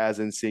 like as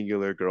in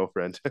singular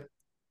girlfriend.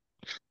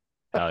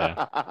 Hell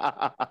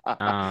yeah.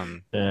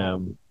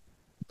 Um,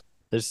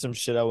 There's some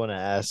shit I want to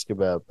ask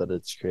about, but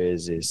it's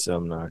crazy, so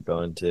I'm not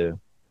going to.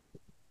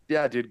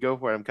 Yeah, dude, go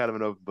for it. I'm kind of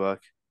an open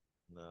book.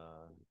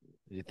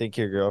 Do you think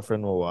your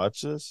girlfriend will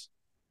watch this?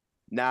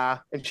 Nah,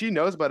 and she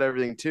knows about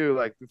everything too.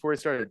 Like before we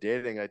started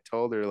dating, I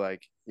told her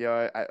like,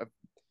 I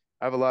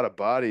have a lot of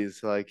bodies.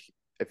 Like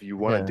if you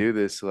want to Yeah. do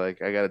this,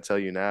 like I gotta tell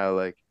you now.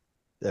 Like,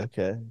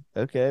 Okay.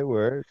 Okay.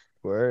 Word.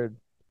 Word.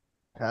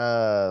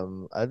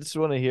 I just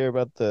want to hear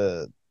about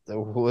the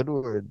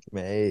Woodward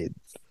maid.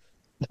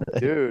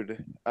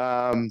 dude,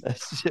 That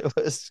shit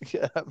was.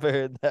 I've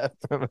heard that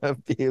from a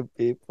few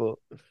people.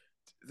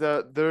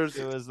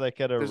 It was like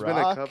at a there's been a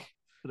rock. couple.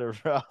 At a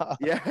rock.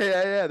 Yeah,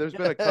 yeah, yeah. There's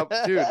been a couple,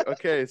 dude.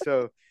 Okay,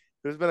 so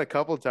there's been a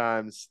couple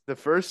times. The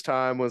first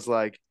time was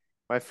like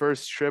my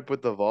first trip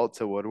with the vault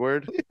to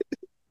Woodward,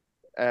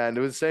 and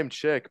it was the same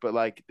chick, but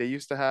like they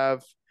used to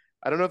have,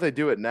 I don't know if they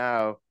do it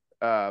now.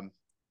 Um,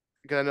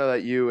 because I know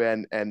that you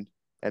and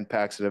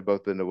Paxton have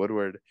both been to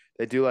Woodward.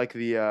 They do like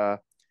the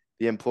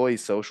employee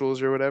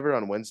socials or whatever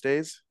on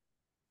Wednesdays,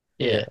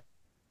 Yeah.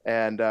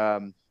 Yeah.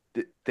 and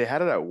they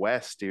had it at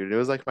West, dude. It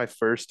was like my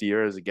first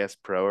year as a guest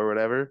pro or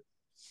whatever.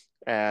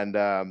 And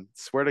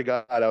swear to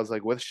God, I was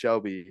like with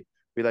Shelby.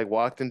 We like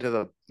walked into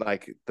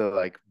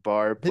the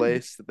bar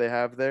place that they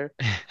have there,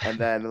 and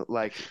then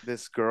like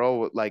this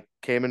girl like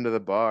came into the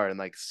bar and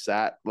like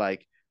sat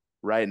like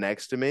right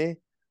next to me,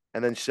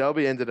 and then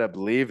Shelby ended up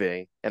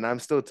leaving, and I'm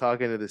still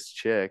talking to this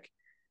chick,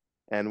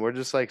 and we're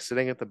just like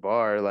sitting at the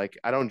bar. Like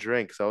I don't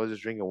drink, so I was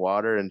just drinking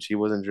water, and she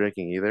wasn't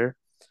drinking either.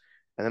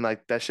 And then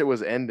like that shit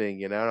was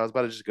ending, and I was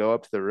about to just go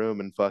up to the room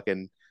and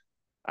fucking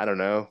I don't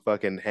know,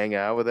 fucking hang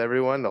out with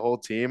everyone, the whole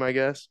team, I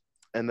guess.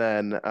 And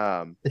then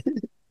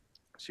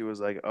she was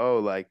like, "Oh,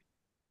 like,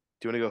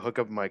 do you want to go hook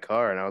up in my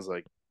car?" And I was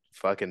like,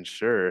 "Fucking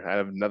sure. I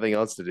have nothing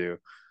else to do."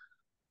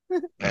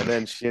 And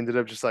then she ended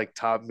up just like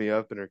topping me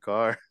up in her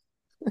car.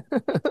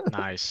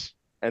 Nice.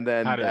 And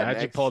then that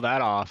How'd you pull next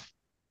that off?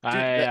 dude,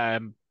 I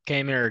that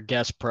came here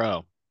guest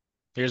pro.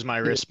 Here's my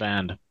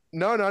wristband.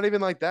 no, not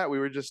even like that. We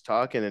were just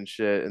talking and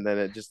shit, and then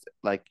it just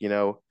like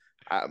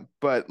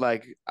but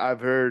like I've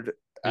heard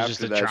He's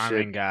just after a that shit.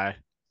 charming guy.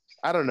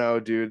 I don't know,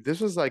 dude. This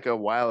was like a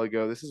while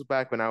ago. This is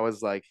back when I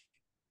was a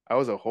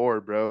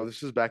whore, bro.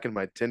 This was back in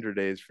my Tinder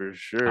days for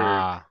sure.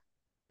 Ah,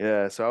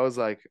 Yeah, so I was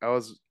like, I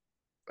was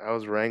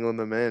wrangling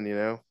them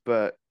in,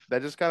 but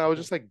that just kind of I was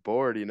just like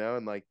bored,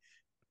 and like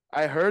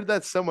I heard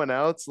that someone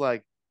else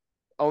like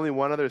only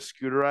one other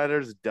scooter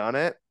rider's done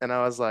it, and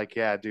I was like,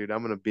 yeah, dude,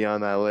 I'm gonna be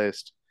on that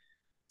list.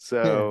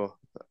 So,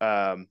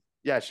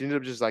 yeah, she ended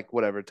up just like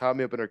whatever, taught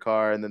me up in her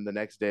car, and then the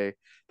next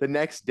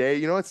day,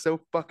 you know what's so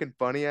fucking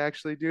funny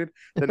actually, dude?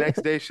 The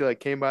next day she like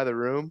came by the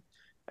room,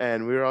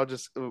 and we were all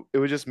just it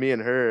was just me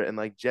and her, and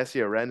like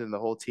Jesse Arend and the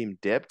whole team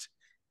dipped,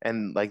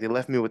 and like they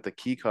left me with the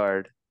key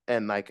card.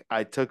 And like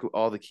I took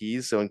all the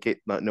keys, so in case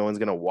no one's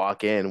gonna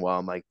walk in while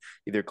I'm like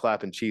either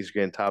clapping cheeks or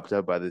getting topped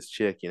up by this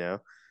chick.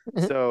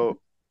 So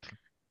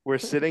we're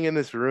sitting in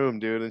this room,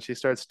 dude, and she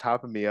starts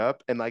topping me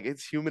up, and like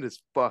it's humid as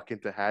fuck in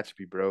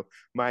Tehachapi, bro.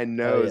 My Oh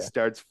nose yeah.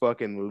 starts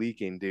fucking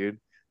leaking, dude.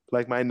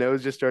 Like my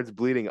nose just starts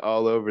bleeding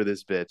all over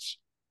this bitch.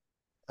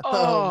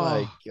 Oh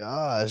my oh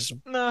gosh.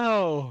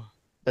 no.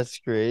 That's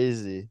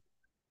crazy.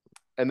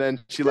 And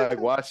then she like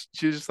watched,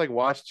 she was just like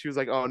watched, she was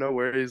like, oh no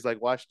worries,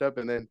 like washed up,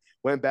 and then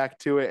went back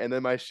to it, and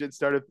then my shit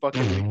started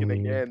fucking leaking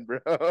again, bro.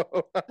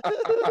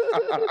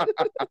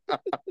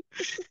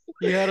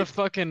 You had a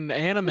fucking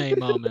anime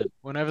moment.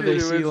 Whenever Dude, they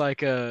it see was,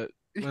 like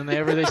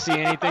whenever they see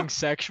anything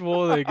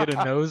sexual, they get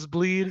a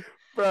nosebleed.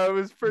 bro, it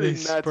was pretty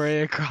They nuts.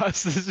 spray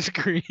across the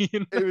screen.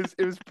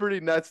 It was pretty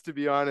nuts to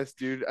be honest,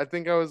 dude. I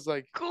think I was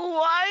like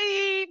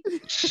Kawaii.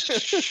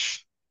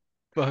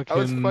 I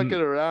was fucking Fucking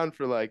around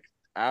for like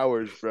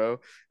hours, bro.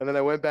 And then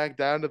I went back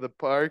down to the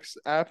parks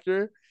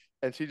after,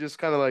 and she just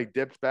kind of like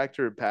dipped back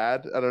to her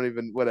pad. I don't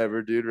even,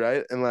 whatever, dude,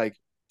 right? And like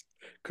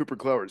Cooper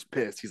Clover's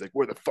pissed. He's like,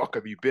 "Where the fuck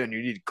have you been?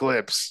 You need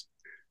clips."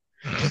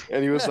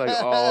 And he was like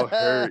all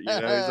hurt,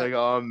 He's like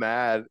all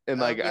mad,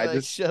 and I'll like be I like,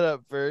 just, shut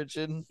up,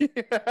 virgin. it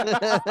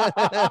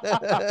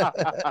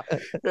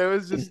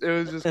was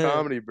just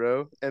comedy,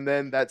 bro. And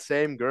then that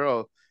same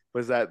girl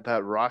was that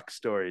rock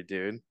story,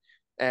 dude.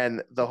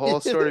 And the whole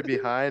story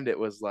behind it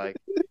was like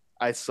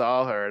I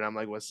saw her and I'm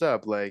like, "What's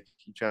up? Like,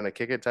 you trying to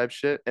kick it?" type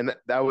shit. And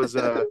that was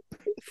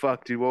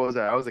fuck, dude. What was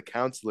that? I was a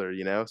counselor,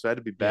 so I had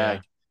to be yeah.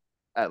 back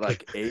at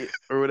like 8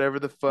 or whatever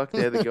the fuck.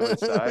 They had to go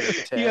inside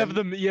or You have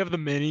 10. the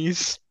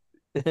minis.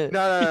 No, no,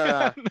 no,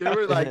 Yeah. no. They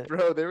were like,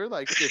 bro, they were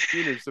like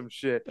 15 or some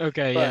shit.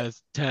 Okay, But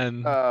yes,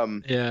 10.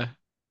 um, Yeah.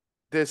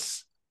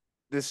 this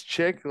this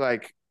chick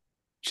like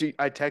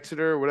I texted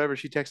her or whatever.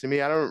 She texted me.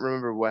 I don't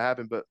remember what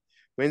happened, but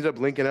we ended up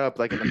linking up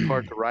like in the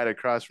park right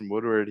across from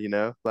Woodward,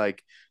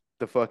 like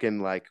the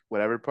fucking like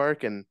whatever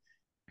park. And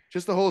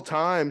just the whole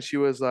time she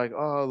was like,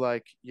 "Oh,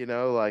 like,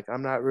 like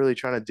I'm not really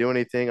trying to do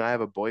anything. I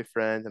have a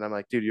boyfriend." And I'm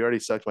like, "Dude, you already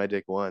sucked my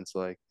dick once."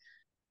 Like,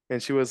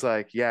 and she was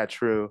like, "Yeah,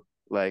 true.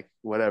 Like,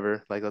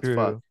 whatever. Like, let's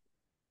fuck." True.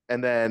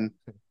 And then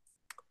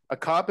a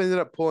cop ended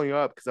up pulling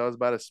up because I was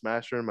about to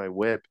smash her in my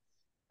whip,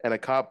 and a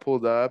cop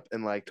pulled up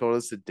and like told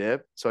us to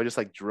dip. So I just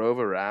like drove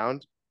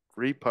around,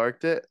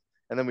 reparked it,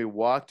 and then we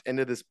walked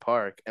into this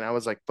park. And I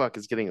was like, "Fuck,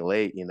 it's getting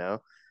late."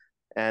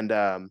 And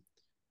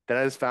then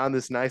I just found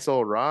this nice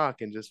old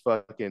rock and just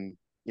fucking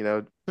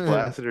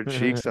blasted her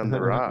cheeks on the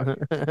rock.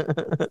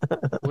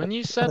 When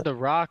you said the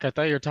rock, I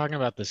thought you were talking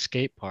about the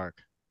skate park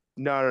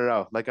No, no,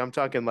 no. Like I'm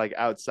talking like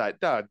outside.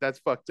 Dog, that's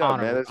fucked up,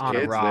 man. There's on a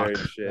kids there and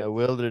rock. shit. A Yeah.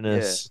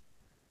 wilderness.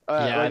 Yeah,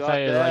 I Like thought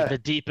on you were like the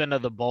that. deep end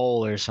of the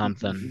bowl or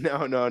something.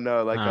 No, no, no.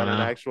 I Like don't on an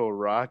know. actual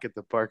rock at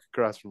the park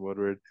across from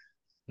Woodward.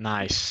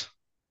 Nice.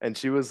 And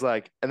she was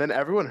like, and then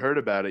everyone heard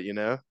about it, It would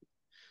have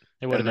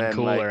And been then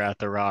cooler like at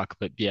the rock,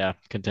 but yeah,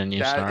 continue.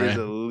 that is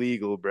Sorry.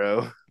 illegal,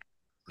 bro.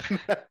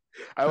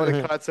 I would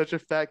have caught such a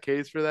fat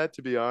case for that,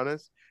 to be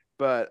honest.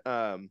 But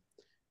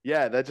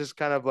yeah, that just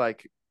kind of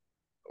like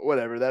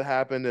whatever that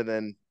happened, and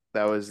then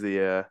that was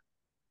the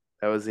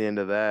end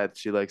of that.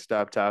 She like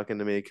stopped talking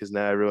to me because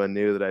now everyone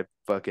knew that I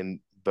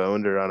fucking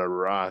boned her on a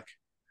rock.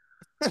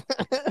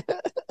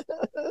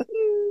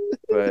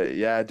 But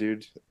yeah,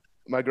 dude,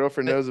 my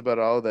girlfriend knows about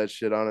all of that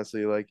shit,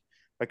 honestly. Like,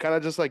 I kind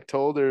of just like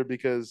told her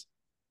because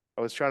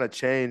I was trying to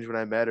change when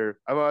I met her.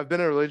 I've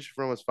been in a relationship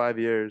for almost 5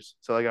 years.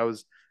 So like I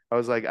was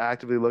like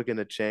actively looking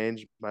to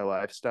change my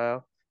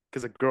lifestyle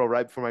because a girl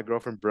right before my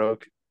girlfriend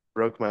broke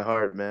my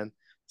heart, man.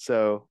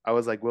 So I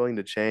was like willing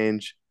to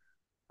change.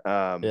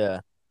 Um, Yeah.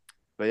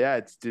 but yeah,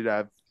 it's dude,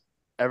 I've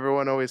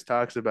everyone always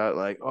talks about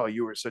like, oh,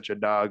 you were such a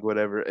dog,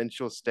 whatever. And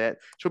she'll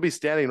be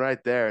standing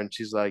right there and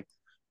she's like,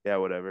 yeah,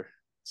 whatever.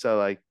 So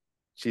like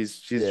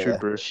she's a Yeah.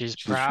 trooper. She's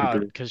She's a proud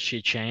trooper. because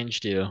she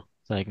changed you.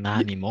 It's like, not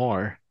Yeah,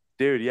 anymore.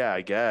 dude, yeah,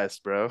 I guess,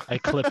 bro. I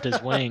clipped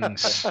his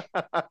wings.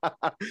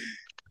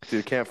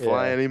 Dude, can't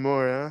fly Yeah.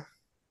 anymore,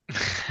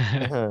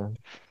 That's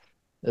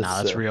Nah,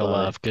 that's so real funny.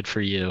 love. Good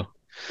for you.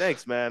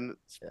 Thanks, man.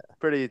 Yeah.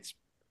 It's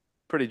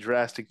pretty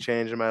drastic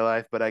change in my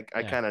life, but I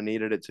Yeah. kind of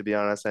needed it to be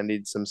honest. I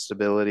need some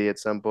stability at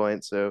some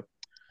point. So,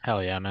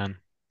 Hell yeah, man.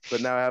 but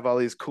now I have all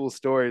these cool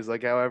stories,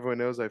 like how everyone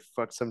knows I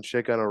fucked some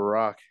chick on a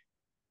rock.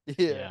 Yeah.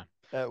 Yeah.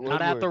 At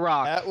Not at the Woodward.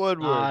 rock. At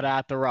Woodward. Not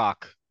at the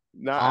rock.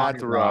 Not On at a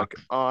the rock,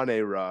 rock. on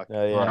a rock,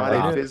 Oh On yeah. a on a I knew.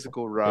 rock.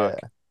 physical Yeah. rock.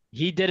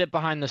 He did it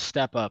behind the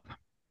step up.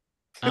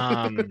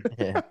 Um,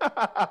 Yeah.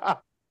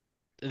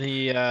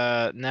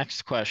 the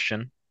next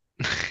question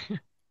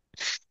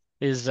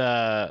is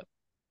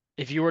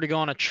if you were to go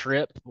on a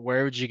trip,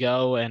 where would you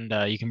go? And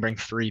you can bring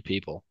three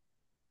people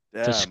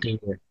to Damn.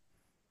 scooter.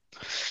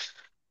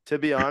 To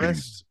be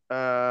honest,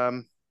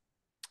 it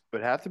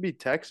would have to be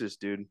Texas,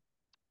 dude.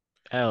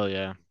 Hell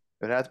yeah.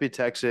 It would have to be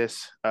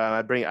Texas.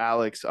 I'd bring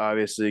Alex,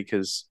 obviously,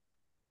 because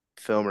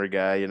filmer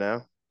guy, you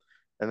know.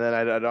 And then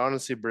I'd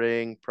honestly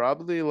bring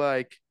probably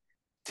like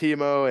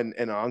Timo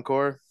and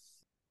Encore,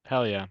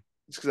 Hell yeah.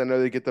 just because I know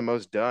they get the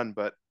most done.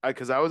 But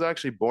because I was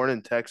actually born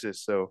in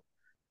Texas, so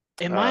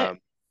Am I um,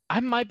 I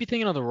might be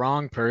thinking of the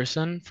wrong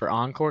person for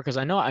Encore because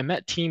I know I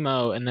met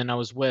Timo and then I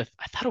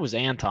thought it was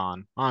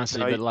Anton, honestly,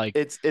 no, but like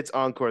it's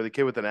Encore, the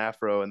kid with an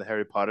afro and the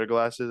Harry Potter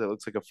glasses that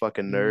looks like a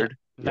fucking n nerd.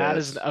 Yeah, that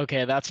is that's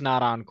okay, that's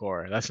not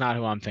Encore. That's not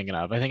who I'm thinking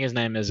of. I think his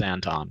name is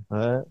Anton.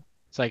 What?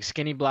 It's like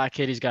skinny black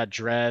kid, he's got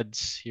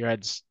dreads. I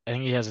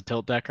think he has a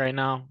tilt deck right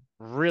now.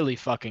 Really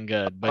fucking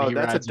good, but oh, he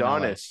that's rides in LA.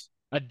 Adonis.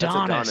 That's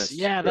Adonis. Adonis,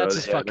 Yeah, that's bro.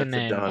 his Yeah, fucking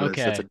that's name. Adonis.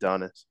 That's Okay.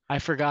 Adonis. I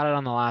forgot it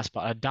on the last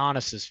spot.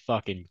 Adonis is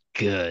fucking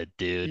good,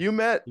 dude. You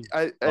met He's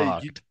you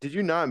fucked. did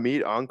you not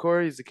meet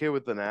Encore? He's the kid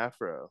with an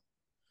afro.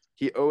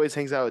 He always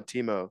hangs out with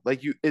Timo.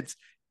 It's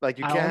like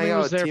you I can't hang only out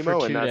was with there for Timo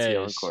and two not see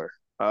days. Encore.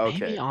 Oh,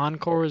 Maybe okay.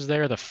 Encore was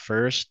there the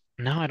first.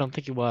 No, I don't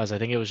think he was. I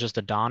think it was just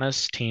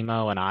Adonis,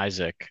 Timo, and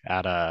Isaac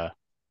at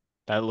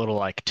that little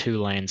like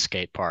two-lane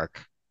skate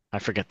park. I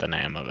forget the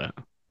name of it.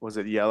 Was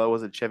it yellow?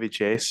 Was it Chevy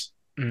Chase?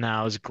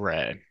 No, it was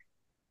gray.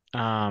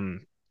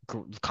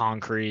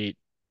 Concrete,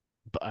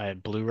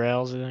 blue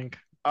rails, I think.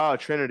 Oh,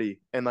 Trinity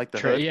and like the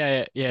hood.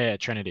 Yeah,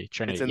 Trinity, It's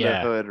Trinity. in the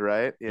Yeah, hood,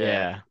 right? Yeah.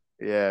 yeah.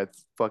 Yeah,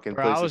 it's fucking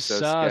Bro, I place was is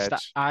so sussed.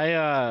 sketch. I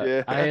I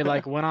Yeah.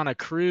 like went on a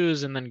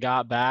cruise and then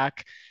got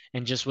back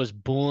and just was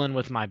bulling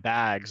with my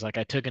bags. Like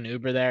I took an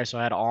Uber there, so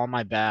I had all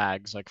my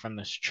bags like from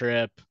this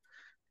trip,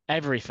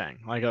 everything.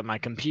 Like my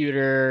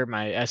computer,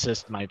 my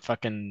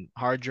fucking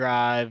hard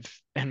drive,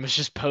 and was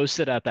just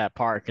posted at that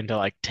park until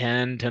like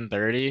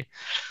 10:30.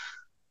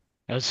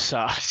 It was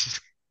sus.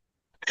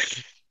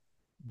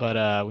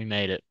 But we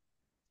made it.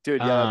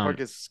 Dude, yeah, that Um park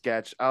is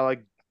sketch. I'll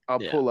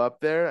yeah, pull up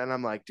there and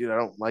I'm like, dude, I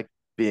don't like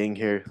being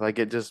here. Like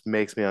it just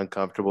makes me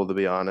uncomfortable to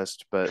be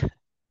honest, but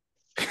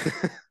we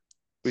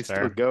it's still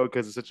fair. go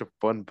because it's such a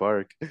fun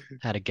park.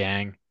 Had a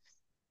gang.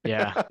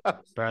 Yeah.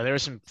 Bro, there were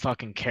some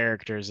fucking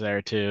characters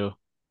there too.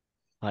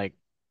 Like,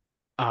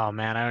 oh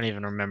man, I don't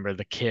even remember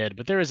the kid,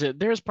 but there was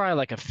probably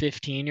like a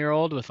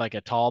 15-year-old with like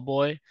a tall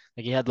boy.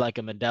 Like he had like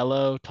a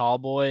Modelo tall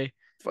boy,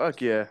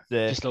 Fuck yeah. just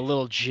a Sick.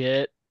 little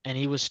jit, and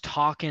he was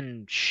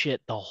talking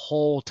shit the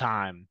whole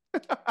time.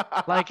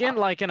 Like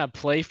in a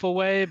playful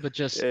way, but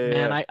Yeah, just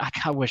man, yeah. I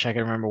kinda wish I could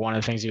remember one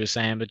of the things he was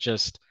saying, but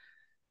just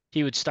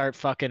he would start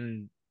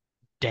fucking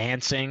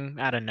dancing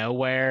out of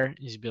nowhere.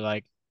 He'd be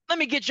like, "Let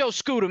me get your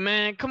scooter,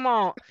 man. Come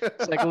on."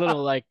 It's like a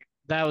little like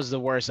that was the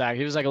worst act.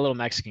 He was like a little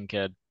Mexican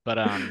kid, but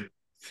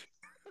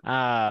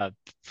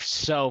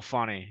so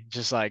funny.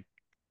 Just like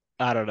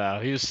I don't know.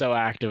 He was so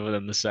active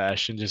within the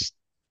sesh and just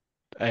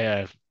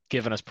uh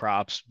giving us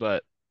props.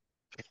 But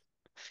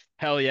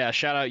hell yeah,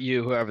 shout out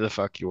you, whoever the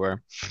fuck you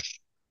were.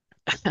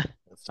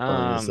 That's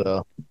funny as Um,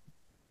 hell.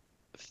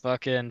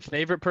 fucking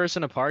favorite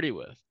person to party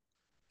with.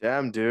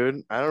 Damn,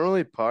 dude. I don't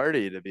really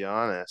party to be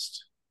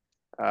honest.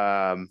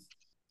 Um,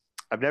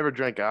 I've never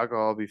drank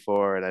alcohol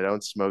before and I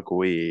don't smoke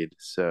weed,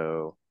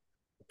 so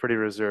pretty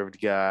reserved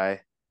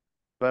guy.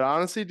 But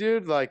honestly,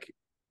 dude, like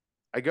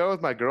I go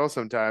with my girl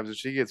sometimes and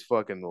she gets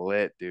fucking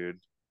lit, dude.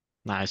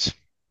 Nice.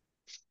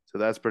 So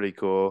that's pretty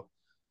cool.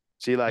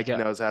 She You like got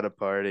knows how to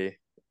party.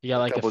 you got A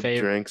like a couple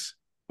favorite. drinks.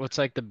 What's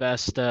like the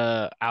best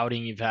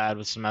outing you've had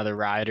with some other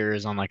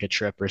riders on like a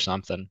trip or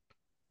something?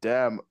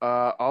 Damn,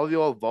 all the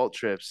old vault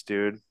trips,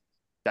 dude.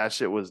 That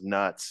shit was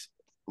nuts.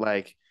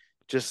 Like,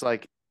 just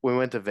like we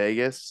went to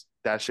Vegas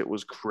that shit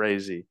was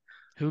crazy.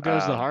 Who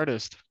goes the Um,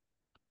 hardest?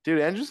 dude,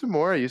 Andrew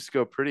Zamora used to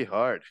go pretty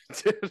hard.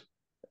 Dude,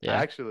 Yeah.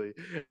 actually,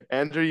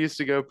 Andrew used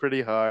to go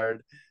pretty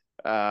hard.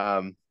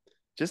 Um,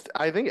 just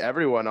I think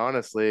everyone,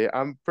 honestly,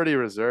 I'm pretty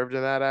reserved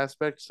in that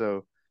aspect.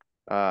 So,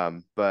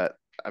 but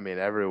I mean,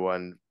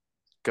 everyone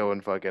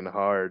going fucking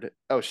hard.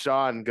 Oh,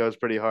 Sean goes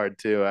pretty hard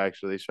too,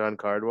 actually. Sean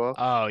Cardwell,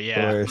 Oh Of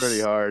yeah. pretty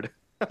course. hard.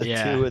 The two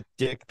Yeah. with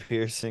dick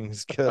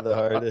piercings go the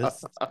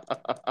hardest.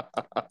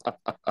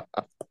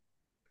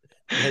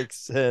 Makes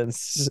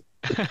sense.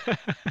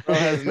 Bro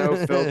has no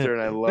filter,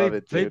 and I They love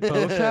it, they dude.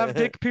 both have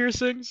dick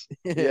piercings?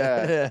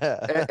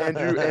 Yeah,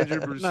 Andrew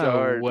No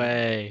Broussard,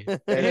 way.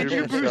 Andrew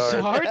Andrew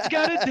Broussard. Broussard's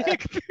got a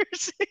dick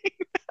piercing.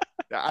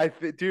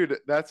 Dude,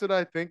 that's what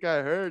I think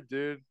I heard,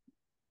 dude.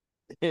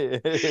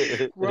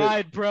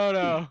 Ride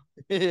Proto.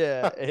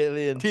 Yeah,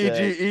 alien tech.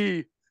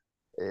 TGE.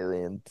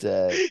 Alien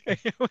tech.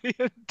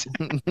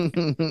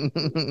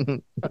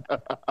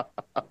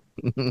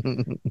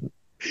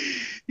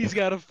 He's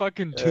got a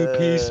fucking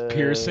two-piece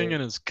piercing Uh,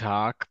 in his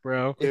cock,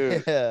 bro.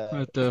 Dude. yeah,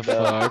 What the no,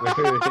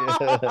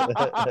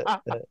 fuck?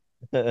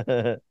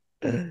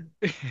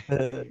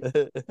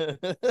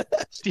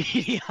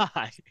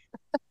 DDI.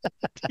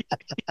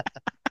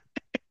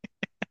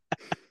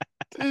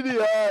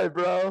 TDI,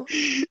 bro.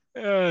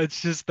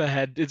 It's just the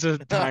head. It's a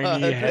tiny Oh,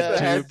 Just head a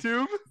that's head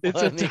tube. tube.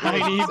 It's a funny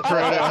tiny as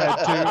proto head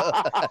tube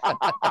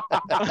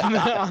on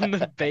hell. on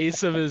the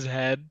base of his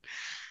head.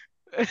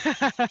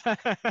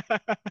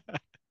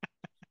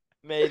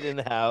 Made in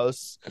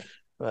house.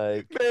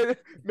 Like,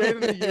 Made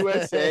in the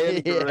USA,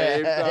 engraved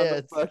on yeah, the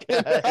it's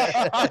fucking.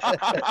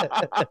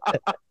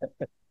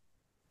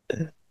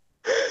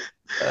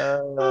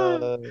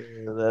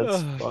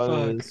 that's Oh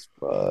funny fuck. as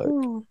fuck.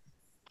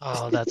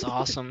 Oh, that's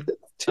awesome.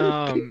 Two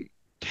Um,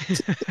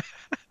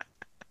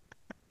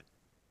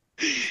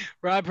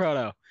 Ride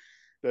Proto.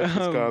 That's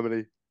just Um,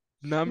 comedy.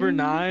 number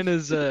nine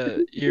is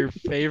your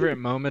favorite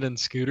moment in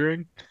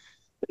scootering.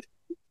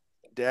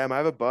 Damn, I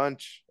have a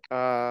bunch.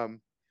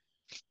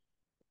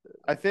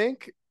 I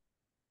think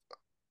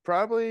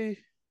probably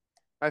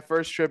my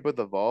first trip with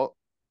the Vault,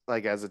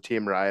 like as a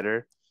team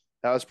rider.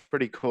 That was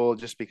pretty cool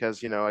just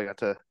because, I got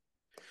to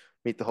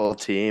meet the whole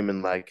team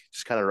and like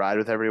just kind of ride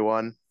with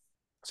everyone.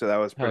 So that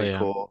was Hell pretty yeah.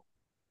 cool.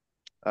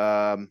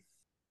 Um,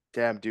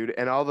 damn, dude.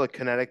 And all the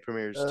kinetic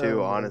premieres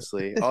too, Uh,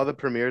 honestly. All the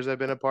premieres I've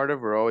been a part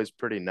of were always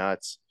pretty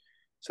nuts.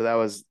 So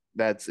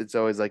it's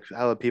always like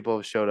how the people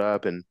have showed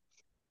up, and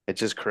it's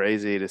just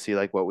crazy to see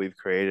like what we've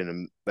created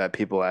and that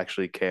people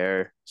actually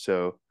care.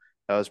 So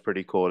that was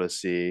pretty cool to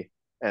see.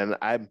 And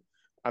I'm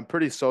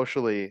pretty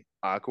socially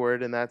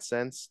awkward in that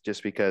sense,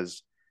 just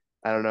because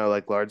I don't know,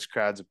 like large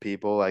crowds of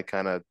people like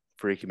kind of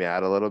freak me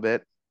out a little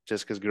bit.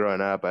 Just because growing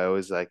up, I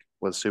always like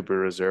was super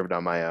reserved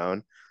on my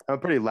own. I'm a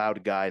pretty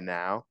loud guy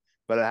now,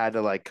 but I had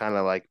to like kind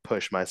of like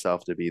push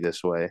myself to be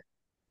this way.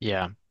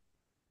 Yeah,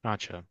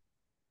 gotcha.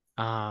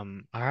 All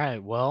right.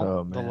 Well,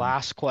 oh the man.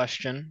 last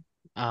question.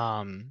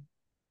 And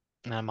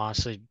I'm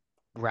honestly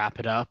wrap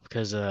it up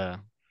because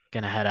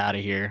gonna head out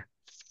of here.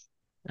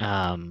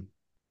 Um,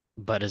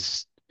 but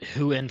is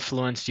who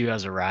influenced you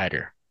as a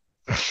rider?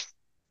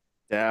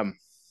 Damn.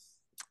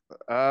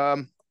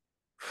 Um,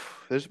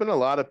 there's been a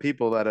lot of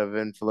people that have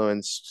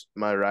influenced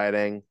my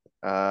riding.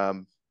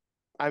 Um,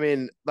 I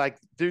mean, like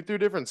through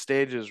different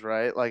stages,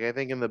 right? Like I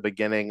think in the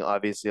beginning,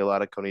 obviously a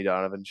lot of Coney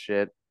Donovan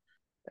shit,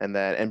 and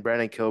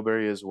Brandon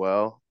Kilbury as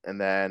well, and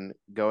then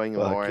going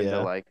more Fuck into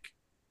yeah. like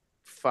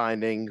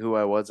finding who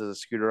I was as a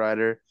scooter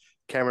rider.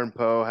 Cameron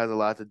Poe has a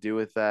lot to do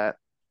with that.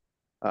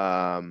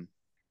 Um,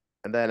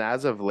 and then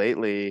as of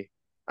lately,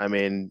 I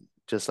mean,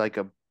 just like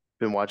I've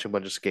been watching a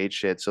bunch of skate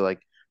shit, so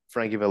like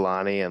Frankie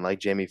Villani and like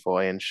Jamie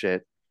Foy and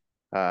shit.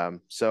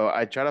 So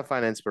I try to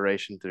find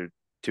inspiration through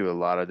to a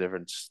lot of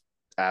different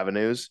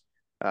avenues.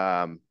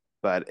 Um,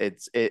 but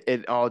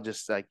it all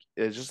just like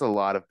it's just a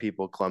lot of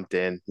people clumped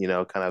in,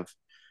 kind of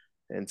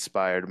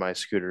inspired my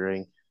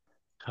scootering.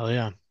 Hell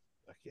yeah.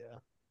 Fuck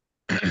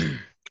yeah.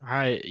 All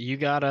right, you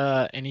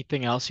got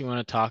anything else you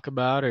want to talk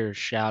about or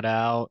shout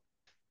out?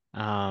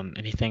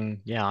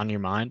 Anything, yeah, on your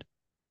mind?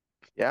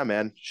 Yeah,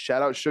 man.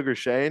 Shout out Sugar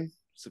Shane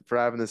for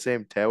having the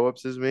same tail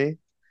whips as me.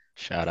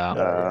 Shout out.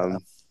 Oh yeah. Um,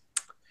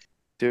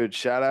 dude,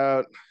 shout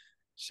out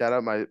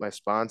my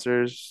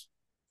sponsors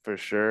for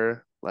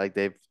sure. Like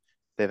they've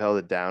held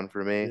it down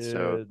for me.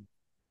 So Dude.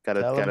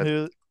 gotta Tell them gotta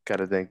who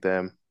gotta thank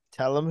them.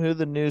 tell them who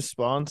the new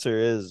sponsor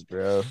is,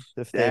 bro.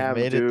 If they've Damn,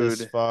 made it this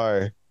dude.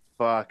 far.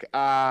 Fuck.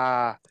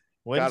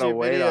 When's Gotta your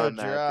wait video on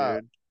that, drop?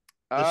 dude.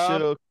 This Um,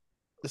 shit'll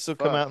this will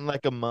come fuck. out in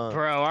like a month.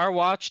 Bro, our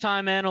watch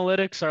time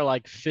analytics are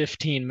like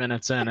 15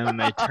 minutes in and then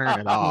they turn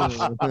it off.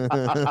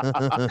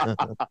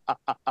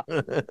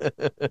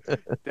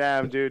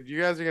 Damn, dude.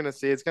 You guys are gonna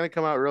see it's gonna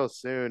come out real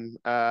soon.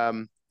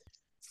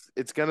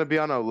 It's gonna be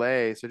on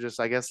Olay, so just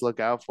I guess look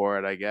out for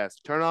it, I guess.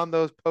 Turn on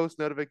those post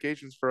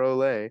notifications for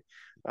Olay.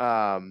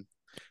 Um,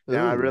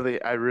 yeah, Ooh.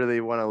 I really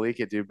want to leak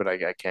it, dude, but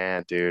I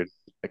can't, dude.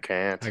 I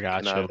can't. I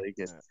got Cannot you. leak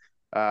it.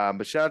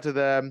 But shout out to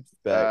them.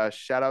 Back.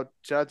 Shout out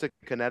to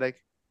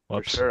Kinetic for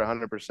Whoops. sure,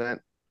 100%.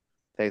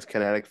 Thanks,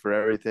 Kinetic, for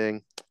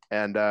everything.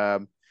 And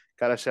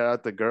gotta shout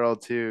out the girl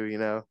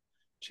too,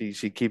 she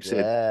keeps it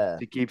Yeah.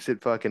 she keeps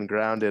it fucking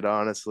grounded,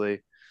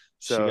 honestly.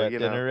 She So, got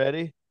dinner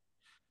ready?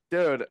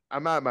 dude,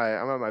 I'm at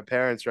my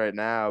parents right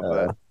now,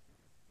 but Uh,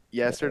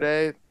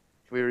 yesterday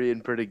we were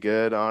eating pretty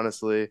good,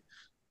 honestly.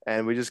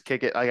 And we just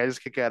kick it like I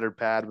just kick at her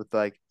pad with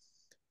like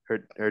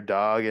her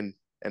dog and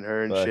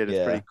her and fuck shit. It's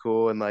yeah. pretty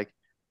cool. And like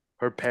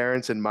her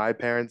parents and my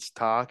parents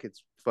talk.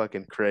 It's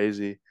fucking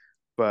crazy.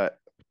 But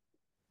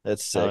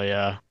That's Hell sick.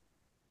 yeah.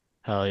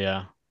 Hell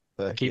yeah.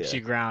 Fuck Keeps yeah.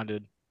 you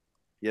grounded.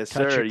 yes,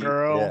 Touch sir. a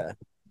girl, Yeah.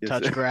 Yes,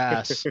 touch sir.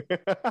 grass.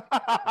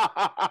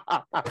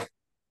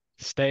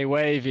 Stay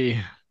wavy.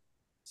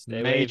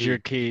 Stay Major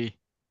wavy. key.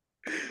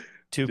 Yes,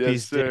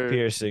 Two-piece dick sir.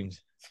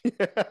 piercings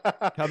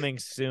coming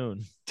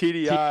soon.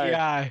 TDI.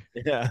 TDI.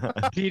 Yeah.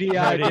 You TDI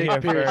heard it dick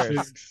here first.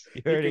 piercings.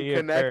 You You heard it can here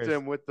connect first.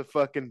 them with the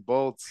fucking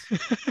bolts.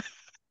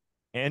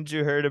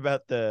 Andrew heard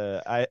about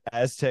the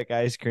Aztec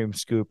ice cream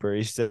scooper.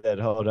 He said,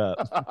 "Hold up,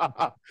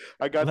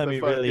 I got let the me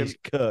really fucking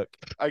cook."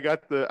 I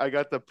got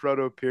the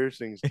proto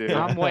piercings, dude.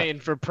 I'm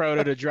waiting for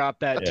Proto to drop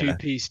that Yeah,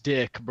 two-piece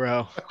dick,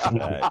 bro.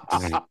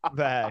 facts,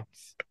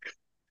 facts.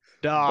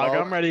 Dog,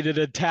 Ball. I'm ready to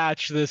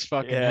detach this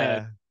fucking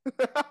head.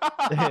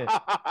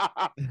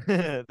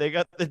 Yeah, they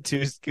got the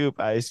two scoop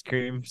ice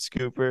cream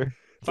scooper.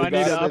 If They I need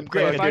got to them in It's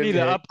upgrade, like if a I need to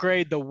fucking. dick.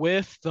 upgrade the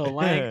width, the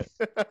length,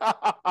 They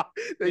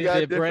the got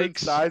different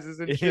brakes, sizes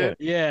and Yeah, shit.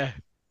 yeah,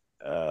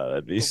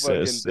 that'd be so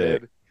Fucking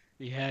sick. did.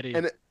 be heady.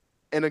 And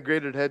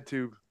integrated head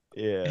tube.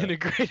 Yeah.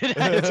 Integrated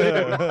head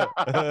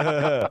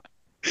too.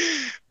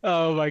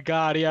 Oh my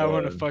God, yeah, I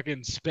want a Um,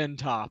 fucking spin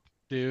top,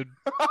 dude.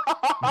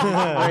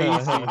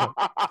 Crazy.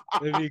 that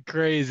It'd be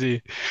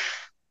crazy.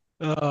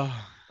 Oh.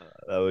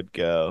 would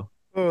go.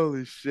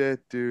 Holy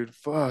shit, dude.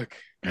 Fuck.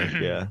 Heck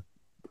yeah.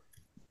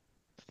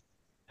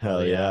 Hell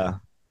Hell yeah. yeah.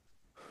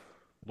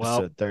 Well,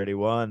 Episode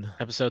 31.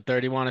 episode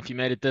 31, if you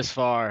made it this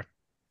far,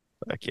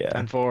 Heck yeah.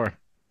 10-4.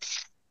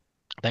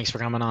 Thanks for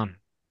coming on.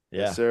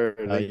 Yes, Yeah. sir.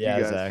 Hell Thank you yeah,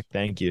 guys. Zach.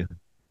 Thank you.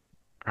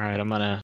 All right, I'm gonna